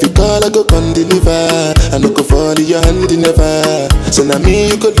 If you call, I go come deliver. I no go fall in your hand never. So now me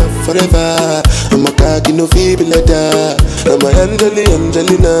you could love forever. I'm a cocky no feeble letter. I'm a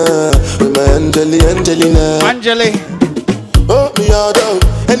Angelina, I'm a Angelina. Oh me all down.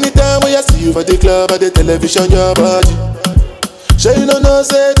 Anytime when I see you for the club or the television, your body. Sure you don't know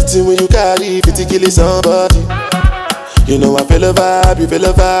say the thing when you carry 50 kill somebody. You know I feel a vibe, you feel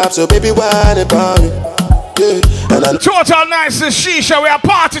a vibe, so baby whine about me. Yeah. And I Total nice and Shisha, we are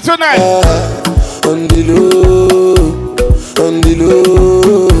party tonight. On the low, on the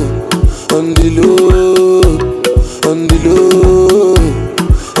low, on the low, on the low,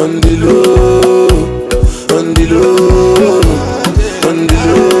 on the low, on the low, on the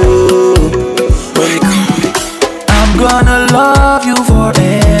low. I'm gonna love you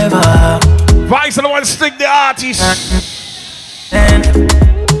forever. Vice and the one stick the artist.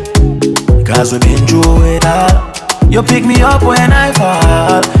 Cause we've been through it all. You pick me up when I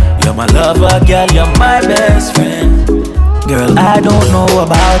fall. You're my lover, girl, you're my best friend. Girl, I don't know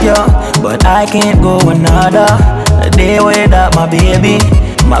about you, but I can't go another day without my baby.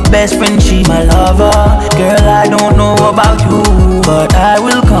 My best friend, she my lover. Girl, I don't know about you, but I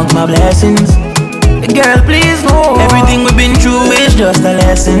will count my blessings. Girl, please know everything we've been through is just a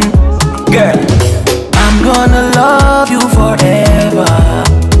lesson. Girl, I'm gonna love you forever.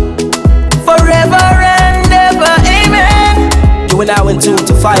 Forever and ever, amen. You are now in tune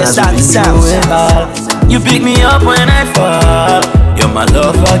to FYAH sounds. You pick me up when I fall. You're my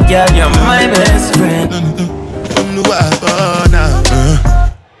lover, girl, you're my best friend.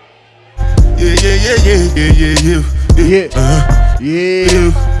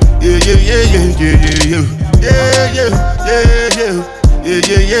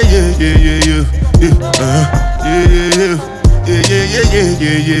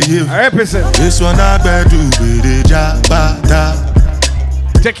 I represent. This one I better do with the jabata.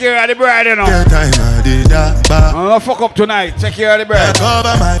 Take care of the bride, you know. I'm gonna fuck up tonight. Take care of the bride.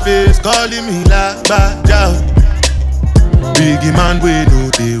 Cover my face, calling me like Baja. Biggie man, we know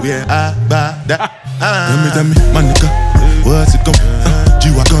they wear a bada. Tell me, my nigga, what's it come?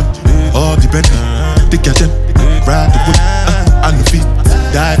 G-Wagon, all the Bentley, take your time, ride the whip. I I no fit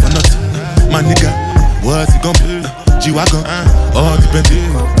die for nothing. My nigga, what's it gon' be? G-Wagon, all depend.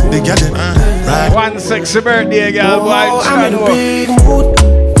 They get it, right? 1 6 birthday, girl. Boy, I'm in a big mood.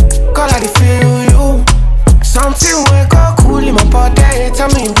 Cause I feel you. Something will go cool in my body. Tell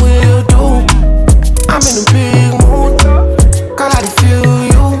me what you do. I'm in a big mood. Cause I feel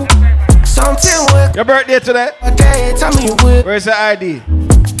you. Something will. Your birthday today? Tell me what. Where's the ID?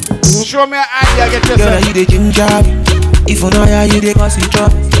 Show me an ID. I get yourself. Girl, you the ginger. If you know how you the cause it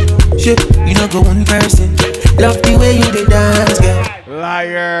drop. Shit, you know go one person. Love the way you the dance, girl.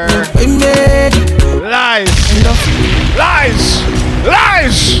 Liar. Lies. Lies.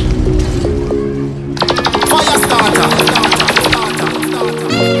 Lies. Fire starter.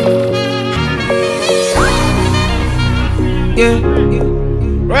 Yeah.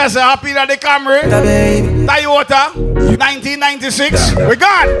 Where's the happy that the Camry? Toyota 1996. We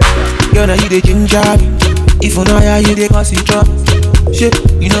gone. Girl, now you the ginger. If you know how you the cause it drop. Shit,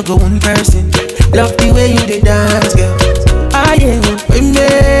 you know go one person. Love the way you the dance, girl. I am we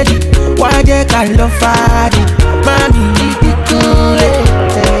made it. Why they call love Friday? Mommy, be cool.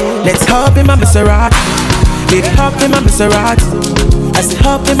 Let's hop in my Maserati. Baby, hop in my Maserati. I said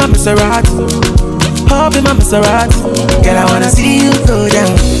hop in my Maserati. Hop in my Maserati. Girl, I wanna see you go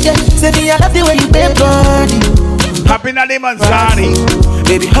down. Yeah, say me I love the way you bend body. Hop in the Maserati.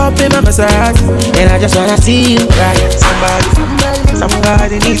 Baby, hop in my Maserati. And I just wanna see you right.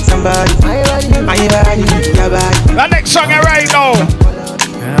 Somebody needs somebody. My body, your body. The next song I right now.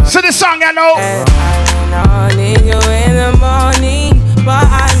 See the song I know. I need you in the morning, but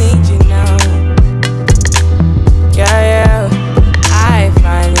I need you now. Yeah. I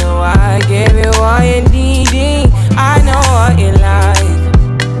find you, I give you all you needing. I know what you like.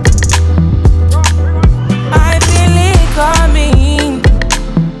 I feel it coming.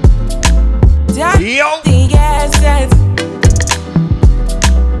 Yo. The essence.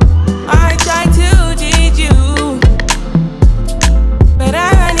 I try to teach you, but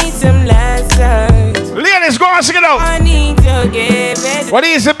I need some lessons. Ladies, go on, sing it out. I need to give it. What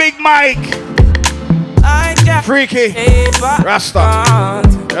is the big mic? Freaky Rasta. I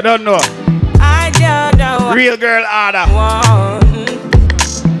don't know. I don't know. Real girl Ada.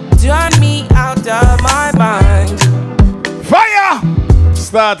 Turn me out of my mind. Fire!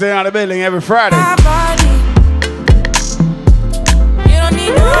 Starting on the building every Friday. My body. You don't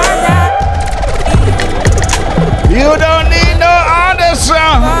need no other. You don't need no other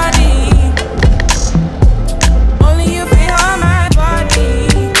song. Only you feel on my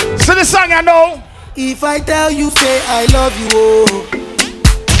body. So the song I know. If I tell you, say I love you, oh.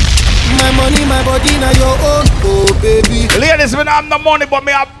 My money, my body, now your own, oh baby. Ladies, when I'm the money, but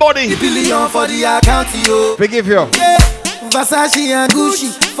me have body. $1 billion for the account, yo. Forgive you. Yeah. Versace and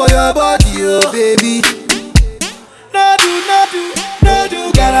Gucci for your body, oh baby. No do,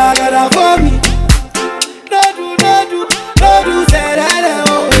 gotta for me. No do, say that,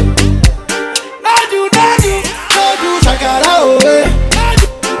 oh. No do, shakara, oh, eh.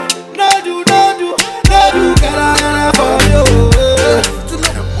 No do, gotta for you.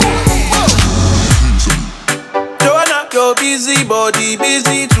 Joanna, your busy body,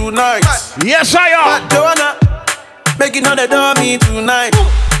 busy tonight. Yes, I am. Joanna, making all the dummy tonight.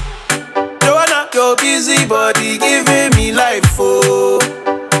 Joanna, your busy body, giving me life, oh.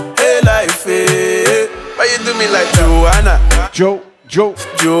 Hey, life, hey. Why you do me like Joanna?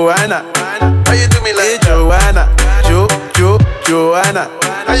 Joanna. Why you do me like Joanna? Joanna.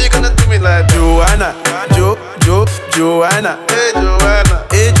 How you gonna do me like Joanna? Joanna.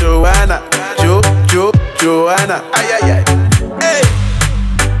 Hey, Joanna. Joanna. Ay. Hey,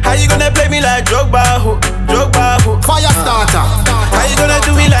 how you gonna play me like Drogba, ho? Fire starter. How you gonna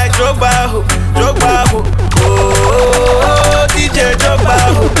do me like Drogba, ho? Oh, DJ Drogba,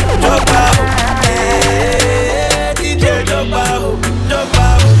 ho. Hey, DJ Drogba, ho.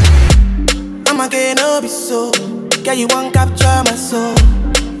 I'm again, no be so. Yeah, you won't capture my soul.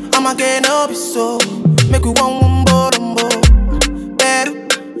 I'm again, no be so. Make you one bombo. Better,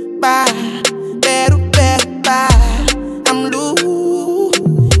 bye. I'm loose.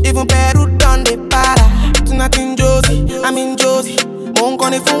 Even better done the para. Tonight in Josie, I'm in Josie. Won't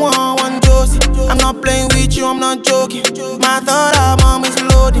call if you want Josie. I'm not playing with you, I'm not joking. My thought of mom is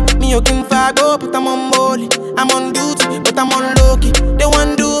loaded. Me, you can fag up, but I'm on molly. I'm on duty, but I'm on low-key. They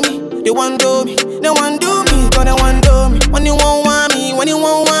want do me. Cause they want do me. When you won't want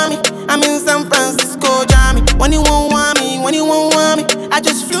me, I'm in San Francisco, Jammy. When you won't want me, I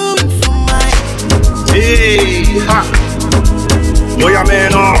just flew in from my. Hey, ha. Boy, I'm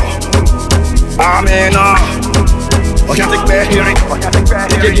in I can't take back hearing.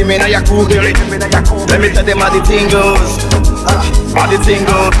 You give me now your cool hearing. Let me tell them how the thing goes. How the thing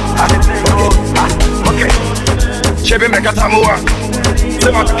go? Okay. Chevy make a tamua.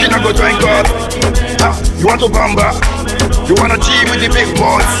 Say my kid go join God. You want to bamba? You wanna G with the big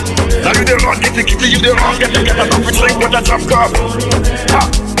boys? Now you the wrong, get the kitty, you the wrong, get a top with drink with a drop cup.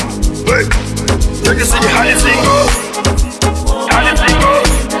 Hey, you can see how the thing goes. How the thing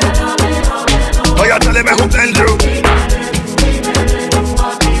goes. Oh, you tell me who blend you.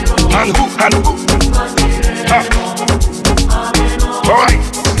 And who? Alright,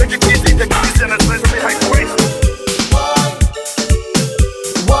 take it easy, and let's play behind the way.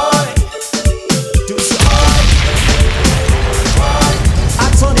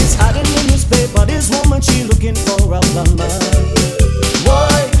 But this woman, she looking for a plumber.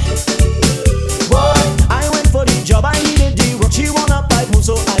 Boy, I went for the job, I needed the work. She wanna pipe move,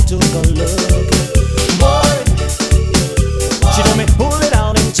 so I took a look. Boy, she told me pull it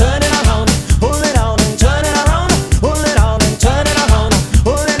out and turn it around, pull it out and turn it around, pull it out and turn it around,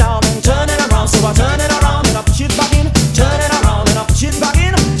 pull it out and turn it around. So I turn it around and I push it back in, turn it around and I push it back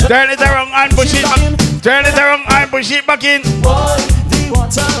in, turn it around and push it back in, turn it around and push it back in. Boy, the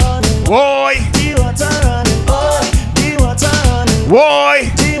water running. Boy, the water running. Boy, the water running. Boy,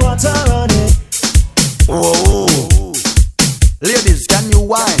 the water running. Whoa, ladies, can you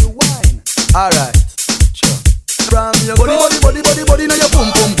whine? Alright. From your body na your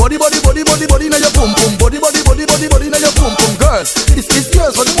pum pum, body na your pum pum, body na your pum pum, girls. This is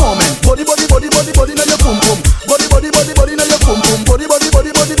yours for the moment. Body na your pum pum, body na your pum pum, body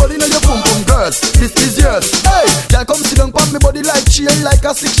na your pum pum, girls. This is yours. Hey, girl, come sit down, pump me body like chain, like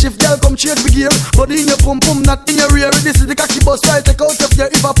a six shift. Girl, come change the gear. Body in your pum pum, not in your rear. This is the cocky bus right, take out your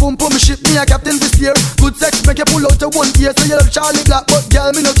fear. If a pum pum ship me, a captain this year. Good sex make you pull out your one ear. So you love Charlie Black, but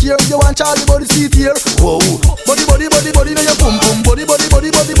girl, me no care. You want Charlie body seat here. Whoa. Body na your pum pum, body na your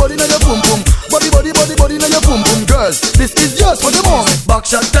pum pum, body na your pum pum, girls. This is yours for the moment. Back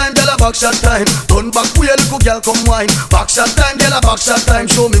shot time, girl, a back shot time. Turn back wheel, go girl, come wine. Back shot time, girl, a back shot time.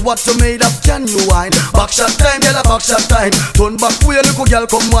 Show me what you made of, can you wine? Back shot time, girl, a back shot time. Turn back wheel, go girl,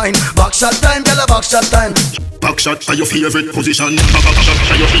 come wine. Back shot time, girl, a back shot time. Back shot are your favorite position. Back shot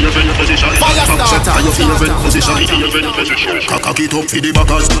are your favorite position. Back shot are your favorite position. Cock it up for the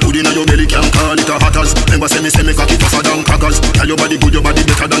backers. Put in your belly, can call it a hatters. Remember say me cock it tougher than crackers. Tell your body good, your body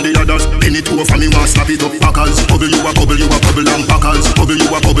better than the others. Penny two for me, want slap it up packers. Bubble you a bubble and packers. Bubble you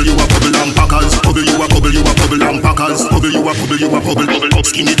a bubble and packers. Bubble you a bubble and packers. Bubble you a bubble.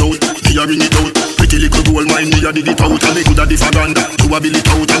 Skin it out, me a ring it out. Pretty little gold mine, me a dig it out. And me good at the faganda. You a bill it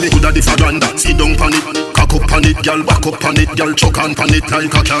out, and me good at the faganda. Sit down pan it, cock up pan it, girl, back up pan it, girl, chuck on pan it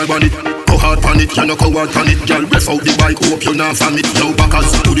like a car on it. Go hard pan it, you no coward pan it, girl, ref out the bike, hope you not vomit. Yo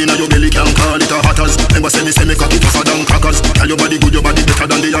backers, put in your belly, can call it a hatters. Remember say me cock it tougher than crackers. Tell your body good, your body better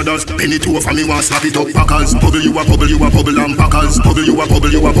than the others. Penny two for me, want slap it up packers. Bubble you a bubble and packers. Bubble you a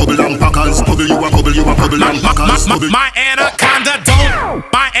bubble and packers. Bubble you a bubble and packers. My anaconda don't.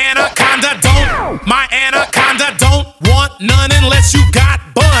 My anaconda don't. My anaconda don't want none unless you got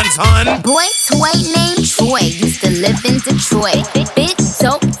buns, hun. Boy, toy named Troy used to live in Detroit. Big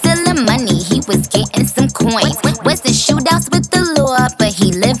dope, selling money, he was getting some coins. Was in shootouts with the law, but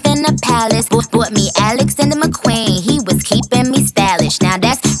he lived in a palace. Bought me Alexander McQueen, he was keeping me stylish. Now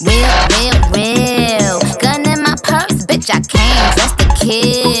that's real. Gun in my purse, bitch, I came dressed to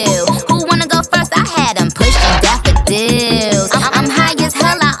kill. Who wanna go first? I had him pushing daffodils. I'm high as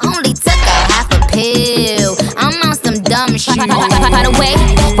hell, I only took a half a pill. I'm on some dumb shit. By the way,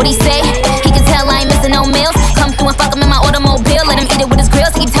 what he say? He can tell I ain't missing no meals. Come through and fuck him in my automobile. Let him eat it with his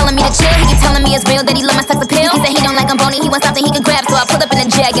grills. He keep telling me to chill. He keep telling me it's real that he love my sex appeal. He said he don't like I'm bony. He wants something he can grab. So I pull up in a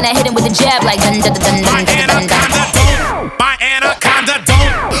jag and I hit him with a jab like dun dun dun dun dun dun dun. My anaconda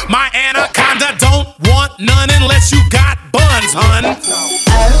don't. My anaconda don't want none unless you got buns, hun. Oh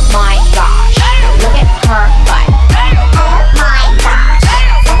my gosh, look at her butt. Oh my gosh, look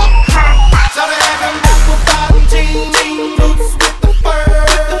at her butt. So they have them apple bottom jean boots with the fur.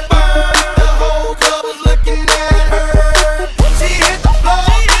 The whole club was looking at her. She hit the floor.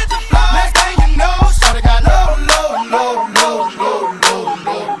 Next thing you know, shawty got low.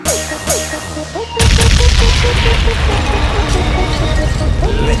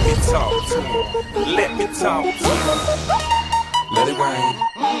 Let me talk to you. Let me talk to you. Let it rain.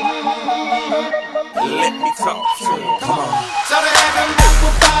 Let me talk to you. Come on. So they have them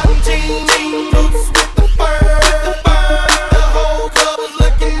apple bottom jean boots with the fur. The whole club was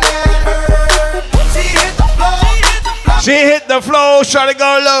looking at her. She hit the floor. She hit the floor, try to go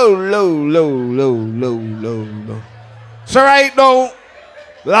low. So right now,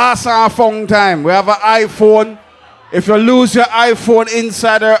 last phone time, we have an iPhone. If you lose your iPhone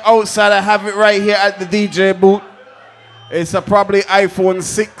inside or outside, I have it right here at the DJ booth. It's a probably iPhone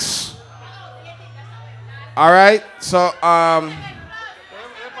 6. All right. So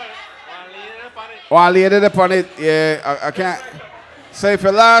one lady upon it. Yeah, I can't. So if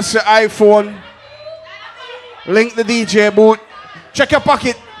you lost your iPhone, link the DJ booth. Check your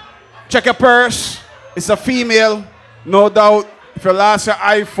pocket. Check your purse. It's a female, no doubt. If you lost your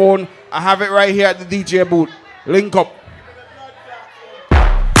iPhone, I have it right here at the DJ booth. Link up.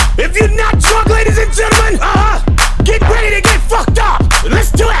 If you're not drunk, ladies and gentlemen, get ready to get fucked up.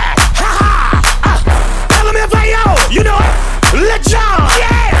 Let's do it. FYAH, you know it. Let's go.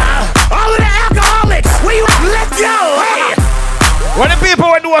 Yeah. All of the alcoholics, where you at? Let's go. Hey. When the people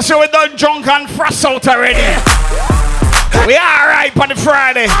would do so we done drunk and frost out already. We are right on the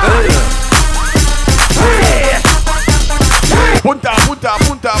Friday. Punta, punta,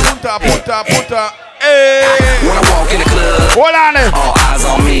 punta, punta, punta, punta. Hey. When I walk in the club, hold on it. All eyes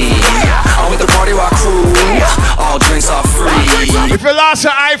on me. I'm with the party rock crew. All drinks are free. If you lost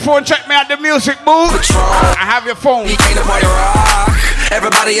your iPhone, check me at the music booth. I have your phone. He came to party rock.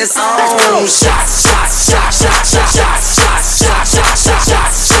 Everybody is on. Shots, shots, shots, shots, shots, shots, shots, shots, shots, shots,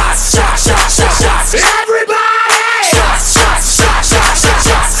 shots, shots, shots, shots, shots, shots. Everybody. Shots, shots, shots, shots, shots,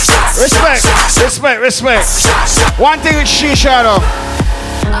 shots, shots. Respect, respect, respect. One thing with Shisha though.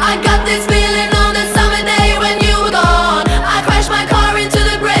 I got this feeling on the summer day when you were gone. I crashed my car into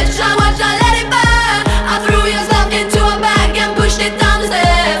the bridge. I watched, I let it burn. I threw your stuff into a bag and pushed it down the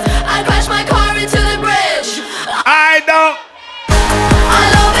stairs. I crashed my car into the bridge. I don't. I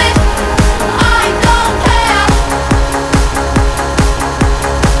love it. I don't care.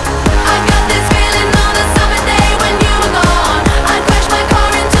 I got this feeling on the summer day when you were gone. I crashed my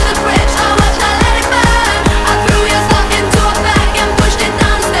car into the bridge. I watched, I let it burn. I threw your stuff into a bag and pushed it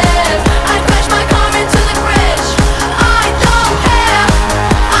down the stairs. I crashed my car into the bridge. I don't care.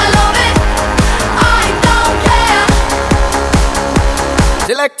 I love it. I don't care.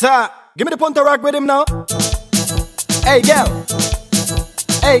 Selector, give me the punta rock with him now. Hey girl.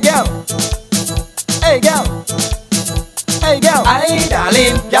 Hey girl. Hey girl. Hey girl. Aye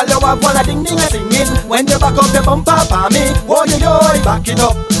darling, girl you have one a ding ding a singing. When you back up the bumper for me, oh yo yo, back it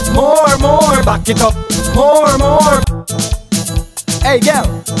up. More, more, back it up. More, more. Hey girl.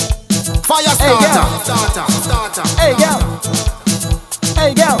 Fire starter. Hey girl.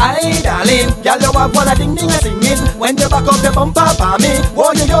 Hey girl. Aye darling, girl you have one a ding ding a singing. When you back up the bumper for me,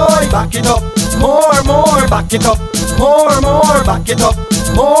 oh yo yo, back it up. More, more, back it up. More, more, back it up.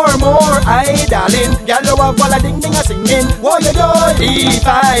 More, more, aye darling. Girl you have one a ding ding a singing. Oh yo yo.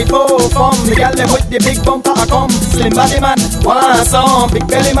 E5 from the girl them with the big bumper a come. Slim body man, want some. Big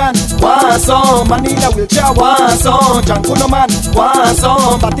belly man, want some. Man in a wheelchair, want some. Jankuno man, want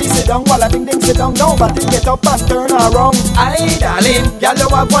some. Body sit down while a ding ding sit down. Nobody get up and turn around. Aye darling, girl you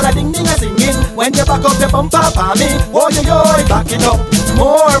have one a ding ding a singing. When you back up the bumper for me, oh yo yo, back it up.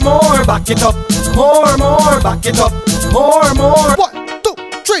 More, more, back it up. More, more, back it up. More, more. 1, 2,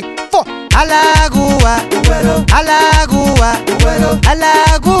 3, 4. Alagua, alagua,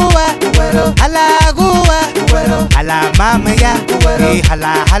 alagua, alagua, hala mama ya, eh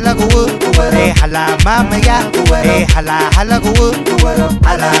hala halagu, eh hala mama ya, eh hala halagu,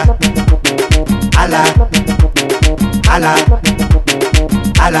 hala, hala, hala,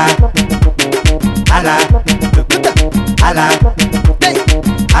 hala, hala, hala,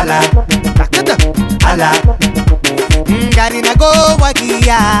 hala, hala. Gari na go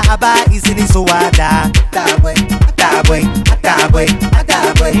wakia aba isini suwada Atabwe, atabwe, atabwe,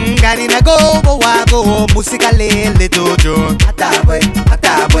 atabwe Gari na go wago musika lele dojo Atabwe,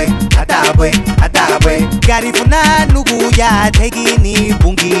 atabwe, atabwe, atabwe Gari funa nugu ya tegini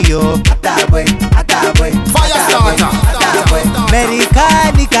bungiyo Atabwe, atabwe, Fire starter. atabwe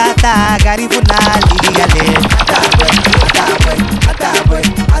Amerika nikata gari funa ligale Atabwe, atabwe, atabwe,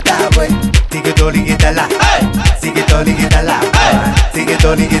 atabwe Sigue toli dala, sigue toli dala, sigue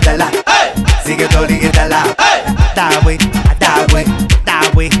toli dala, sigue toli dala. Atabwe, atabwe,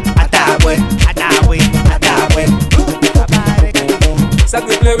 atabwe, atabwe, atabwe, atabwe. Stop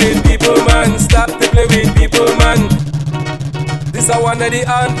to play with people, man. Stop to play with people, man. This is one of the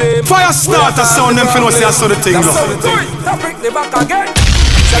anthem. Fire starter sound them finna say I saw the thing. Stop break the back again.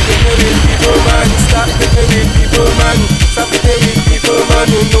 Stop to play with people, man. Stop to play with people, man. Stop to play with people,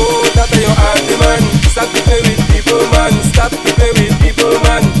 man. You know that you're anti man. Stop to play with people, man. Stop to play with people,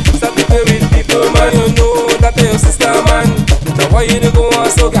 man. Stop to play with people, man. You know that you're sister, man. Now why you go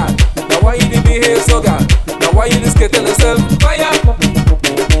on so God? Now why you behave so God? Now why you just get tell yourself fire?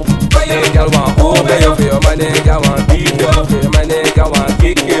 Fire. Girl want over you for your man. Girl want beat you for your man. Girl want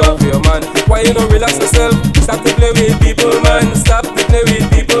kick you for your man. Why you don't relax yourself? Stop to play with people, man. Stop to play with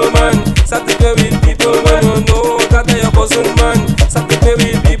people, man. Stop to play with people, man. You know that you're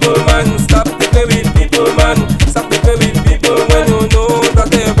man. Stop to play with people, man. Stop to play with people when you know that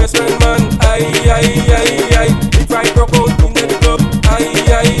they're your best friend, man. Aye. If I broke out in the club, aye.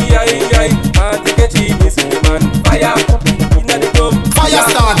 And take a genius in the man. Fire in the club. Fire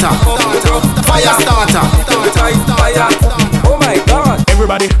starter. Fire starter. Fire. Oh my God.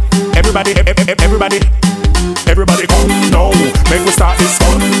 Everybody come now. Make we start this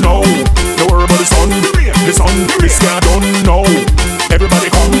fun now. Don't worry about the sun, this guy don't know. Everybody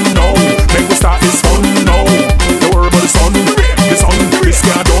come now. Make we start this fun now. Don't worry about the sun, this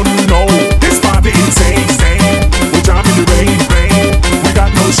guy don't know. This party insane. We jump in the rain. We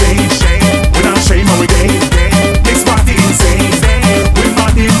got no shame. We not shame and we gain. This party insane. We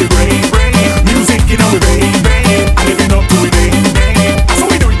not in the rain. Music in our vein. I living up to it. That's how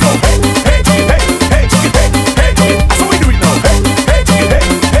we do it now. Hey, that's how we do it now. Hey,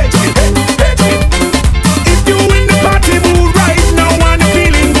 if you in the party mood right now and you're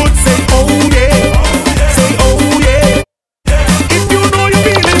feeling good, say oh yeah. Say oh yeah. If you know you're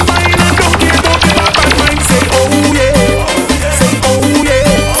feeling fine and don't care about your bad mind, say oh yeah. Say oh yeah.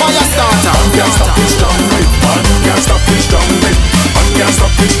 Fire starter. Man can't stop this jumping. Man can't stop this jumping. Man can't stop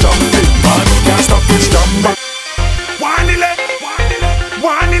this jumping. Man can't stop this jumping.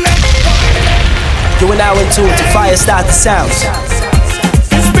 You are now in tune to FYAH STATAH Sounds.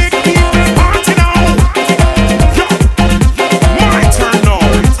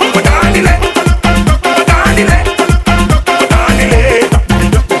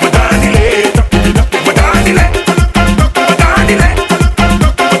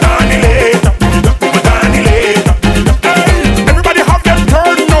 Everybody have them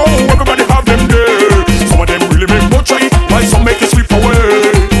turn now. Everybody have them there. Some of them really make no try, while some make it slip away.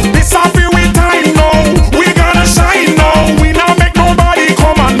 This a feel we time now. We gonna shine now. We not make nobody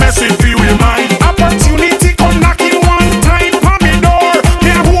come and mess with you in mind. Opportunity come knocking one time on me door. Me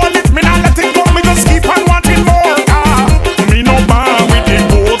a hold it, me not let it go. Me just keep on wanting more. Me no bad with the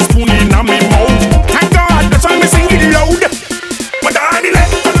gold spoon in a me mouth. Thank God, that's why me sing it loud. Madani-le,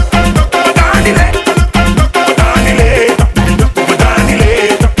 madani-le, madani-le, madani-le,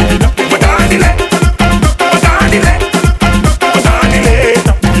 madani-le, madani-le,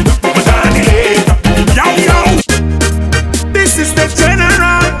 madani-le. Yo. This is the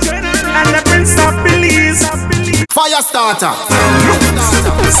general and the prince of Belize. Fire starter.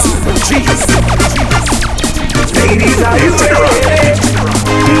 Ladies, are you ready?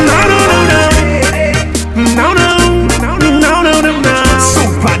 No.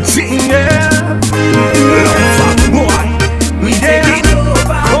 Super G. Boy, we take it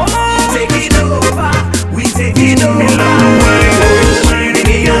over. Take it over. We take it over. Give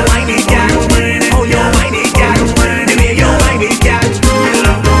me your whiny cat. Oh, your whiny cat. Give me your whiny cat. Give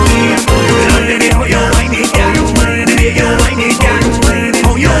me your whiny cat. Give me your whiny cat.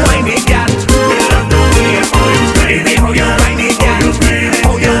 Oh, your whiny cat. Give me your whiny cat.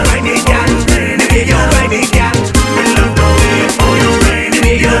 Oh, your whiny cat. Give me your whiny cat. Give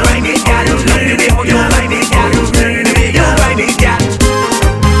me your whiny cat. Give me your whiny cat. Give me your whiny cat.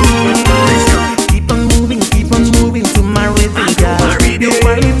 Keep on moving to my rhythm, girl. You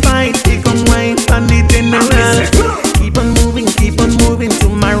whine fine, take on wine on the general. Keep on moving to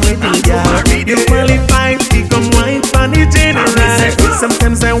my rhythm, girl. You whine fine, take on wine on the general.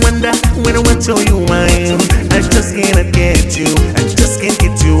 Sometimes I wonder when I watch how you whine. I just cannot get you. I just can't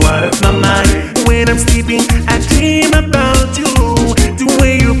get you out of my mind. When I'm sleeping, I dream about you. The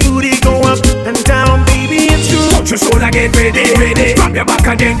way your booty go up and down, baby, it's true. Touch your shoulder, get ready. Drop your back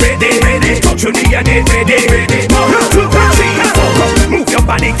and get ready. Touch your knee and get ready. 1, 2, 3, 4. Move your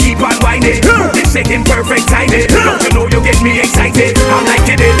body, keep on whining. Move it, shaking perfect timing. Don't you know you get me excited? I'm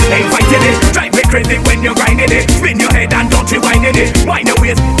liking it, ain't fighting it. Drive me crazy when you're grinding it. Spin your head and don't you whining it. Wind your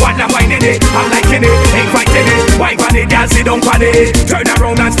waist, while I'm whining it. I'm liking it, ain't fighting it. Wine on it, girl, sit down on it. Turn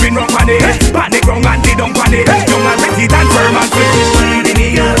around and spin round on it. Panic round and sit down on it. Young and pretty and firm and sweet. Give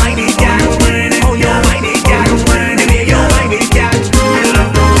me your whiny gal. Oh, your whiny gal. Give me your whiny gal. Give me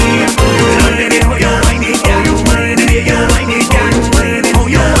your whiny gal. Give me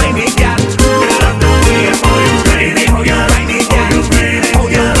your whiny gal. Oh, your whiny gal. Give me your whiny gal. Oh,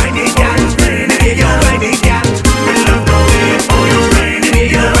 your whiny gal. Give me your whiny gal. Give me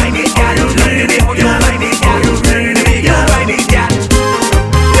your whiny gal. Give me your whiny gal. Give me your whiny gal.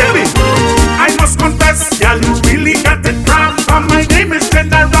 I must confess, girl, you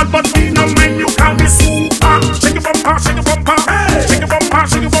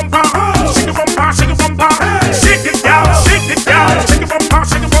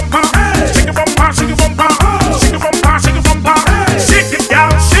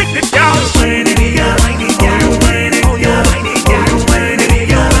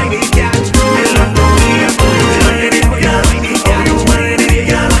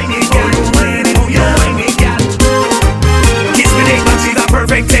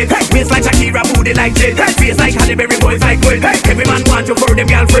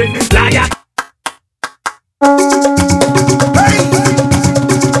hypocrite, liar.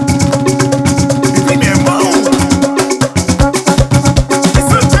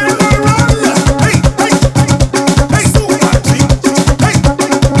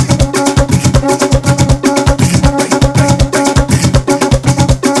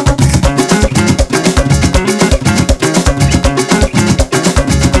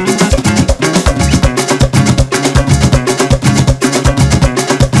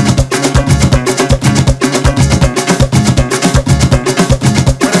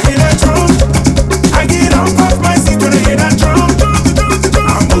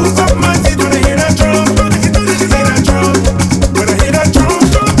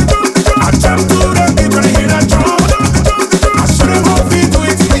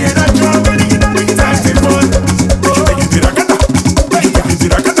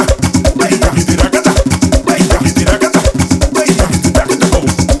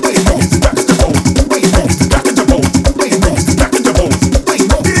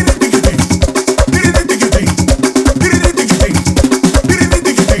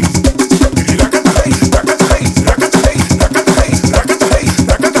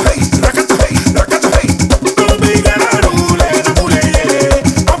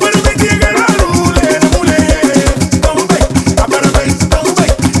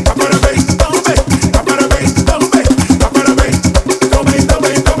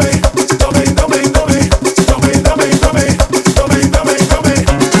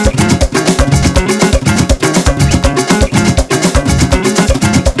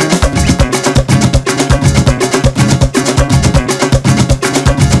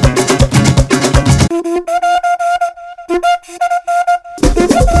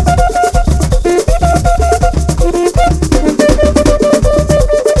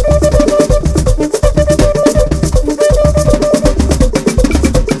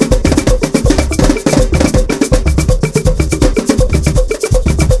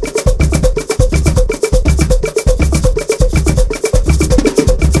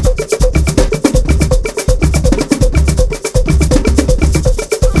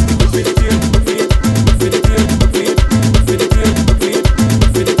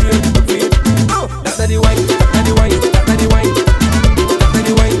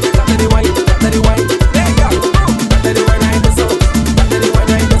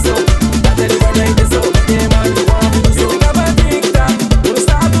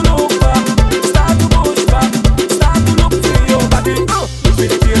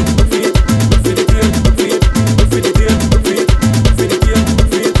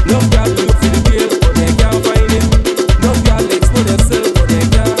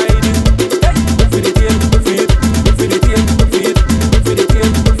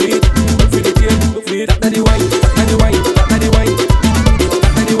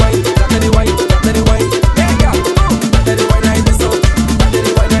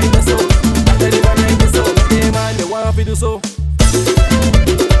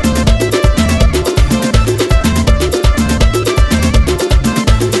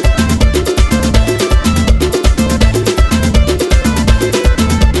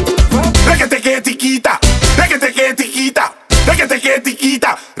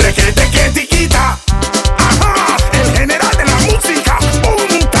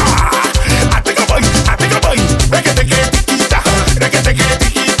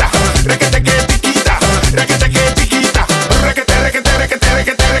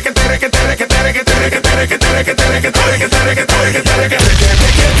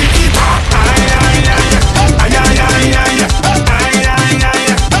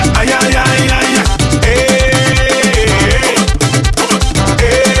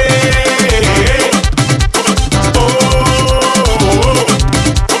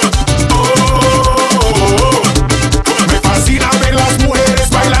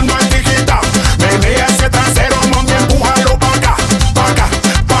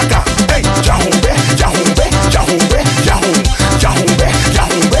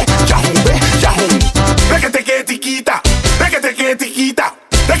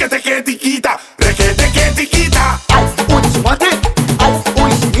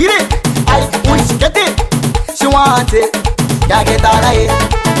 want it, can't get all of it.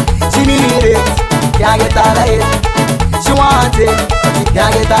 She need it, can't get all of it. She want it, she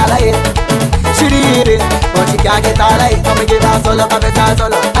can't get all of it. She need it, but she can't get all of it. Come and give her solo, cabeza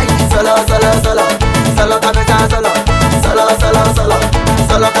solo. Ay, solo, solo, solo. Solo, cabeza solo. Solo, solo, solo.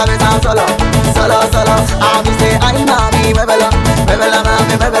 Solo, cabeza solo. Solo, solo. A mí say, ay mami, muévelo. Muévelo,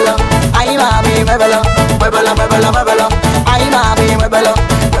 mami, muévelo. Ay mami, muévelo. Muévelo, muévelo, muévelo. Ay mami, muévelo.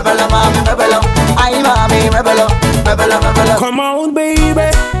 Muévelo, mami, muévelo. Ay mami, muévelo. Come on, baby.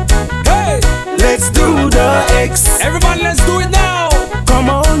 Hey, let's do the X. Everybody, let's do it now. Come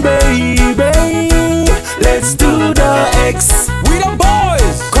on, baby. Let's do the X. We the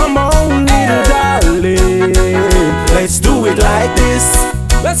boys. Come on, little darling. Let's do it like this.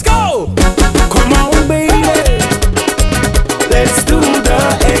 Let's go. Come on, baby. Let's do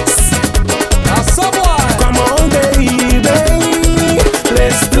the X. Now, someone. Come on, baby.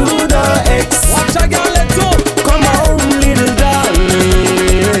 Let's do the X. Watch I got let go. Come on, little darling.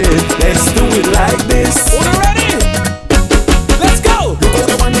 Let's do it like this. Are you ready? Let's go. You go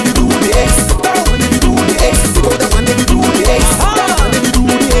the one and you do the X. When you do the X. You go the one and you do the X. When you do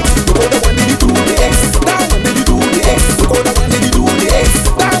the X. You go the one and you do the X. When you do the X. You go the one and you do the X.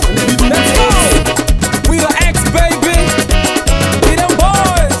 Let's go. We the X, baby. We them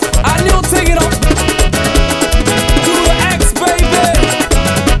boys. I knew take it up. Do the X, baby.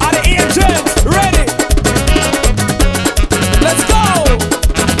 On the engine, ready. Let's go.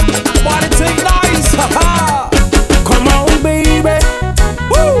 Body take nice. Come on, baby.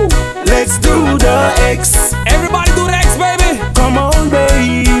 Woo. Let's do the X. Everybody do the X, baby. Come on,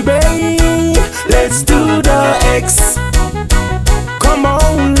 baby. Let's do the X. Come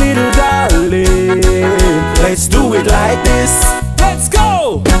on, little darling. Let's do it like this. Let's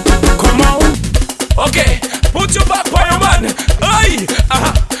go. Come on. Okay, put your back on your man. Aye,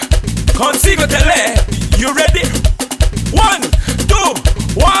 consigo tele. You ready? 1, 2,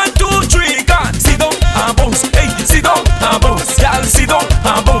 1, 2, 3. Can't sit down and bounce. Hey, sit down and bounce. Y'all sit down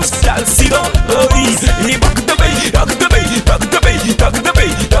and bounce. Y'all sit down. He back the bay, back the bay, back the bay, back the bay,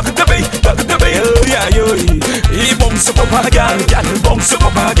 back the bay, back the bay. Oh yeah, yo. He bounce up a gal, gal bounce up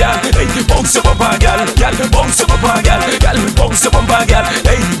a gal. Hey, bounce up a gal, gal bounce up a gal, gal bounce up a gal.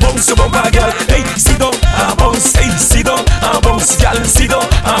 Hey, bounce up a gal. Hey, sit down and bounce. Hey, sit down and bounce. Gal sit down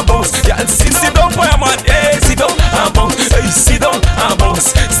and bounce. Gal sit down for your man. Hey, sit down and bounce. Hey, sit down and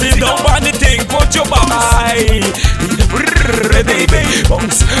bounce. Sit down on the thing. Put your back. Hey, baby,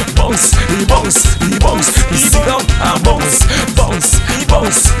 bounce, bounce, he bounce, he bounce. He sit down and bounce, bounce, he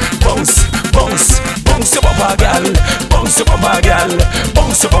bounce, bounce, bounce, bounce up a gal, bounce up a gal,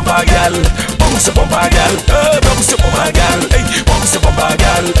 bounce up a gal, bounce up a gal, bounce up a gal, bounce up a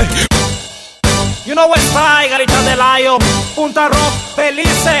gal. You know what's right, Garita de Layo, Punta Rock,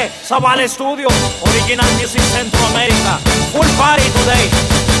 Belice, Zaval Studio, Original Music Centroamérica, full party today.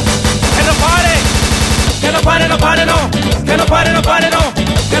 Que no pare, que no pare, no pare, no, que no pare, no pare, no,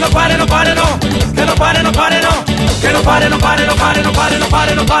 que no pare, no pare, no, que no pare, no pare, no, que no pare, no pare, no pare, no pare, no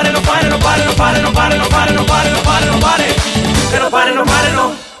pare, no pare, no pare, no pare, no pare, no pare, no pare, no pare, no pare, no pare, que no pare, no pare,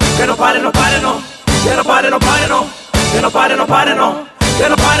 no, que no pare, no pare, no, que no pare, no pare, no, que no pare, no pare, no. Que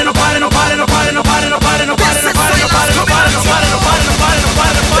no pare, no pare, no pare, no pare, no pare, no pare, no pare, no pare, no pare, no pare, no pare, no pare, no pare, no pare, no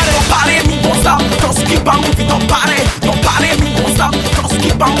pare, no pare, mi don't stop, just keep on moving, don't pare, no pare, mi don't stop, just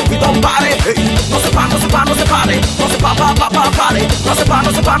keep on moving, don't pare, no se pa, no se pa, no se pare, no se pa, pare, no se pa,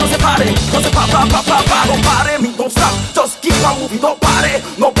 no se pa, no se pare, no se pa, no pare, mi don't stop, just keep on moving, don't pare,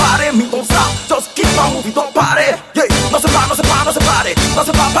 no pare, mi don't stop, just keep on moving, don't pare, no se pa, no se pa, no se pare, no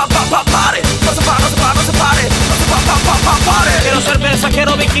se pa, pare, no se pa, no se pa, no se pare, no se pa, pare. Quiero cerveza,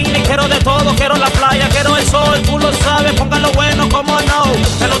 quiero bikini, quiero de todo, quiero la playa, quiero el sol, tú lo sabes, póngalo bueno, como no.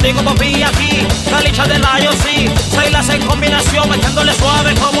 Te lo digo papi aquí, Galicha de Layo, sí. Sailas en combinación, metiéndole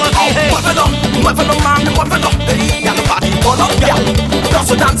suave como aquí. Muévelo, muévelo, mami, muévelo. Ya no party, Colombia.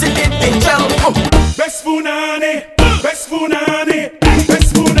 Los dancing in angel. Best Funani, best Funani,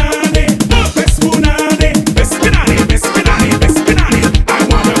 best Funani, best Funani, best Funani, best Funani, best Funani. I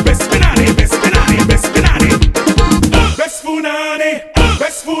want the best Funani, best Funani, best Funani. Best Funani,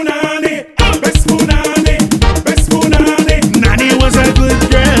 best Funani, best Funani, best Funani. Nani was a good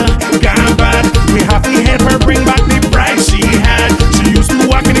girl, gone bad. We have to help her bring back the pride she had. She used to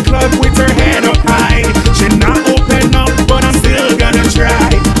walk in the club with her head up high. She not open up, but I'm still gonna try.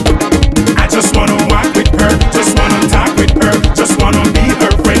 I just wanna walk with her, just wanna talk with her, just wanna be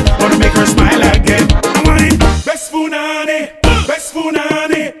her friend, wanna make her smile again. I want it. Best Funani, best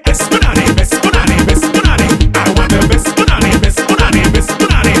Funani, best Funani, best Funani, best Funani. I want the best Funani, best Funani, best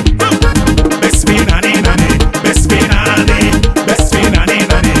Funani. Best Funani, nani, best Funani, best Funani,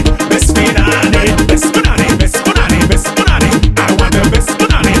 nani, best Funani, best Funani, best Funani, best Funani. I want the best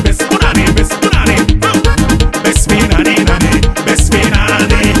Funani, best Funani, best Funani. Best Funani, nani, best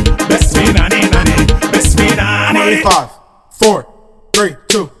Funani, best Funani, nani, best Funani. 5, 4, 3,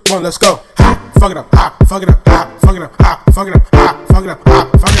 2, 1, let's go. Ha, fuck it up, ha, fuck it up, ha, fuck it up, ha, fuck it up, ha, fuck it up, ha,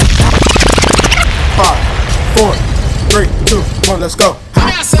 fuck it up. 5, 4, 3, 2, 1, let's go.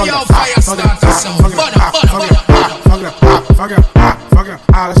 Ha, fuck it up, ha, fuck it up, ha, fuck it up, ha, fuck it up, ha, fuck it up, ha, fuck it up, ha, fuck it up,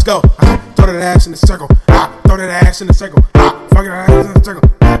 ha, let's go. Throw that ass in the circle. throw that ass in the circle. Fuck that ass in the circle.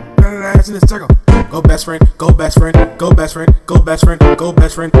 Throw that ass in the circle. Go best friend, go best friend, go best friend, go best friend, go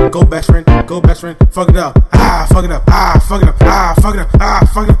best friend, go best friend, go best friend. Fuck it up, fuck it up, fuck it up, fuck it up,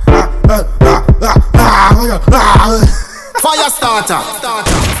 fuck it up, Fire starter.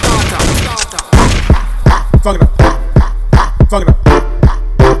 Fuck it up, fuck it up,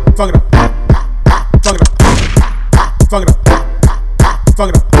 fuck it up, fuck it up, fuck it up, fuck it up, fuck it up, fuck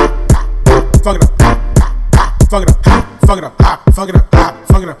it up, fuck it up, fuck it up, fuck it up,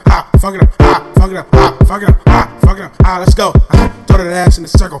 fuck it up, fuck it up, fuck it up, fuck it up, fuck it up. Let's go. Throw that ass in the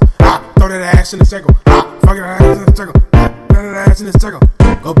circle. Throw that ass in the circle. Fuck it ass in the circle. Throw that ass in the circle.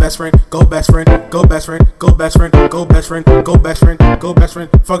 Go best friend, go best friend, go best friend, go best friend, go best friend, go best friend, go best friend.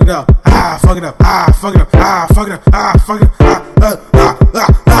 Fuck it up. Fuck it up. Fuck it up. Fuck it up. Fuck it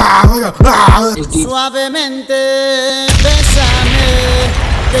up. Suavemente,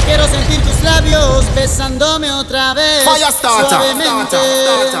 bésame. Que quiero sentir tus labios besándome otra vez. Suavemente,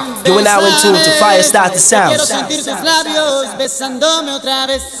 You are now in tune to FYAH sounds. quiero sentir tus labios besándome otra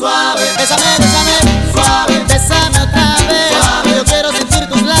vez. Suave, bésame, bésame. Suave, bésame otra vez. Suave, yo quiero sentir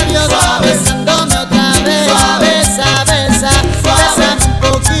tus labios besándome otra vez. Besa, besa, bésame un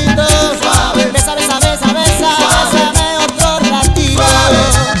poquito. Suave, besa, besa, besa, besa. Bésame otro ratito.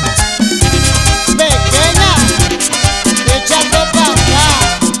 Pequeña, échate pa' acá.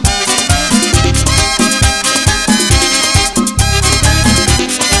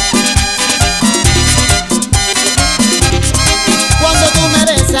 Cuando tú me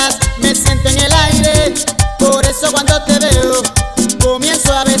besas, me siento en el aire. Por eso cuando te veo,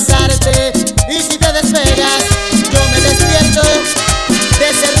 comienzo a besarte. Y si te despegas, yo me despierto de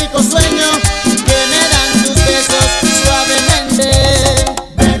ese rico sueño que me dan tus besos suavemente.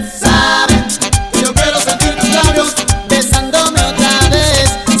 Bésame, yo quiero sentir tus labios besándome otra vez.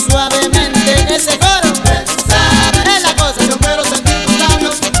 Suavemente, ese coro. Bésame, es la cosa, yo quiero sentir tus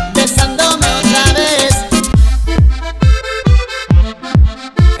labios besándome otra vez.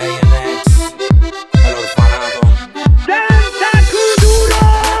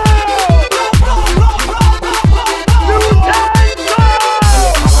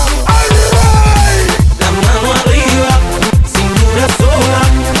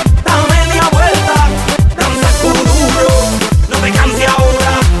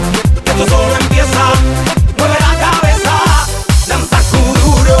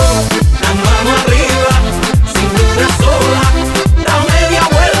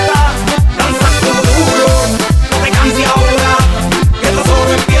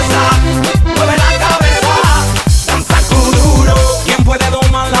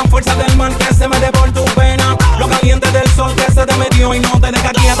 Y no te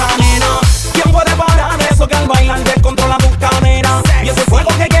deja quieta, nena. ¿Quién puede parar eso que al bailar descontrola tu cadera? Y ese fuego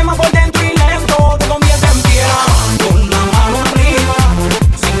que quema por dentro y lento te convierte en piedra. Con la mano arriba,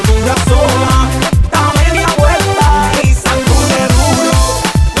 cintura sola, da media vuelta y sacude duro.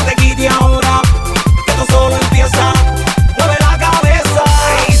 No te quites ahora, que esto solo empieza. Mueve la cabeza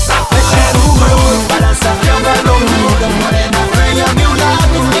y sacude duro. Balanceame lo mudo, morena, bella a mi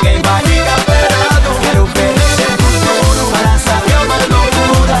lado. Ninguém vai ficar esperando. Quero ver esse futuro. Balanceame lo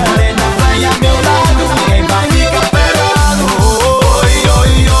mudo, morena, bella a meu lado. Ninguém vai ficar esperando. Oi,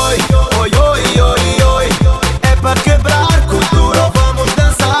 oi, oi, oi, oi, oi, oi. É pra quebrar com duro, vamos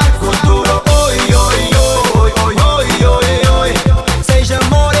dançar com duro. Oi, oi, oi, oi, oi, oi, oi. Seja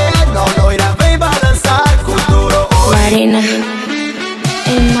morena, loira, vem balançar com duro. La arena,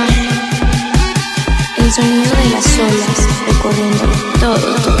 el mar, el sonido de las olas recorriendo todo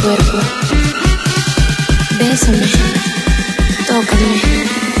tu cuerpo. Bésame, tócame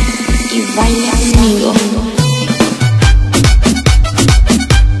y baila conmigo.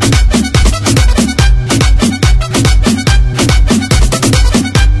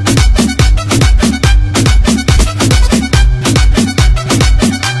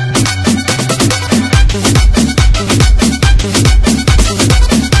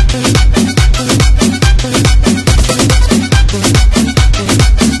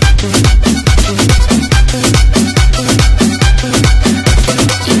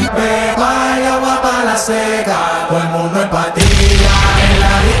 Todo el mundo en patilla en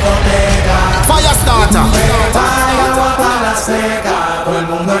la discoteca. Fire starter. Agua para la seca. Todo el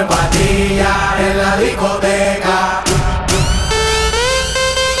mundo en patilla en la discoteca.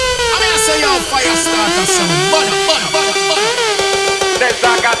 I mean, I say y'all fire starter some butter.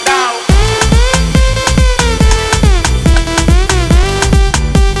 Desacatado.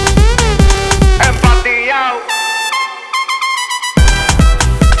 Empatillado.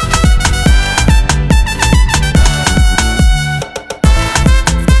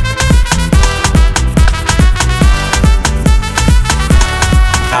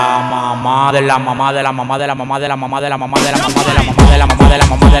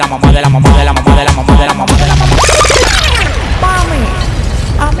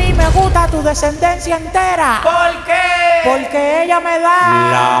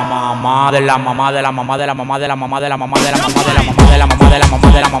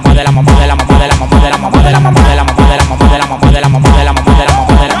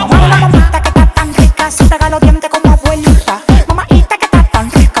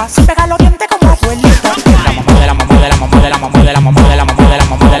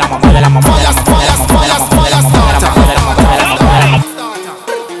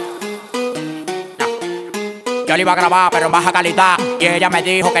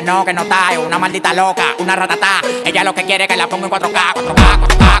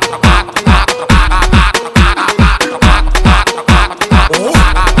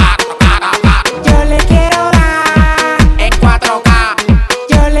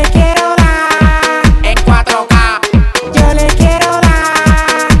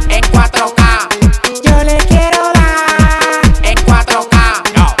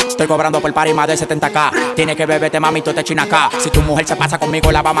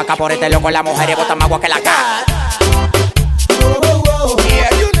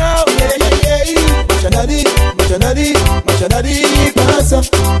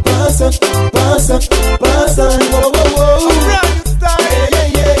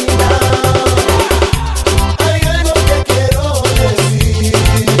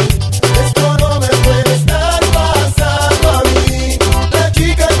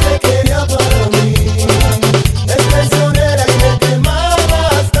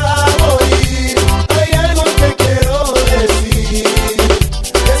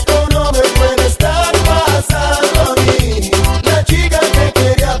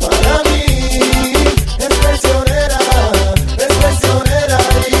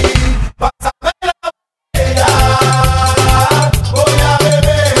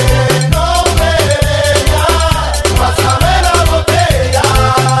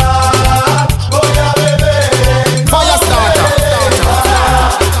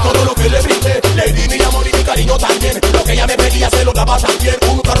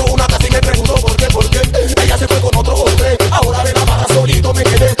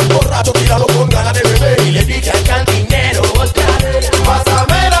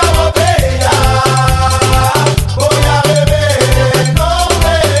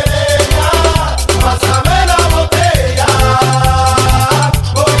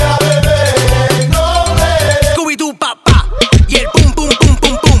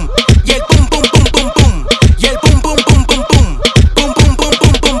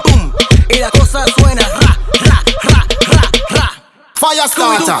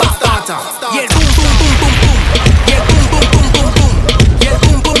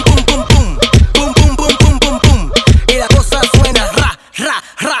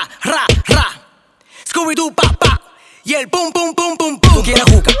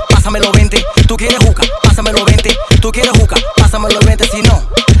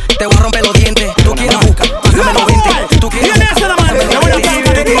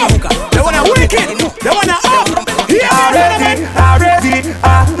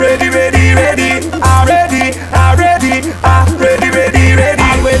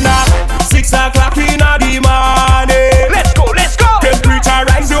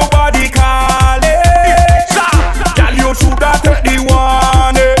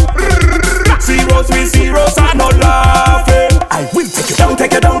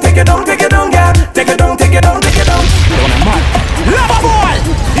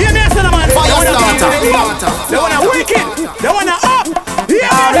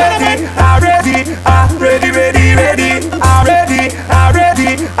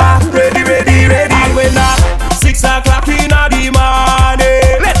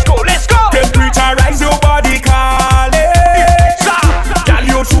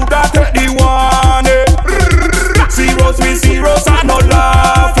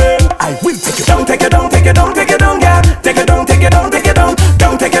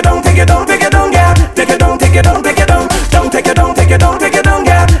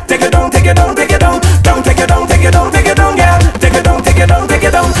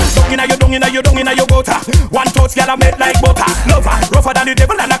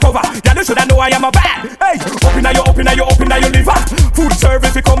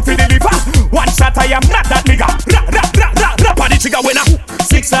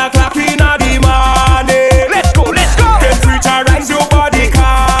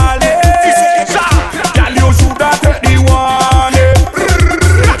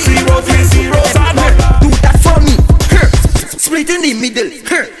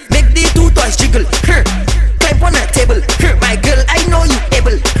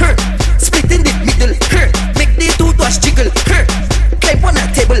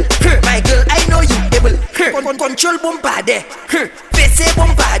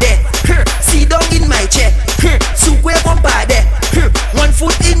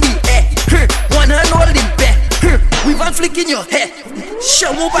 flick in your head.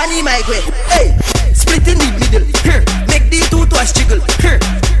 Show up on my way. Hey, split in the middle. Make the two toes jiggle.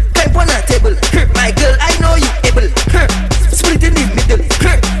 Climb on a table. My girl, I know you able. Split in the middle.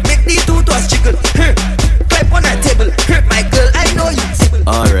 Make the two toes jiggle. Climb on a table. My girl, I know you able.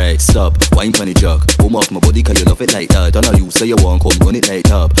 Alright, stop, wine pon the jug. Boom off my body cause you love it like that. Don't know you say you want come run it like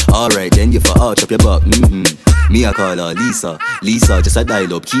top. Alright, then you for arch up your back. Me I call her Lisa. Lisa just a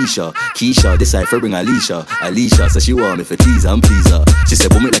dial up Keisha. Keisha decide for bring Alicia. Alicia so she want me for tease and please her. She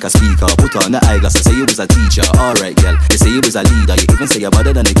said boom it like a speaker. Put on the eyeglass and say you was a teacher. Alright girl, you say you was a leader. You even say you're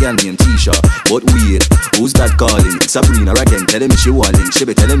better than a girl named Tisha. But wait, who's that calling? Sabrina again, telling me she want link. She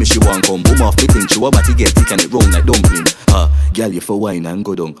be telling me she want come. Boom off me think she want to get thick and it round like dumpling. Girl you for wine and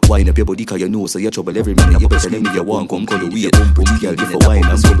go down. Wine up your body cause you know so you trouble every minute. You better tell me you want come call the way. Boom girl you for wine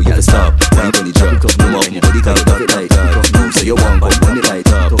and go but you for stop. Wine on the drop. Boom off my body cause you love it like that. You say you want come run it like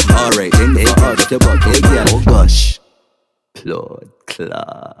that. Alright then you for arch up your back. Hey girl, oh gosh. Blood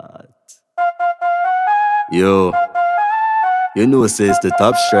clot. Yo, you know say it's the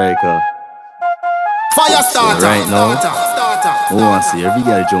top striker. Fire starter. Right now, I want to see every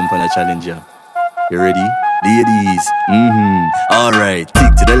girl jump on a challenger. You ready? Ladies, alright,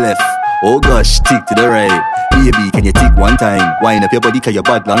 tick to the left. Oh gosh, tick to the right. Baby, can you tick one time? Wind up your body cause you're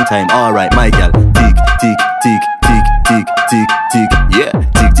bad long time. Alright, my girl, tick, tick, tick, tick, tick, tick, tick. Yeah,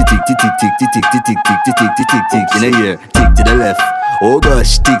 tick, tick, tick, tick, tick, tick, tick, tick, tick, tick, tick, tick, tick, tick. In a year, tick to the left. Oh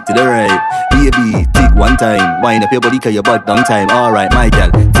gosh, tick to the right. Baby, tick one time. Wind up your body cause you're bad long time. Alright, my girl,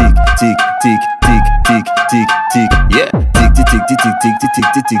 tick, tick, tick, tick, tick, tick, tick. Yeah, tick, tick, tick, tick, tick, tick, tick,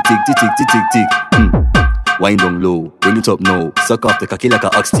 tick, tick, tick, tick, tick, tick, tick. Wind down low, bring it up now. Suck off the cocky like a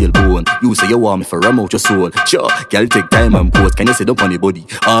oxtail bone. You say you want me for ram out your soul. Sure, girl take time and pose. Can you sit up on the body?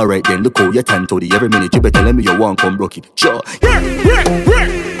 Alright then, look how you tan toady. Every minute you better tell me you want come broke it. Sure.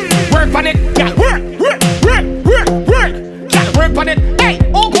 Work on it, yeah. Work. Yeah, work on it. Hey,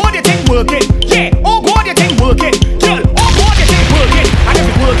 oh God, you think working? Yeah, oh God, you think working? Girl, oh God, you think working? And if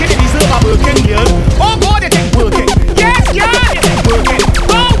it's working, it deserve a working, girl. Oh God, you think working? Yes, yeah, you think working?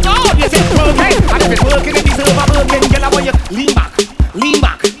 Oh God, you think working? And if it's working, it deserve a working, girl. I want you lean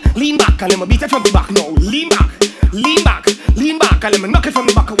back, and let me beat it from the back. No, lean back, and let me knock it from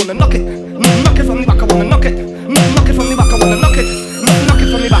the back. I wanna knock it, knock it from the back. I wanna knock it, knock it from the back. I wanna knock it, knock it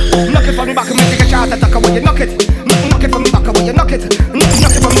from the back, knock it from the back. And make a shot attack. I want you knock it, knock it from the back. I want you knock it,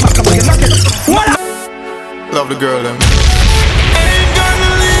 knock it from the back. I want you knock it. Love the girl them. Ain't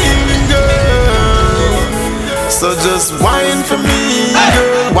gonna leave me, girl. So just whine for me,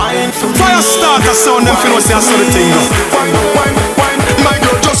 girl. Whine for me. Fire starter sound them feel say I saw the thing. Whine. My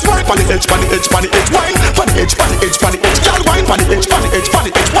girl just whine on the edge, on the edge, on the edge. Whine on the edge, on the edge, on the edge. Girl whine on the edge, on the edge, on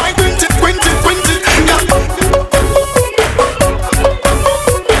the edge. Whine, quint it.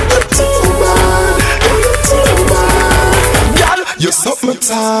 Girl, you suck me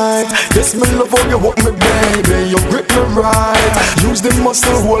tight. Yes, me love how you walk me, baby. You grip me right. Use the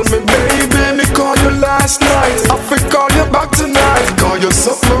muscle, hold me, baby. Me call you last night. I feel call you back tonight. Call you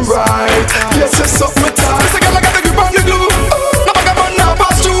suck me right. Yes, you suck me tight. This girl I got to grip on the glue. Now I got one now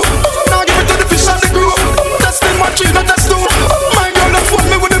pass through. Now give it to the fish and the group. Testing my tree, not test two. My girl don't fool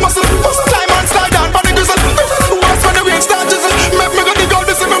me with the muscle. Climb and slide down for the grizzle. Once when the rain start jizzle. Make me go dig out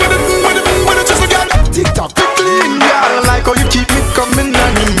the simmer with the chisel, girl. Tick tock, tick clean, girl. Like how you keep me coming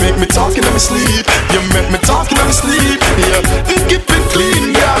and you make me talking in my sleep. You make me talking in my sleep. Yeah, keep it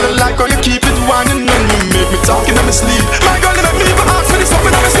clean, girl. Like how you keep it whining and you make me talking in my sleep. My girl, you make me even ask for this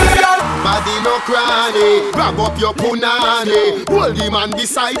woman in my sleep, girl. Body no cranny, grab up your punani. Hold him and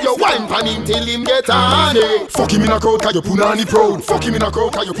beside your wine pan him till him get honey. Fuck him in a crowd cause you punani proud. Fuck him in a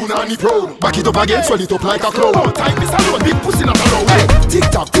crowd cause you punani proud. Back it up again, swell it up like a cloud. Oh, time this alone, big pussy not alone. Hey, tick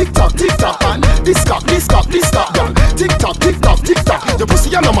tock, and this cock, girl. Tick tock, your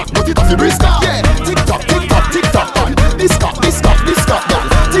pussy a no mat, but it off the brisk. Yeah, tick tock, and this cock, girl.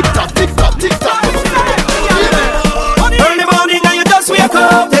 Tick tock. Early morning and you just wake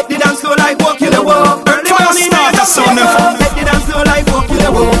up. Take the dance floor like walk you the walk. Early morning and you just wake up. Take the dance floor like walk you the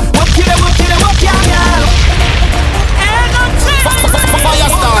walk. Walk you the walk, yeah, girl. Fire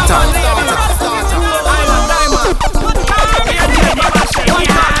starter.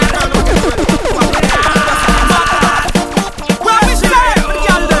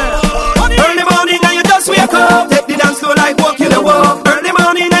 Early morning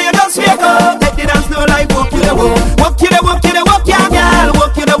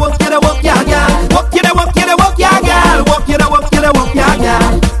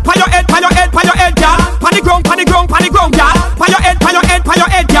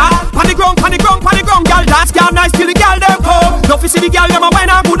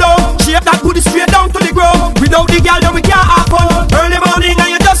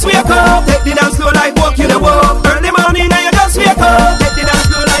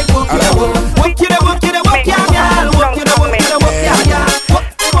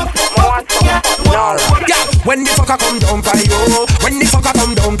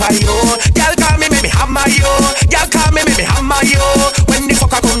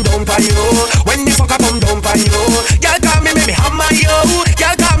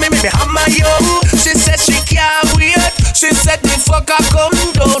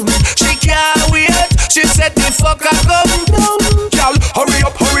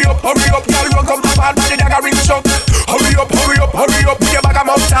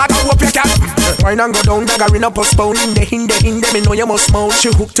wine and go down. Dagger in a postpone. In the, me know you must moan. She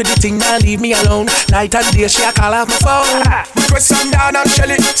hooked to the thing, now leave me alone. Night and day, she a call off my phone. Request some down and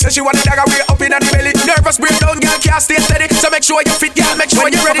Shelly. Say she want the dagger way up in the belly. Nervous breakdown, girl can't stay steady. So make sure you fit, girl, make sure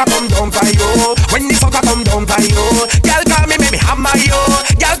you ready. Come down for you. When the fucker come down for you. Girl call me, make me hammer you.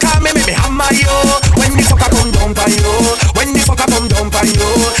 Girl call me, make me hammer you. When the fucker come down for you. When the fucker come down for you.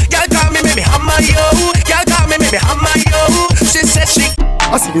 Girl call me, make me hammer you. Girl call me, make me hammer you. She said she.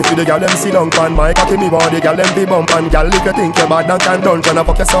 I see you for the girl them sit down pan my cocky me body, girl them be bump and girl if you think you're bad and can done, tryna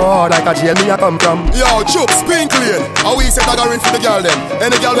fuck you so hard like a jail me a come from. Yo, Chuck, spin clean. How we say dagger in for the girl them?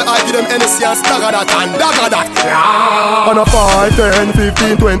 Any girl we I give them NSC and stagger that and dagger that. On a 5, 10,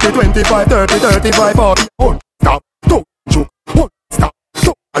 15, 20, 25, 30, 35, 40. One, stop, two, choke. One, stop,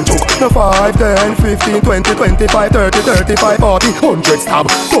 two, and choke. No 5, 10, 15, 20, 25, 30, 35, 40. 100 stab,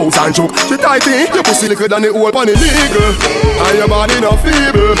 1,000 choke. She tighty, your pussy liquor than the whole pan illegal. And your body no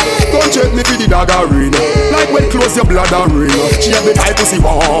feeble. Don't check me for the dagger ring. Like when close your bladder ring. She have the type pussy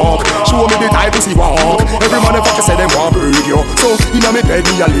walk. Show me the type pussy walk. Every motherfucker say they want breed you. So inna me bed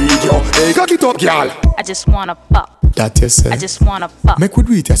me a lead you. Hey, cock it up, girl. I just wanna fuck. That you say. I just wanna fuck. Make we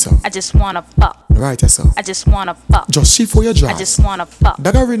do it yourself. I just wanna fuck. Right yourself. I just wanna fuck. Just shift for your job. I just wanna fuck.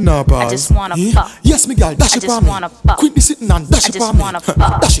 Dagger ring now, pal. I just wanna fuck. Yes, me girl, dash it for me. I just wanna fuck. Quit be sitting and dash it for me. I just wanna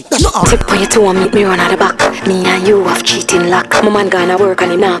fuck. Dash it, dash it. Tip on your toe and meet me run at the back. Me and you have cheating luck. My man gonna work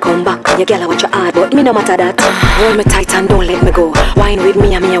and him not come back. Your girl with your heart, but me no matter that. Hold me tight and don't let me go. Wine with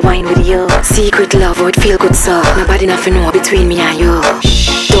me and me a wine with you. Secret love, how it feel good, so nobody nothing know between me and you.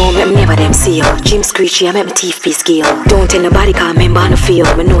 Don't let me never them see you. Jim screechy, I make my teeth be skill. Don't tell nobody cause me born to feel.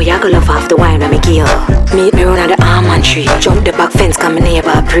 Me know you go love half the wine when me give. Meet me run at the almond tree. Jump the back fence cause me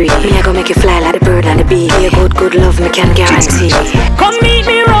neighbor breathe. Me I go make you fly like the bird and the bee. Be a good love me can guarantee. Come meet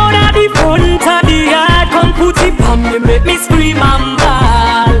me round at the front of the yard. Come put it on me, make me scream and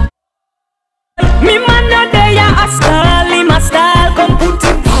bawl. Me man no day a style, him a style. Come put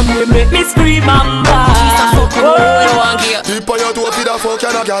it on me, make me scream and bawl. Keep on your toe for the fuck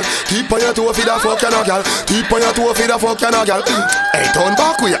you no girl. Keep on your toe for the fuck you no girl. Keep on your toe for the fuck you no girl. Hey, turn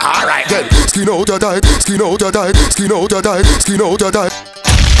back way, alright then. Skin out your tight, skin out your tight, skin out your tight, skin out your tight.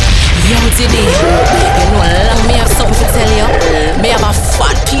 Yo, Diddy, you know long me have something to tell you. Me have a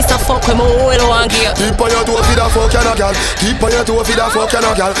fat piece of fuck with my whole one gear. Keep on your toe for the fuck you no girl. Keep on your toe for the fuck you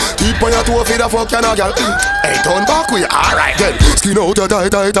no girl. Keep on your toe for the fuck you no girl. Hey, turn back way, alright then. Skin out your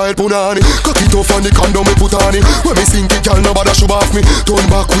tight, tight, tight punani. Cock it off on the condom me put on it. When me sink it, girl, nobody should off me. Turn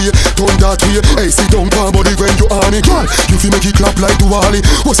back way, turn that way. Hey, sit down, calm body when you on it. Girl, you feel make it clap like Duali.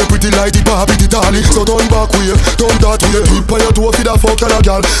 Was a pretty like the Barbie, the dolly. So turn back way, turn that way. Keep on your toe for the fuck you no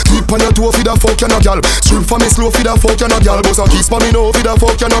girl. Keep on your toe for the fuck you no girl. Strip for me slow for the fuck you no girl. Boss a kiss for me no for the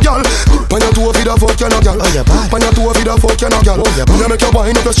fuck you no girl. Keep on your toe for the fuck you no girl. Keep on your toe for the fuck you no girl. Me make you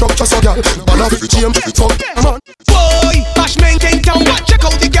wind up your structure so girl. But I feel change, fuck man. Boy, bash maintain town. Check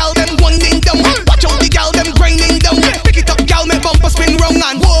out the gal them winding down. Watch out the gal them grinding down. Pick it up gal, make bumper spin round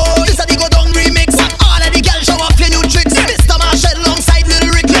and whoa. This a the go down remix. All of the gal show off your new tricks. Mr. Marshall alongside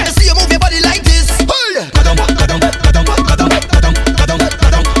Little Rick. Let me see you move your body like this. Hey, go down.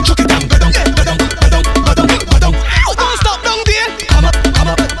 Chuck it down. Don't stop down there. Come up.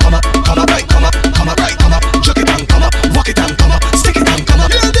 Right, come up. Chuck it down, come up. Walk it down, come up. Stick it down, come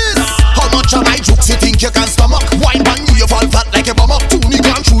up. Hear this. How much of my jokes you think you can stomach? Wine bun you fall flat like a bum up. 2 me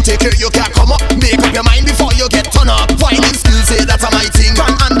gram through, take care you can't come up. Make up your mind before you get turn up. Whining still say that's a my thing.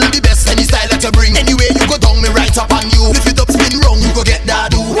 Can handle the best any style that you bring. Anyway you go down, me right up on you. Lift it up, spin round, you go get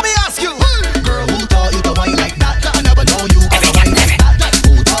that do. Let me ask you, girl, who taught you to whine like that? I never know you. Who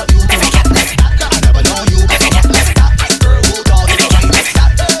taught you to whine like that? I never know you. Girl, who taught you to whine like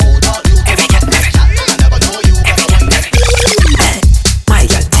that? Who taught you to whine like that? I never know you. My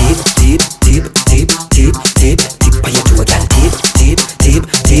girl, tip on your toe, girl, tip.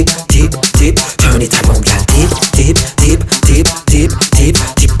 Turn it around, girl, tip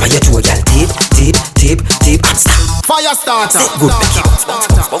on your toe, girl, tip. Fire starter. Good, make it bounce down.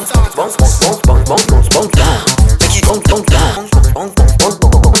 Make it bounce down.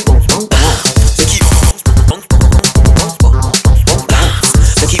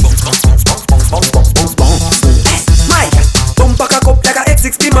 My girl, bumper cock up like a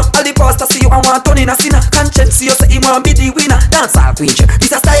X6 beamer. All the pastor see you and want turn in a sinner. Conscience see you say him want be the winner. Dance all queen chair.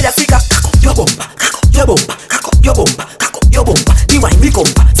 This a style Africa. Cock up your bumper. The wine we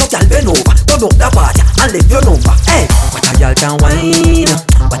come back. So y'all bend over. Turn up the party and leave your number. Hey, what a y'all can wine.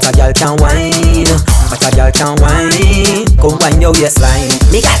 Come wine your waistline.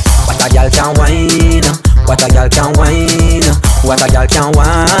 Me got. What a y'all can wine. What a girl can whine, what a girl can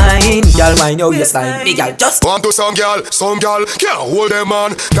whine. Girl whine your waistline, me girl just want to some girl can't hold them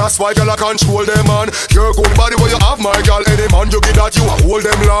man. That's why girl I control them man. Your good body where you have my girl. Any man you get that you a hold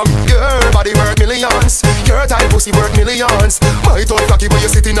them long. Your body worth millions, your tight pussy worth millions. My tough cocky where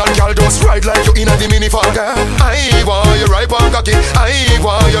you sitting on girl just ride like you in a the minivan. Girl, I want you right on cocky, I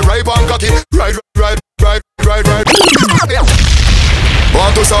want you right on cocky. Ride.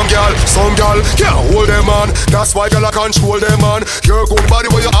 Want to some girl can't hold them man. That's why girl I control them man. Your good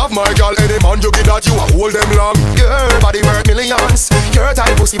body where you have my girl. Any man you get that you a hold them long. Your body worth millions, your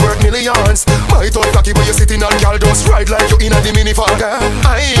tight pussy worth millions. My tough cocky where you sitting on girl just ride like you in a the minivan. Girl,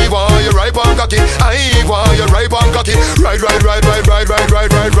 I want you right on cocky, I want you right on cocky. Ride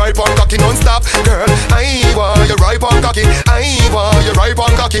on cocky non-stop. Girl, I want you right on cocky, I want you right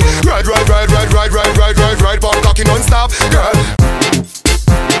on cocky. Ride on cocky non-stop. Girl,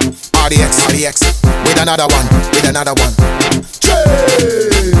 RDX, with another one.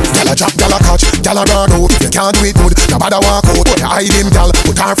 Gyal a drop, gyal a catch, gyal a guard out. If you can't do it good, no matter walk out. Put hide him, gyal,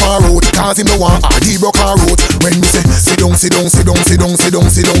 put her far out. Cause him no want RD broke her out. When we say sit down, so gyal, sit down, so gyal, sit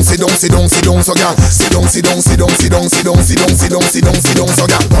down, so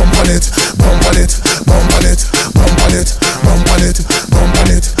gyal. Bump on it.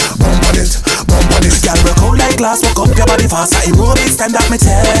 Gyal work out like glass, walk up your body fast. I roll it, stand up, me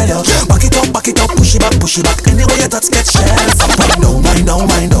tell you. Back it up, push it back. Anyway you touch, get shells. Wind down.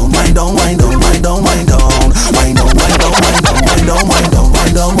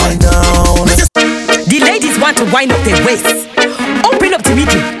 The ladies want to wind up their waist. Open up to me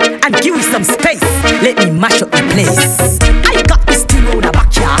and give me some space. Let me mash up the place. I got this thing round the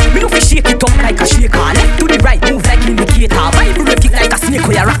backyard. We don't shake it up like a shaker. Left to the right, move like indicator. Vibrate it like a snake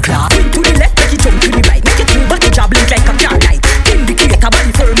or a rockler. To the left, make it jump to the right. Make it move back, it jab blink like a car light. Indicator,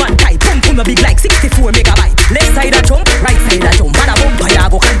 body firm and tight. Pump on a big like 64 megabyte. Left side a jump, right side a jump. Bada bumper, ya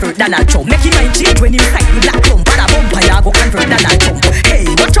go convert Donald Trump. Make your mind change when you sight the black clump. Bada bumper, ya go convert Donald Trump. Hey,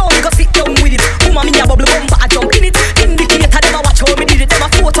 watch how me go sit down with it. Woman, me a bubble bumper, a jump in it. Indicator, them a watch how me did it. Them a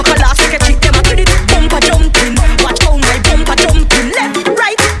photo class, make a cheat, them a credit. Bumper jumping, watch how my bumper jumping. Left,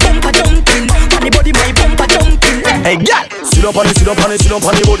 right, bumper jumping. On the body, my bumper jumping. Left. Hey, girl, sit up on the body. Sit up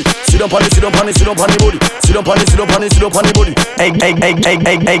on the body. Sit up on the body. Hey, girl, sit up on the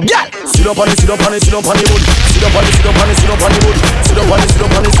body. Sit up on the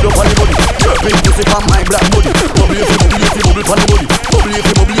body. Sit up on the body. Big pussy on my black body. Bubble if you bubble pan the body. Bubble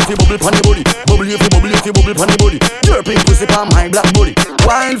if you bubble pan the body. Bubble if you bubble pan the body. Your pink pussy on my black body.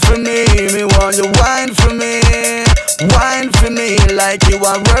 Wine for me want you wine for me. Wine for me like you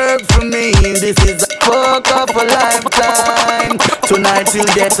are work for me. This is a fuck up a lifetime. Tonight you'll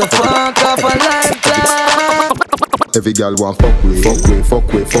get a fuck up a lifetime. Every girl want fuck with.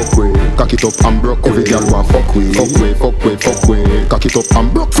 Cock it up and broke. Every girl want fuck with. Cock it up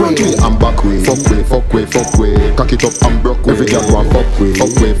and broke. Front way and back way. Fuck with. Cock it up and broke. Every girl want fuck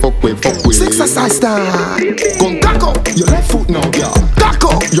with. Exercise time. Come cock up your left foot now, yeah. Cock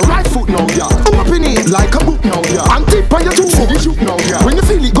up your right foot now, yeah. Open it like a book now, yeah. And tip on your two foot. Now, yeah. When you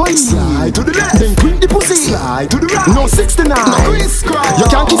feel it going, slide to the left. Then queen the pussy. Slide to the right. No 69. No crisscross. You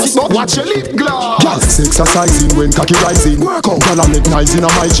can't kiss it, but watch your lip gloss. Yes, exercising when cocky rising. Work out. Girl, I make nice in a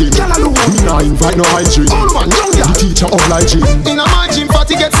my gym. Girl, alone. Me nah invite no hygiene. All man, young girl. The teacher of hygiene. In a my gym,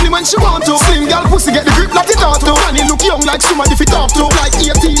 party get slim when she want to. Slim girl pussy get the grip like it ought to. And it look young like somebody fit talk to. Like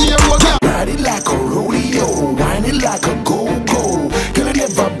 18-year-old girl. Ride it like a rodeo, wine it like a go-go. Girl, I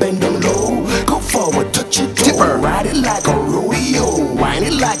never bend down low. Go forward, touch it toe. Ride it like a rodeo, wine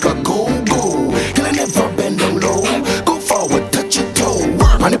it like a go-go. Girl, I never bend down low. Go forward, touch it toe.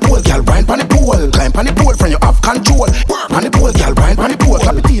 Work on the pole, girl, grind on the pole. Climb on the pole, from you have control. Work on the pole, girl, grind on the pole.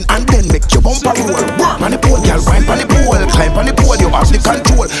 Clap it in and then make your bumper roll. Work on the pole, girl, grind on the pole. Climb on the pole, you have the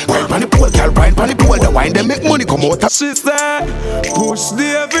control. Work on the pole, girl, grind on the pole. The wine they make money come out. She said, push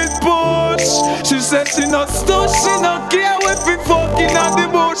David, push. She said she not stuck, she not care if we fucking at the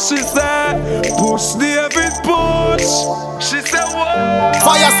bush. She said, push David, push. She said what?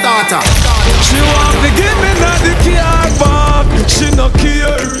 Fire starter. She want to give me not the car back. She not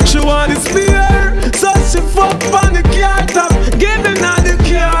care, she want the spear. So she fuck on the car top. Give me not the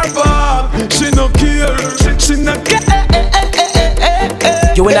car back. She not care, she not care.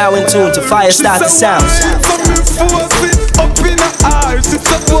 You are now in tune to FYAH sounds. Up in her eyes, she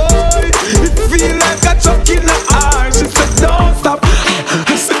said, boy, it feel like a chuck in her eyes. She said, don't stop.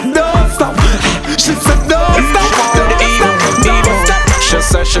 I said, don't stop. She said, don't stop. She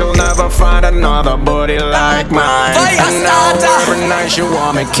said she'll never I find another body like mine. And now STATAH. every night she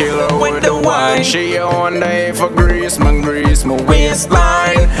want me kill her with the wine. She wonder if I grease my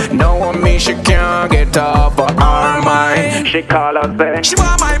waistline. Know me, she can't get up of her mind. She call us back. She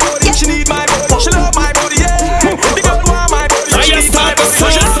want my body, she need my body, she love my body, yeah. The girl want my body, she need my body,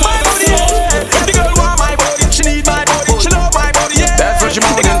 she love my body, yeah. The girl want my body, she need my body, she love my body, yeah. That's what you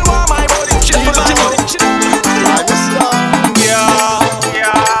want. The girl want my body, she need my body, she love my body. Yeah.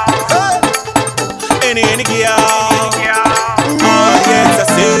 Any girl. Oh yes, I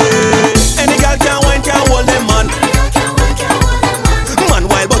say. Any girl can wine, can hold them man.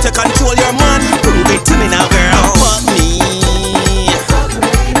 Man wild, but you control your man. Prove it to me now, girl. Fuck me.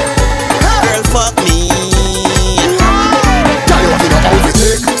 Girl, fuck me. Tell you what you know how we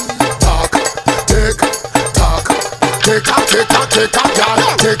tick tock, tick tock, tick tock, tick tock, tick tock, girl,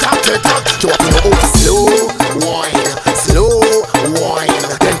 tick tock, tick tock. You want to know how to slow wine,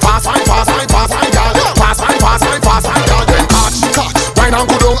 then fast wine, girl, fast wine, girl, then catch, wine and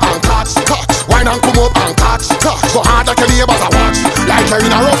go down and catch, wine and come up and catch, go hard like your neighbors a watch, like you're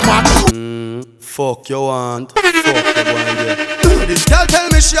in a rough match. Fuck you want, fuck you want, yeah. This girl tell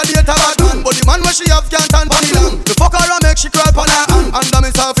me she a date a bad man, but the man where she have can't stand for the long. The fuck her and make she crawl pon her hand. And damn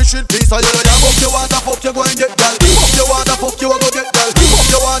selfish with piece of yellow. Yeah, fuck you want a fuck you go and get girl. Fuck you want a fuck you go get girl. Fuck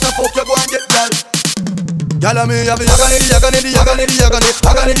you want a fuck you go and get girl. Girl, me have the yagani.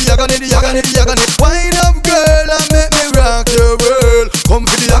 Wind up, girl, and make me rock your world. Come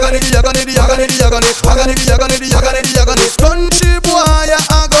for the yagani. Country boy,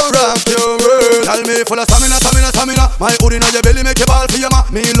 I go rock your world. Tell me full of stamina. My hood inna your belly make you ball for your ma.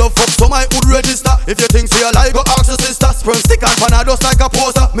 Me love fuck, so my hood register. If you think see a lie, go ask your sister. Sprung stick and panados like a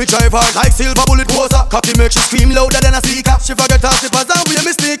poster. Me drive her like silver bullet poster. Cocky make she scream louder than a speaker. She forget her slippers and wear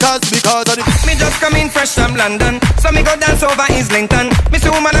me sneakers because of the. Me just come in fresh from London, so me go dance over Islington. Me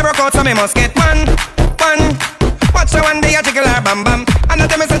see woman I broke out, so me must get one. Watch her one day I jiggle her bam bam. And I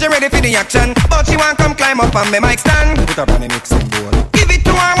tell me say she ready for the action, but she want come climb up on me mic stand. Put up on the mixing board. Give it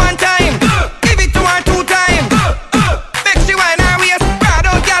to her one time, give it to her two times. Make she wine her waist, proud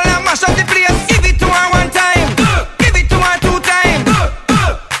out girl and mash up the place. Give it to her one time, give it to her two times.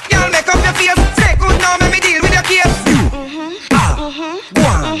 Girl make up your face, say good now, make me deal with your case.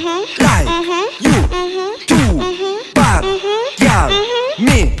 One, like you, two, bad girl.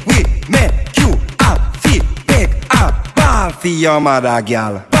 Me, we make you happy, big up. Ball for your mother,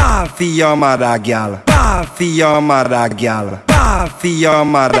 girl. Ball for your mother, girl. Ball for your mother, girl. Ball for your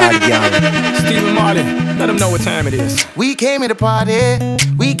mother, girl. Stephen Marley, let them know what time it is. We came here to party,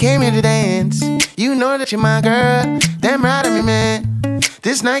 we came here to dance. You know that you're my girl, damn right of me, man.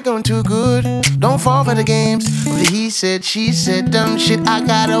 This night going too good, don't fall for the games. He said, she said, dumb shit. I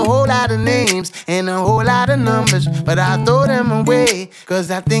got a whole lot of names and a whole lot of numbers, but I throw them away, cause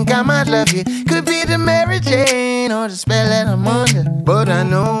I think I might love you. Could be the Mary Jane or the spell that I'm under, but I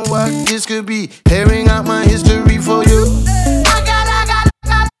know what this could be. Tearing out my history for you. I got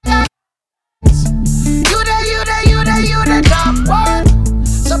you the top one.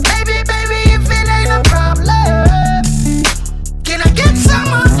 So baby, if it ain't a problem, can I get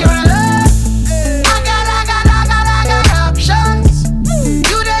some of your love? I got options.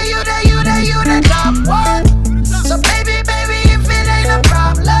 You the top one. So baby, if it ain't a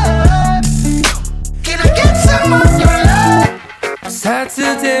problem, can I get some of your love?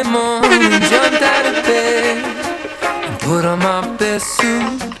 Saturday morning, jumped out of bed and put on my best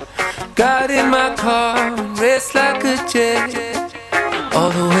suit. Got in my car and raced like a jet all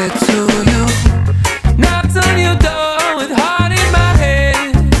the way to you. Knocked on your door with heart in my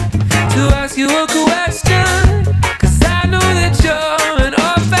head to ask you a question, cause I know that you're an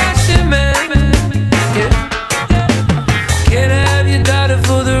old-fashioned man. Yeah. Can I have your daughter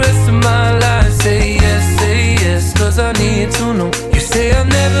for the rest of my life? Say yes, cause I need to know. You say I'll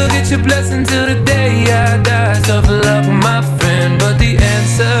never get your blessing till the day I die. Tough love with my friend, but the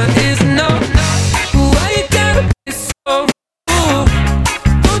answer is no. Why you gotta be so rude?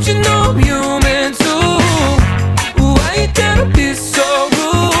 Don't you know I'm human too? Why you gotta be so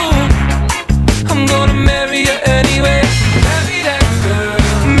rude? I'm gonna marry you anyway. Marry that girl.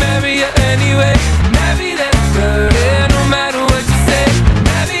 Marry you anyway. Marry that girl. Yeah, no matter what you say.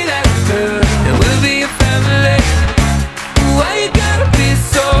 Marry that girl. And we'll be a family. Why you gotta be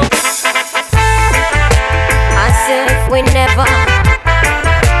so? I said if we never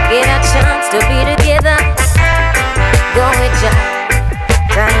get a chance to be together, go with ya,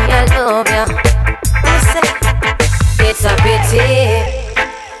 Johnny, I love ya. Listen, it's a pity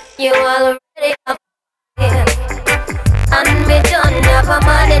you already have it, and me don't have a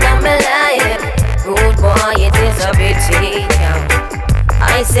man in my life. Good boy, it is a pity.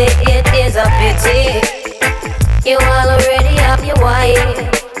 I I say it is a pity. You already have your wife,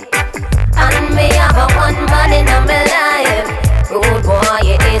 and me have a one man in my life. Rude boy,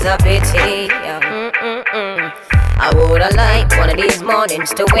 it is a pity. I woulda liked one of these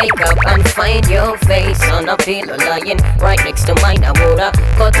mornings to wake up and find your face on a pillow lying right next to mine. I woulda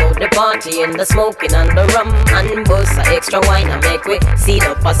cut out the party and the smoking and the rum and bust a extra wine and make we seal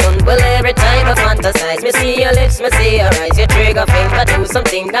up a sun. Well, every time I fantasize, me see your lips, me see your eyes, your trigger finger do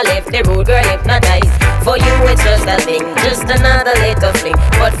something that left the rude girl hypnotized. For you it's just a thing, just another little fling,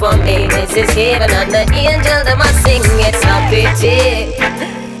 but for me this is heaven and the angel them a sing. It's a pity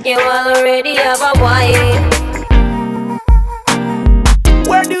you already have a wife.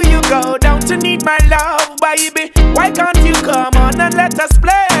 Where do you go down to need my love, baby? Why can't you come on and let us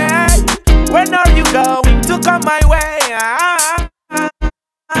play? When are you going to come my way?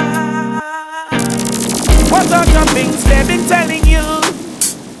 What sort of things they've been telling you?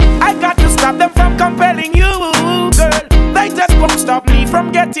 I got to stop them from compelling you, girl. They just won't stop me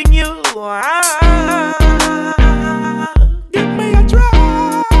from getting you. Give me a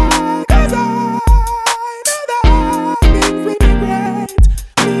try, 'cause I know that things will be great.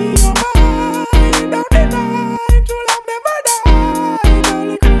 Me, your mind, don't deny. True love never dies,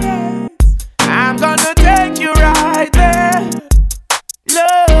 only creates. I'm gonna take you right there,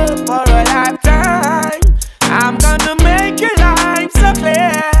 love for a lifetime. I'm gonna make your life so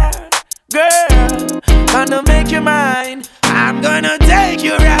clear, girl. Gonna make you mine. I'm gonna take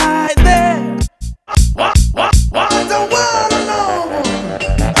you right there. What? I don't wanna know.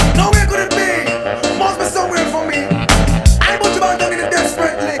 Nowhere could it be? Must be somewhere for me. I put you down in a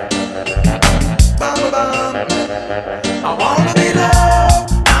desperate lick. Bam, bam, bam. I wanna be loved,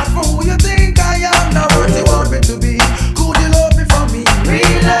 not for who you think I am, not what you want me to be. Could you love me for me?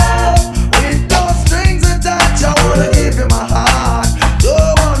 Real love, with those strings attached. I wanna give you my heart,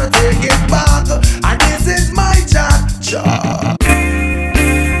 don't wanna take it back. And this is my job.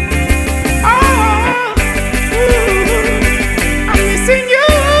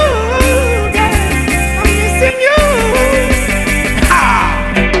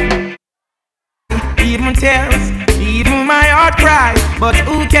 Even tears, even my heart cries, but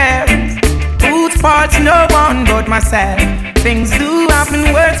who cares? Whose fault's no one but myself. Things do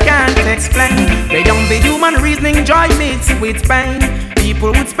happen, words can't explain. They don't be human reasoning, joy mixed with pain.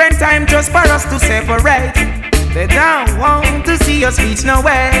 People would spend time just for us to separate. They don't want to see us reach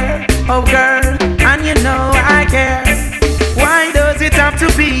nowhere. Oh girl, and you know I care. Why does it have to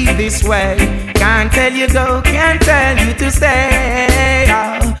be this way? Can't tell you go, can't tell you to stay.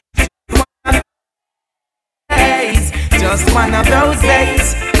 Oh. Just one of those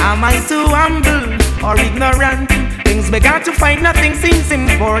days. Am I too humble or ignorant? Things began to find nothing seems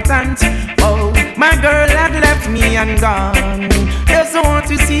important. Oh, my girl had left me and gone. Just want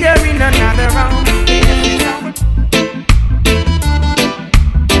to see her in another round.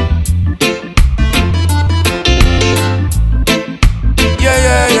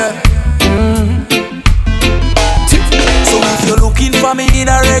 Yeah. So if you're looking for me in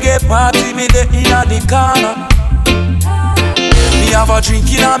a reggae party, me there in the corner. Me have a drink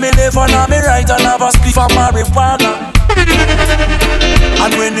in me left and me right, and have a spliff of marijuana.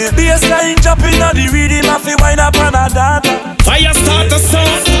 And when the bass line jump in the rhythm, I feel wind up and a data. Fire start the song.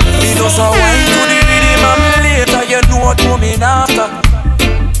 Me just a wine to the rhythm and me later, you know what coming after.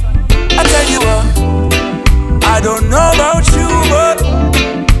 I tell you what, I don't know about you, but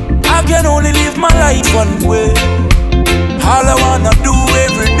I can only live my life one way. All I wanna do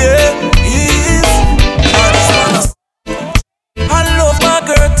every day is I love my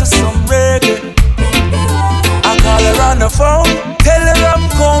girl to some reggae. I call her on the phone, tell her I'm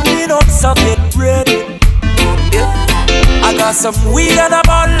coming up, so get ready. Yeah. I got some weed and a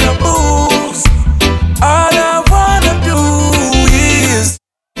bottle of booze. All I wanna do is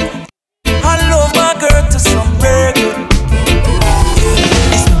I love my girl to some reggae.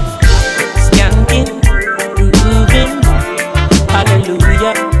 Skanking, grooving,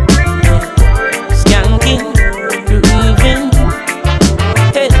 hallelujah. Skanking, grooving,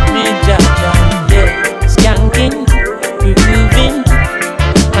 help me, Jaja. Yeah, skanking, grooving,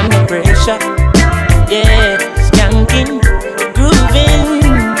 under pressure. Yeah, skanking, grooving.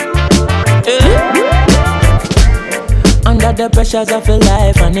 Under the pressures of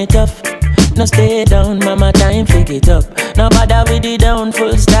life and it tough. No stay down, mama, time pick it up. No bother with the down,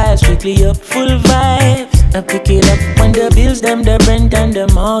 full style, strictly up, full vibes. Now pick it up when the bills, them, the rent and the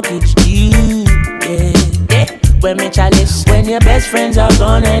mortgage due. Yeah. When me chalice, when your best friends are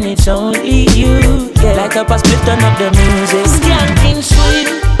gone and it's only you. Yeah, light up a split, turn up the music. Skanking sweet,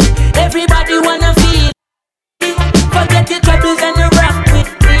 everybody wanna feel. Forget your troubles and you rock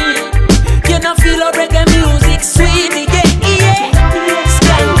with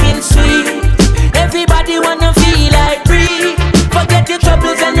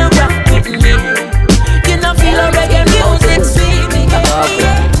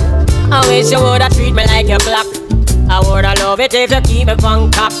wish you woulda treat me like your clock. I woulda love it if you keep me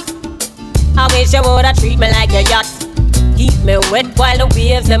from top. I wish you woulda treat me like your yacht. Keep me wet while the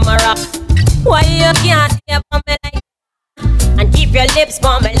waves in my rock. Why you can't stay for me like and keep your lips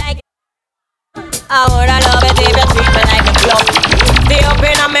for me like I woulda love it if you treat me like a club. Stay up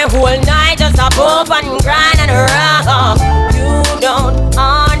in on me whole night just a bump and grind and rock. You don't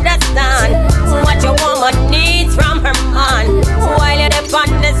understand what your woman needs from her man. While you're up on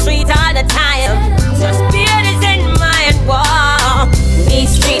the street all the time, your spirit is in my wall.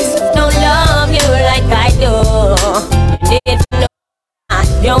 These streets don't love you like I do. You need to know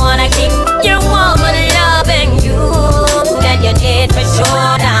you wanna keep your woman loving you. Then you need for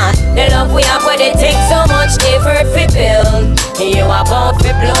sure that the love we have, when it takes so much effort to build, you are about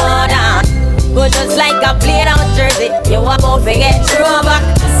to blow down. But just like a played out jersey, you are about to get thrown back.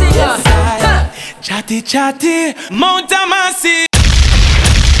 Chatty chatty, Mount Amasi.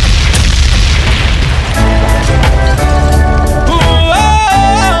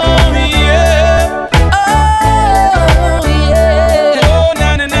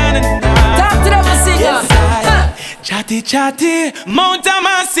 Chatty chatty, Mount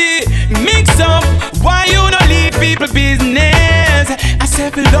Amasi. Mix up, why you don't leave people business? I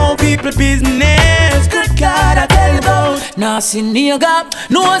said below people business. Good God, I tell you about. Now see nigga,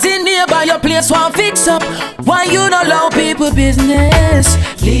 nose in nearby your place won't fix up. Why you don't allow people business?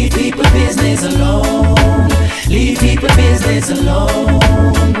 Leave people business alone. Leave people business alone.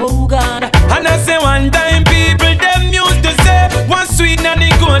 Oh God. And I say one time people them used to say, one sweet and the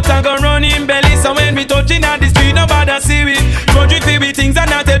goat and go run in belly. So when we touching on the street, nobody see we. Country feel with things and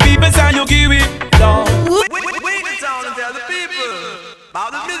I tell people say you give it. No. We the town and tell the people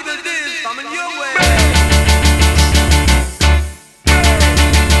about the musical things coming your way.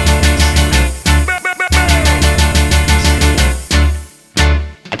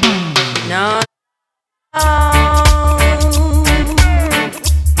 No.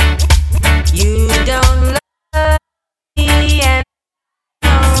 You don't love me and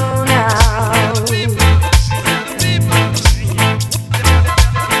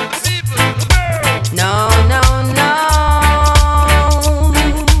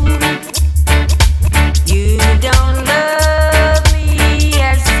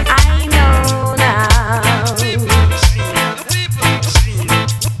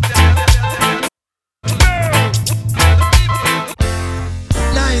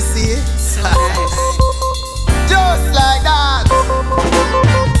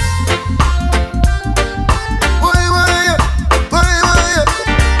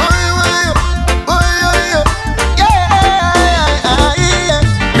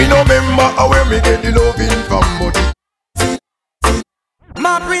me get the loving from body.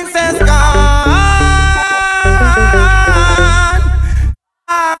 My princess gone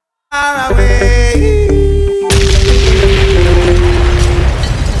far away.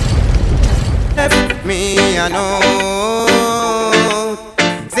 Left me I know,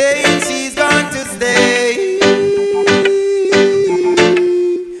 saying she's going to stay.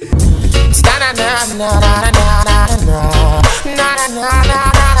 Na na na na na na na na na na.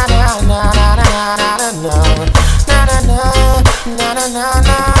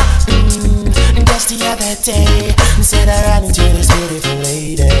 Just the other day, said I ran into this beautiful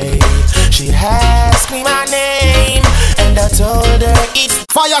lady. She asked me my name, and I told her it's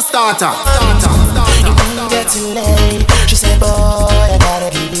Fire starter. It ain't too late. She said, boy, I gotta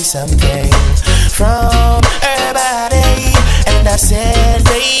give you something from her body. And I said,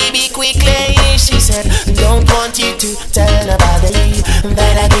 baby, quickly. She said, don't want you to tell nobody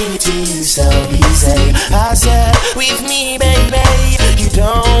that I give it to you so easy. I said, with me, baby, you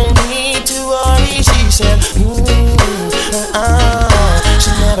don't need to worry. She said,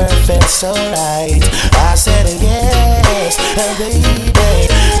 she never felt so right. I said, yes, baby,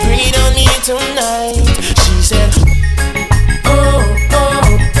 bring it on me tonight. She said, oh,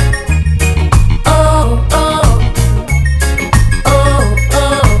 oh, oh, oh.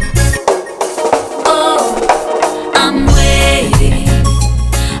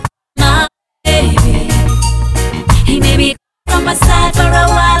 Aside for a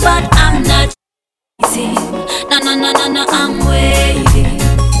while, but I'm not easy. No, no, no, no, no, I'm waiting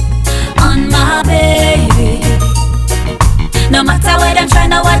on my baby. No matter what I'm trying,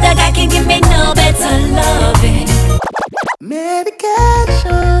 no other guy can give me no better loving.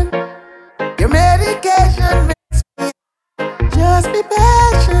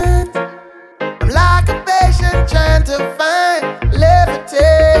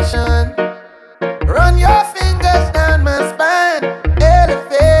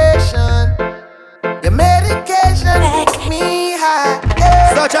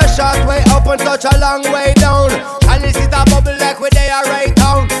 and such a long way down. And it's it a bubble like where they are right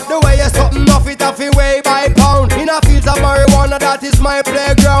down. The way you're something off it off it way by pound. In a fields of marijuana, that is my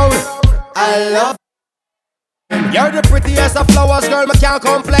playground. I love. You're the prettiest of flowers, girl, I can't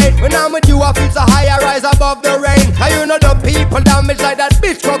complain. When I'm with you, I feel so high, I rise above the rain. And you know the people damage like that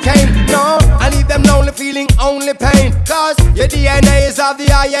bitch cocaine. No, I leave them lonely, feeling only pain. Cause your DNA is of the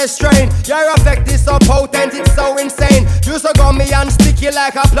highest strain. Your effect is so potent, it's so insane. You so gummy and sticky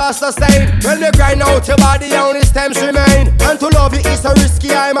like a plaster stain. When you grind out your body, only stems remain. And to love you is so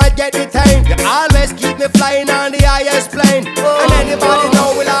risky, I might get detained. You always keep me flying on the highest plane. And anybody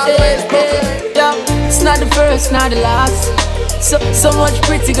know will always be. It's not the first, not the last. So much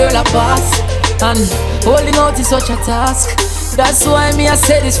pretty girl I pass, and holding out is such a task. That's why me I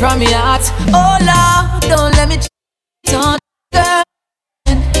say this from my heart. Oh Lord, don't let me cheat on girl.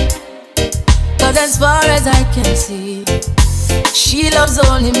 Cause as far as I can see, she loves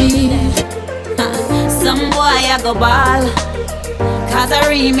only me. Some boy I go ball, cause I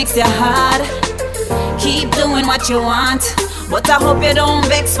remix your heart. Keep doing what you want, but I hope you don't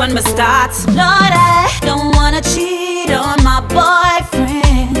vex when we start. Lord, I don't wanna cheat on my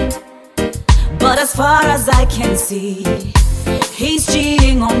boyfriend, but as far as I can see, he's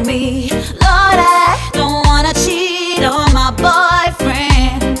cheating on me. Lord, I don't wanna cheat on my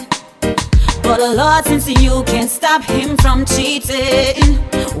boyfriend, but Lord, since you can't stop him from cheating,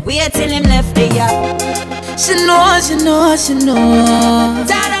 wait till him left the yacht. She knows.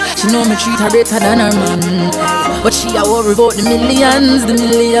 She know me treat her better than her man, but she a worry about the millions.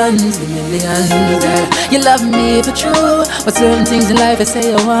 You love me for true, but certain things in life I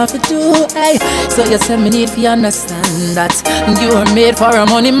say I want to do. Ay. So you say me need to understand that you are made for a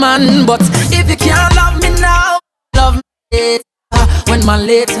money man. But if you can't love me now, love me later. When my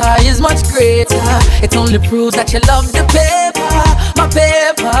later is much greater, it only proves that you love the paper, my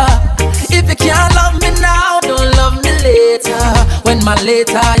paper. If you can't love me now, don't love me later. When my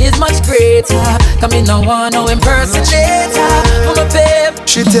later is much greater, come in, no one, no impersonator for my paper.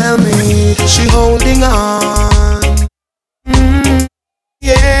 She tell me she holding on.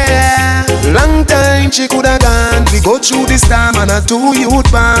 Yeah, long time she coulda gone. We go through this time and a 2 youth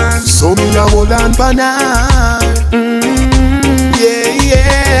band. So me a hold on for now.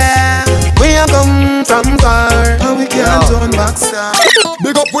 Yeah. We a come from far, and we can't turn back star.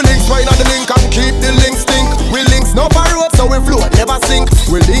 Big up we links right on the link and keep the links stink. We links no for road, so we float, never sink.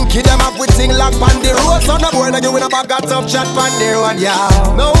 We link it them up with thing like on the road. So no boy like you in a bag of tough chat on the road, yeah.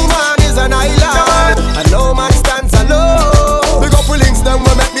 No man is an island, and no man stands alone. Big up we links them,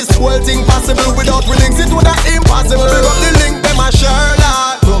 we make this whole thing possible. Without we links it would have impossible. Big up the link them a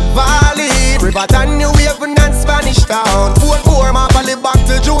Sherlock, Brook Valley, Riverton, New Haven and Spanish Town. Four my valley back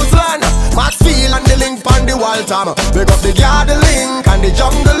to Jerusalem. Maxfield and the link on the wall tom. Big up the garden link and the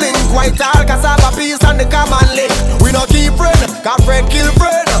jungle link. White all cassava peas and the common link. We no keep friend, cause friend kill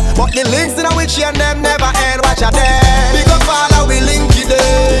friend. But the links in which and them never end. Watch a them. Big up all how we link it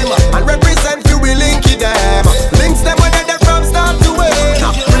them, and represent you we link it them. Links them when they're from start to end.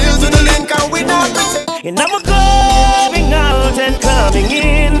 Real to the link and we not pretend. And I'm going out and coming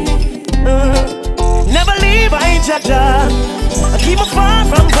in. Never leave, I ain't Jaja. I keep me far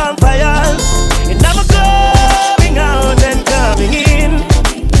from vampires. And I'm going out and coming in.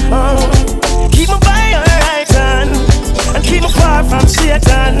 Keep me by your right hand, and keep me far from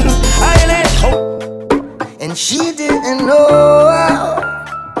Satan. I let go. And she didn't know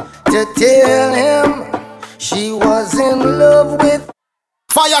how to tell him she was in love with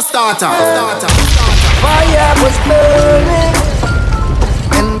Fire starter. Fire was burning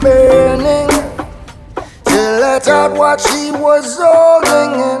and burning till I thought what she was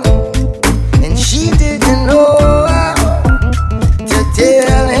holding in. And she didn't know how to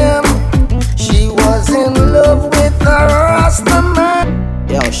tell him she was in love with a Rasta man.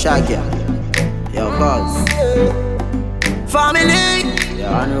 Yo, Shaggy. Yo, Cuz. Family.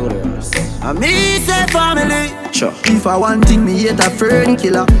 Yeah, unruly Rasta. I me say family. Sure. If I want thing, me hate a fern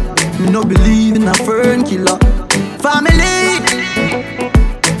killer. Me no believe in a fern killer. Family.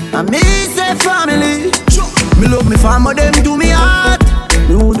 I me say family. Me love me family, them do me heart.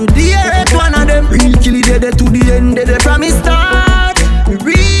 Me who do the hurt one of them. Real kill it dead to the end, dead from me start. Me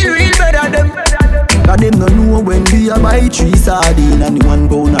real better them. Cause them no know when we a buy 3 sardine and the 1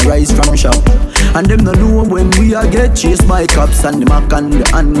 pound a rice from shop. And them no know when we a get chased by cops and the mac and the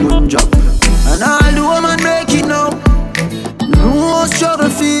handgun job. And all the woman make it now. Me know how struggle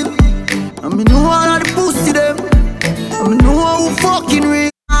feel, and me know all of the pussy them, and me know how fucking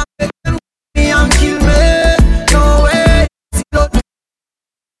real. Me and kill me, no way.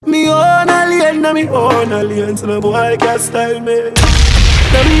 Me own alien, na me own alien, so no boy can style me.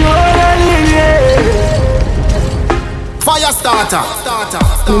 Na me own alien, Fire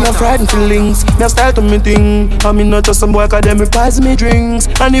starter. Me not frightened feelings, me a style to me thing. And me not just some boy cause them replies me drinks.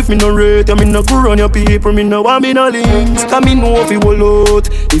 And if me no rate, me no go run your people. Me no want me no links. Cause me know if he will out.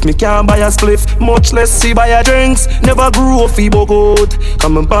 If me can't buy a spliff, much less see buy a drinks. Never grew up fi bogot.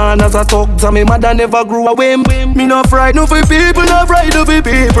 Cause me born as a thug, and me mother never grew away. Me no frightened for people, no frightened for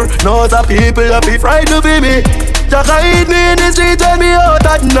people. No the people that be frightened for me. Just hide me in the street, tell me out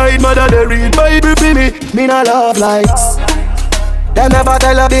at night. Mother they read Bible for me. Me no love likes. Them never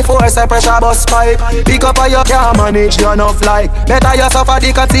tell you before, say pressure bus pipe. Pick up or you can't manage you enough like. Better you suffer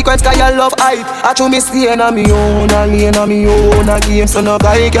the consequence cause you love hype. I chew me staying on me own, a lane on me own, a game so no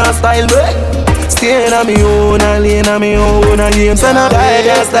guy can style me. Staying on me own, a lane on me own, a game so no guy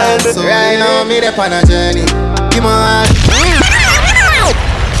can style me. So right now me up on a journey. Give my heart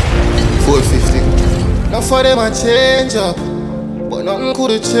 450. Not for them I change up, but nothing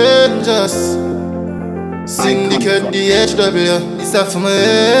could change us. Syndicate the HW, this up for my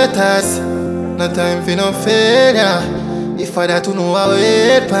haters. No time for no failure. If I that to know I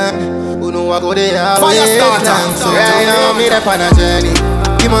wait pan, who know I go there I wait plan. So right now me up on a journey.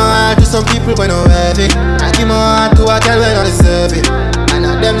 Give my heart to some people when I'm heavy. I give my heart to a girl when I deserve it. And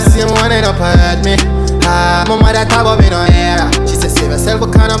not them same one end up at me. My mother talk about me no hair. She said save yourself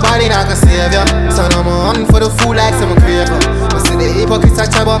but can't nobody not can save you. So no more hunting for the food like some craver. But see the hypocrites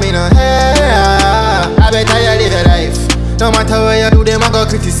talk about me no hair. I better you live your life. No matter what you do, them I go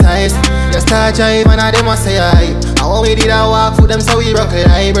criticize. You start jive and them I say hype. And when we did a walk for them so we rock it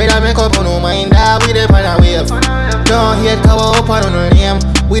high. Brother make up on no mind that we dey on a wave. Don't hate cover up on no name.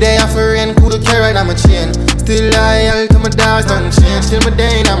 We dey for rain, cool carry on my chain. Still loyal to my dogs, don't change. Till my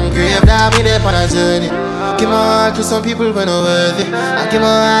day I'm grave, that me dey on a journey. Give my heart to some people when I'm worthy. I give my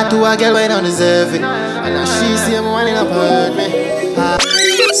heart to a girl when I deserve it. And now she see me wanting up hurt me.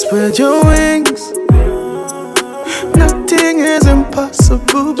 Spread your wings. Nothing is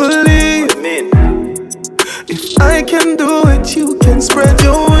impossible, believe me. If I can do it, you can spread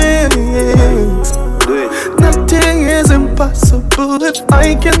your wings. Nothing is impossible. If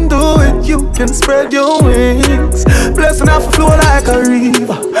I can do it, you can spread your wings. Blessing off a flow like a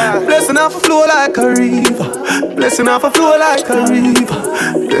river. Blessing off a flow like a river. Blessing off a flow like a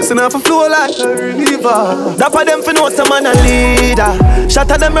river. Blessing off a flow like a river. That for them for know some man a leader.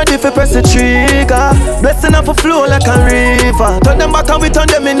 Shot at them ready for press the trigger. Blessing off a flow like a river. Turn them back and we turn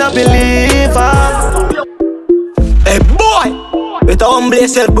them in a believer. Hey boy! Better humble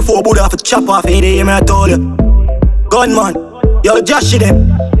yourself before Buddha have to chop off your day, I told you. Gunman, yo Josh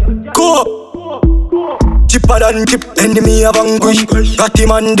them. Go! Chipper than chip, enemy of anguish. Got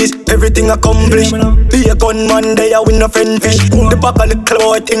him on this, everything accomplished. Be a gunman, they a win a friend fish. The back of the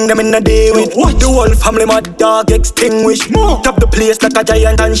club, thing them in a day with. The whole family mad dog extinguished. Tap the place like a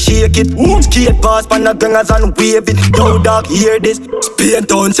giant and shake it. Skate past pan the gangers and wave it. Yo dog, hear this. Spain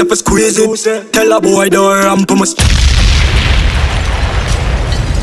town, self squeeze it. Tell a boy don't ramp on my